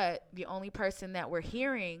 But the only person that we're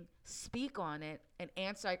hearing speak on it and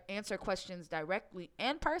answer questions directly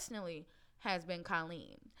and personally has been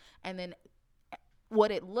Colleen. And then what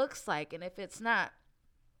it looks like, and if it's not,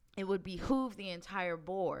 it would behoove the entire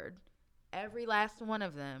board, every last one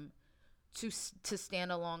of them, to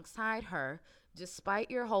stand alongside her,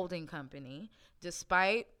 despite your holding company,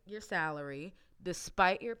 despite your salary,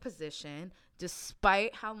 despite your position,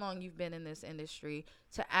 despite how long you've been in this industry,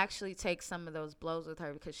 to actually take some of those blows with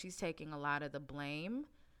her, because she's taking a lot of the blame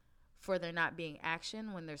for there not being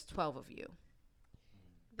action when there's 12 of you.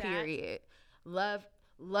 That- Period. Love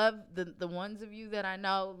the ones of you that I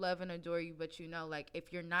know love and adore you, but like,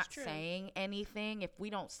 if you're not It's true. saying anything, if we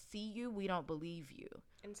don't see you, we don't believe you.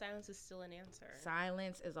 And silence is still an answer.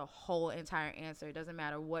 Silence is a whole entire answer. It doesn't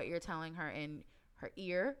matter what you're telling her in her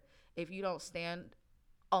ear. If you don't stand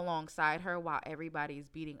alongside her while everybody's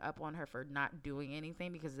beating up on her for not doing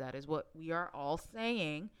anything, because that is what we are all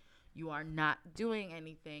saying, you are not doing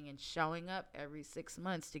anything, and showing up every 6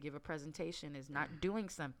 months to give a presentation is not doing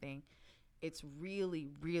something. It's really,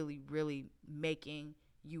 really, really making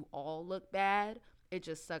you all look bad. It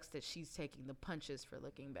just sucks that she's taking the punches for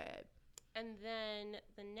looking bad. And then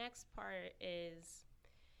the next part is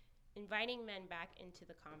inviting men back into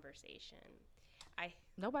the conversation.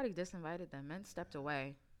 Nobody disinvited them. Men stepped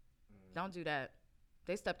away. Don't do that.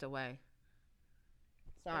 They stepped away.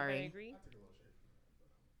 Everybody Sorry. agree?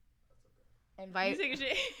 Invite You take a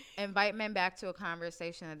shit. invite men back to a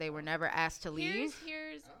conversation that they were never asked to leave.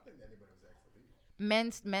 Here's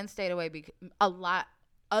Men stayed away because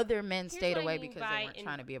other men Here's stayed what I away mean because by they weren't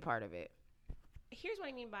trying to be a part of it. here's what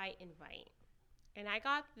I mean by invite. And I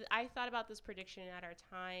thought about this prediction at our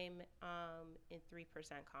time in 3%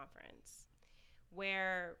 conference,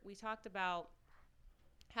 where we talked about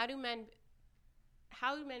how do men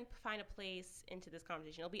find a place into this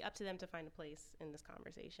conversation. It'll be up to them to find a place in this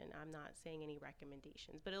conversation. I'm not saying any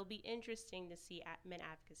recommendations, but it'll be interesting to see men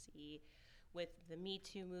advocacy with the Me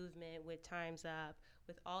Too movement, with Time's Up,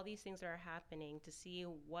 with all these things that are happening, to see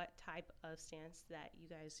what type of stance that you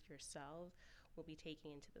guys yourselves will be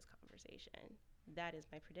taking into this conversation. That is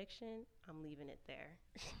my prediction. I'm leaving it there.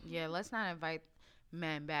 Yeah, let's not invite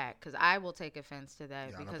men back, because I will take offense to that,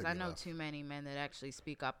 Yeah, I don't because think I we know left. too many men that actually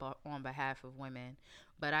speak up on behalf of women.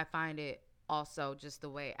 But I find it also just the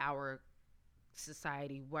way our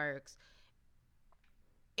society works.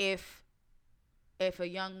 If a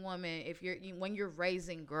young woman, when you're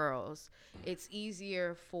raising girls, it's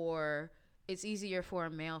easier for a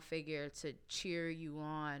male figure to cheer you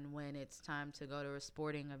on when it's time to go to a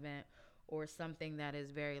sporting event or something that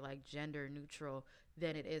is very like gender neutral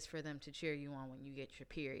than it is for them to cheer you on when you get your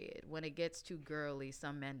period. When it gets too girly,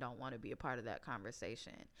 some men don't want to be a part of that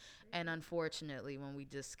conversation. And unfortunately, when we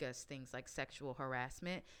discuss things like sexual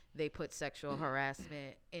harassment, they put sexual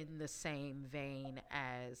harassment in the same vein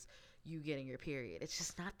as you getting your period. It's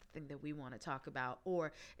just not the thing that we want to talk about,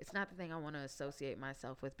 or it's not the thing I want to associate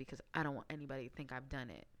myself with, because I don't want anybody to think I've done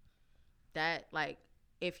it. That, like,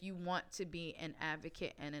 if you want to be an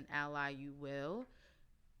advocate and an ally, you will.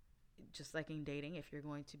 Just like in dating, if you're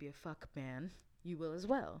going to be a fuck man, you will as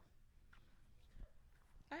well.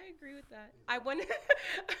 I agree with that. I want.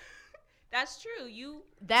 That's true.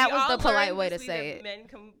 That we was all the polite learned way this to week say that it. Men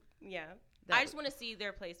come. Yeah. That I was- just want to see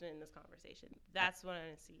their placement in this conversation. That's what I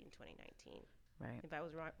want to see in 2019. Right. If I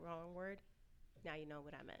was wrong word, now you know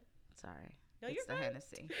what I meant. Sorry. No, It's you're the fine.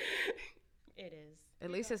 Hennessy. It is. At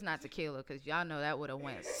least it's not tequila, because y'all know that would have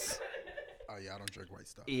went. Oh yeah, I don't drink white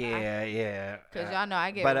stuff. Yeah. Because y'all know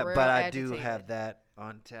I get but real I do agitated. have that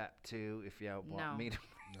on tap too. If y'all want No. me to.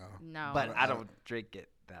 No. No. But I don't drink it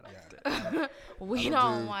that Yeah. often. We don't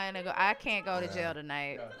don't do- want to go. I can't go to Yeah. jail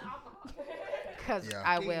tonight because Yeah.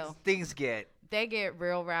 I will. Things get. They get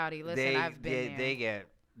real rowdy. Listen, I've been there. They get.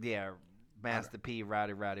 Yeah. Master P,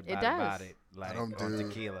 rowdy, body, does. body, like don't on do-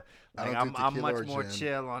 tequila. I Like don't do I'm tequila much or more gin.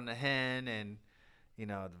 chill on the hen and,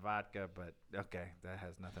 the vodka. But okay, that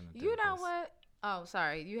has nothing to do. You with know this. what? Oh,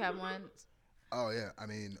 sorry. You have one. Oh yeah, I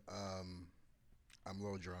mean, I'm a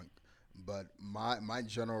little drunk, but my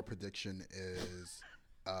general prediction is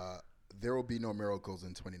there will be no miracles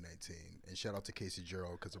in 2019. And shout out to Casey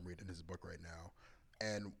Gerald because I'm reading his book right now.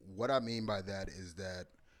 And what I mean by that is that,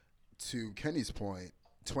 to Kenny's point,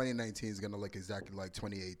 2019 is going to look exactly like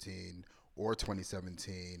 2018 or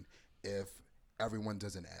 2017 if everyone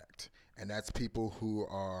doesn't act. And that's people who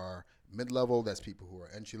are mid-level, that's people who are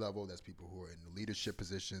entry-level, that's people who are in leadership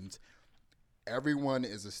positions. Everyone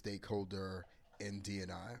is a stakeholder in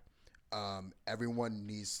D&I. Everyone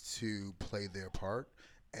needs to play their part.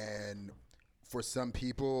 And for some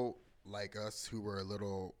people like us who were a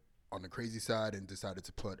little on the crazy side and decided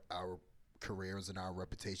to put our careers and our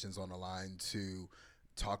reputations on the line to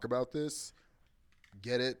talk about this,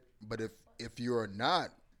 get it. But if you're not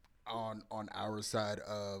on our side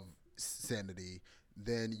of sanity,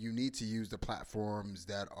 then you need to use the platforms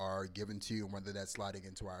that are given to you, whether that's sliding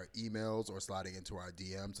into our emails or sliding into our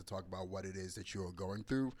DMs to talk about what it is that you're going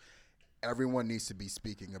through. Everyone needs to be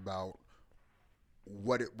speaking about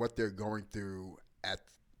what they're going through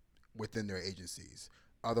within their agencies.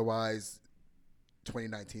 Otherwise,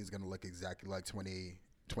 2019 is going to look exactly like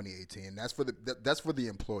 2018. That's for the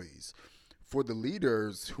employees. For the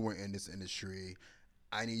leaders who are in this industry,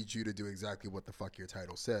 I need you to do exactly what the fuck your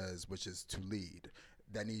title says, which is to lead.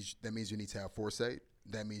 That means you need to have foresight.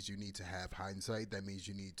 That means you need to have hindsight. That means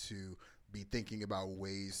you need to be thinking about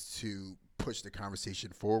ways to push the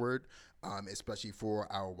conversation forward, especially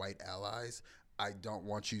for our white allies. I don't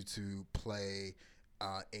want you to play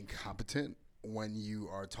incompetent when you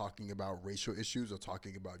are talking about racial issues or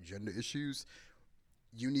talking about gender issues.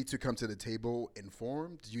 You need to come to the table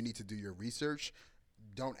informed. You need to do your research.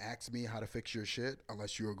 Don't ask me how to fix your shit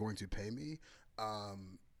unless you are going to pay me,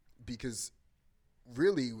 because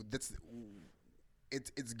really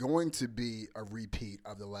it's going to be a repeat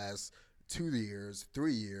of the last 2 years,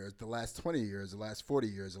 3 years, the last 20 years, the last 40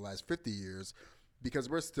 years, the last 50 years, because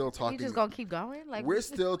we're still You talking. just gonna keep going? Like We're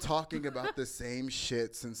still talking about the same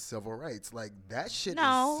shit since civil rights. Like that shit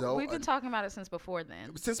no. is so We've been talking about it since before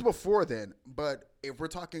then. since before then. But if we're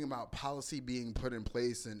talking about policy being put in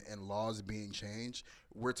place and laws being changed,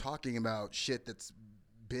 we're talking about shit that's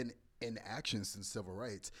been in action since civil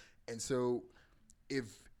rights. And so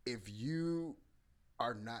if you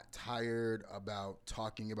are not tired about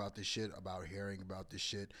talking about this shit, about hearing about this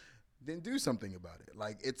shit, then do something about it.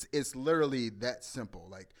 Like it's literally that simple.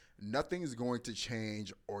 Like nothing's going to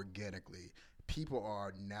change organically. People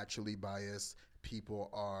are naturally biased. People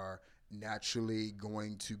are naturally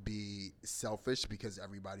going to be selfish because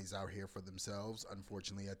everybody's out here for themselves,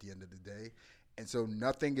 unfortunately, at the end of the day. And so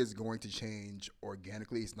nothing is going to change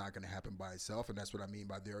organically. It's not going to happen by itself. And that's what I mean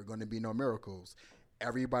by there are going to be no miracles.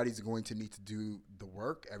 Everybody's going to need to do the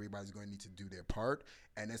work. Everybody's going to need to do their part.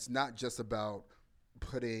 And it's not just about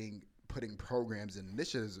putting programs and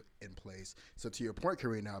initiatives in place. So to your point,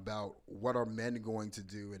 Karina, about what are men going to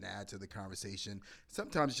do and add to the conversation,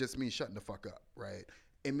 sometimes it just means shutting the fuck up, right?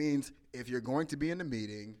 It means if you're going to be in a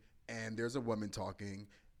meeting and there's a woman talking,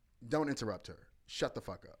 don't interrupt her. Shut the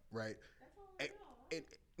fuck up, right?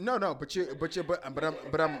 What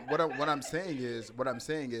I'm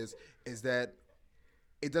saying is that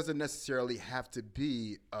it doesn't necessarily have to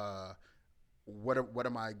be what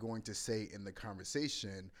am I going to say in the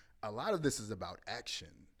conversation. A lot of this is about action.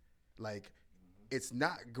 Like it's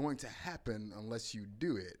not going to happen unless you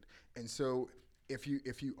do it. And so if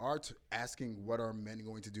you are asking what are men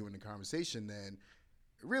going to do in the conversation, then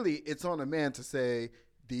really it's on a man to say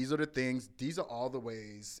these are the things, these are all the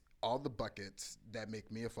ways, all the buckets that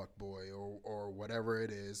make me a fuckboy or whatever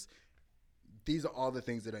it is. These are all the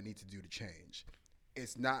things that I need to do to change.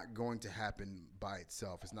 It's not going to happen by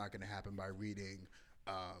itself. It's not going to happen by reading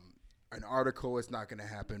an article. It's not going to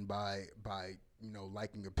happen by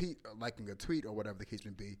liking a tweet or whatever the case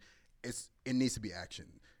may be. It needs to be action.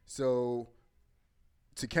 So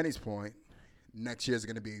to Kenny's point, next year is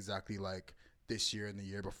going to be exactly like this year and the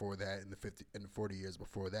year before that and the 50 and 40 years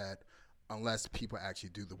before that, unless people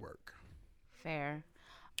actually do the work. Fair.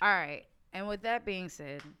 All right. And with that being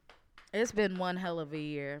said, it's been one hell of a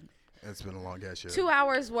year. It's been a long ass year. 2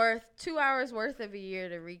 hours worth of a year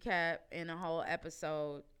to recap in a whole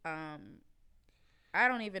episode. I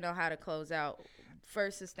don't even know how to close out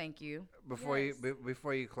First is thank you. Before Yes.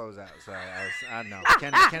 before you close out, sorry, I know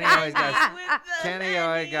Kenny always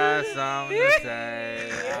got something to say.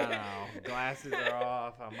 I know glasses are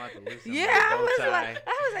off. I'm about to loosen Yeah, my I bow was tie.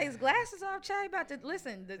 like, his glasses off. Chai about to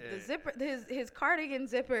listen. The zipper, his cardigan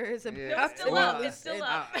zipper is Yeah. about It's still to up. loose. It's still And-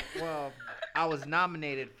 up. Well, I was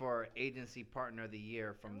nominated for Agency Partner of the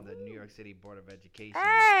Year from the New York City Board of Education.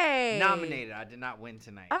 Hey, Nominated. I did not win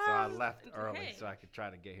tonight, so I left early hey. so I could try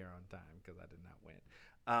to get here on time because I did not win.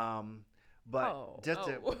 But Oh. just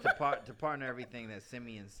Oh. to partner everything that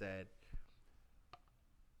Simeon said,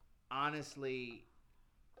 honestly,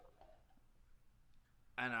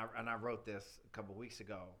 and I wrote this a couple weeks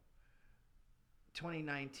ago.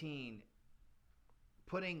 2019,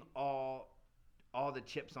 putting all the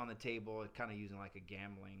chips on the table, kind of using like a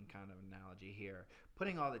gambling kind of analogy here,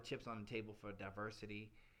 putting all the chips on the table for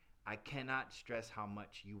diversity, I cannot stress how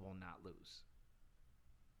much you will not lose.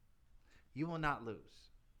 You will not lose.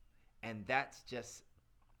 And that's just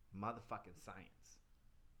motherfucking science.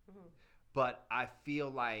 Mhm. But I feel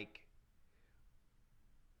like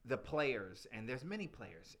the players, and there's many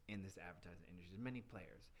players in this advertising industry, many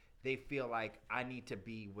players, they feel like I need to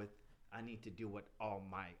do what all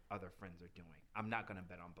my other friends are doing. I'm not gonna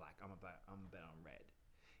bet on black. I'm gonna bet on red.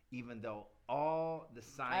 Even though all the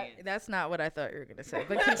science that's not what I thought you were gonna say.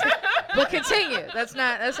 But continue. That's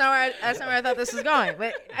not where I thought this was going.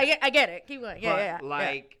 But I get it. Keep going. Yeah, but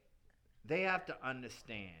like they have to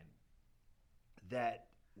understand that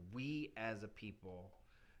we as a people,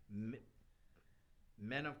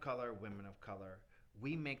 men of color, women of color,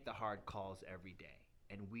 we make the hard calls every day,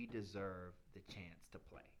 and we deserve the chance to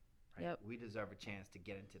play. Right? Yep. We deserve a chance to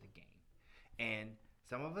get into the game, and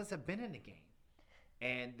some of us have been in the game,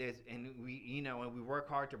 and we work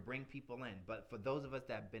hard to bring people in. But for those of us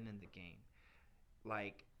that have been in the game,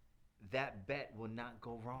 like that bet will not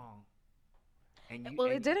go wrong.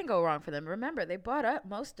 It didn't go wrong for them. Remember, they bought up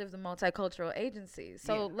most of the multicultural agencies.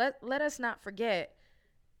 So let us not forget,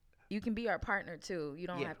 you can be our partner too. You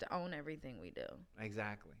don't have to own everything we do.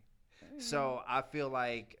 Exactly. So I feel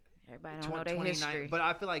like Everybody don't know their history. But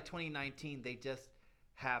I feel like 2019, they just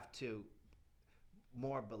have to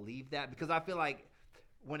more believe that, because I feel like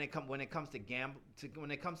when it comes to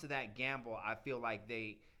that gamble, I feel like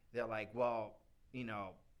they're like, well,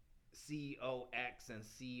 CEO X and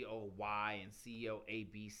CEO Y and CEO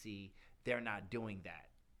ABC, they're not doing that,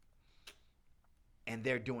 and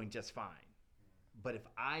they're doing just fine. But if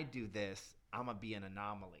I do this, I'm gonna be an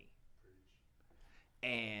anomaly,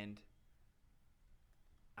 and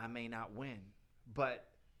I may not win. But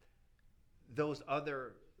those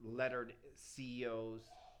other lettered CEOs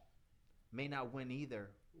may not win either,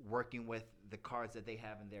 working with the cards that they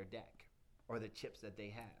have in their deck or the chips that they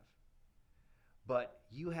have. But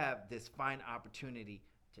you have this fine opportunity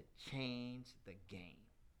to change the game,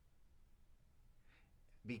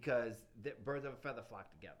 because the birds of a feather flock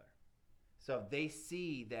together. So if they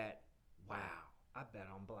see that, wow, I bet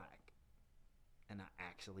on black and I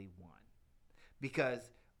actually won, because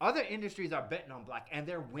other industries are betting on black and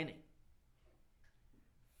they're winning.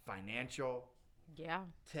 Financial,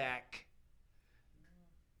 tech,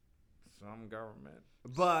 some government,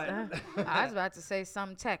 but I was about to say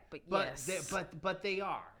some tech, but yes. But they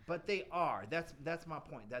are. That's my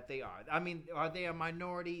point. That they are. I mean, are they a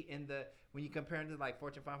minority when you compare them to like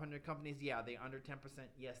Fortune 500 companies? Yeah, they under 10%.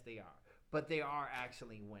 Yes, they are. But they are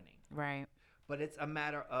actually winning. Right. But it's a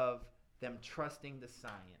matter of them trusting the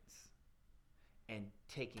science and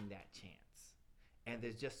taking that chance. And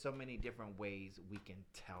there's just so many different ways we can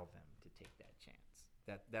tell them to take that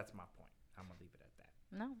chance. That's my point. I'm gonna leave it at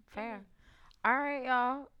that. No, fair. All right,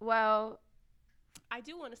 y'all. Well, I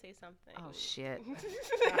do want to say something. oh shit.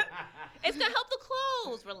 It's gonna help the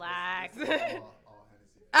close. Relax.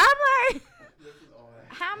 I'm like,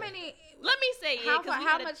 how many? Let me say it, How 'cause we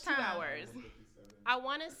how got much 2 time? hours. I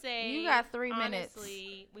want to say You got 3 minutes.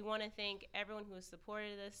 Honestly, we want to thank everyone who has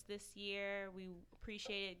supported us this year. We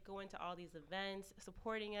appreciate going to all these events,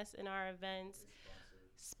 supporting us in our events,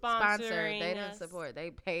 sponsoring They didn't us. support.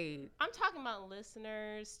 They paid. I'm talking about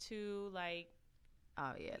listeners too. Like,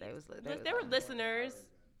 Oh yeah, they was. they were listeners.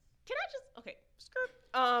 Can I just skirt?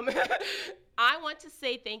 I want to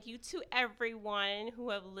say thank you to everyone who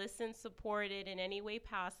have listened, supported in any way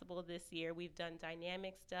possible this year. We've done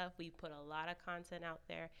dynamic stuff. We put a lot of content out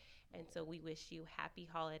there, and so we wish you happy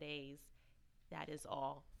holidays. That is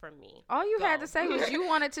all from me. All you had to say was you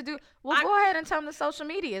wanted to do. Well, go ahead and tell them the social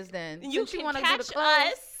medias then. You Since can wanna do catch the close.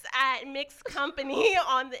 us at Mixed Company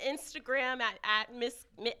on the Instagram at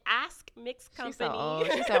Ask Mixed Company. She's so old.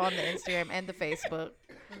 She's so on the Instagram and the Facebook.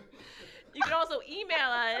 You can also email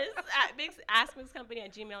us at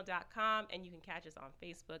askmixedcompany@gmail.com, and you can catch us on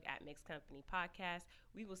Facebook at Mixed Company Podcast.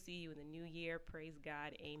 We will see you in the new year. Praise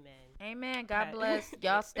God. Amen. Amen. God bless.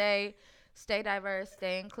 Y'all stay diverse,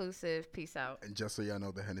 stay inclusive. Peace out. And just so y'all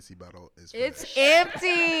know, the Hennessy bottle is It's finished.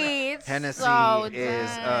 empty. It's Hennessy so is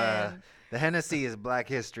done. the Hennessy is Black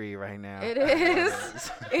History right now. It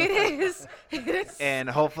is. It is. It is. And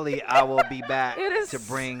hopefully I will be back It is. to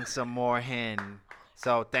bring some more hen.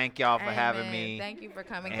 So thank y'all for having Amen. me. Thank you for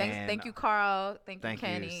coming. And Thank you, Carl. Thank you, Thank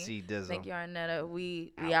Kenny. you, C Dizzle. Thank you, Arnetta.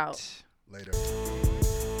 We out. Later.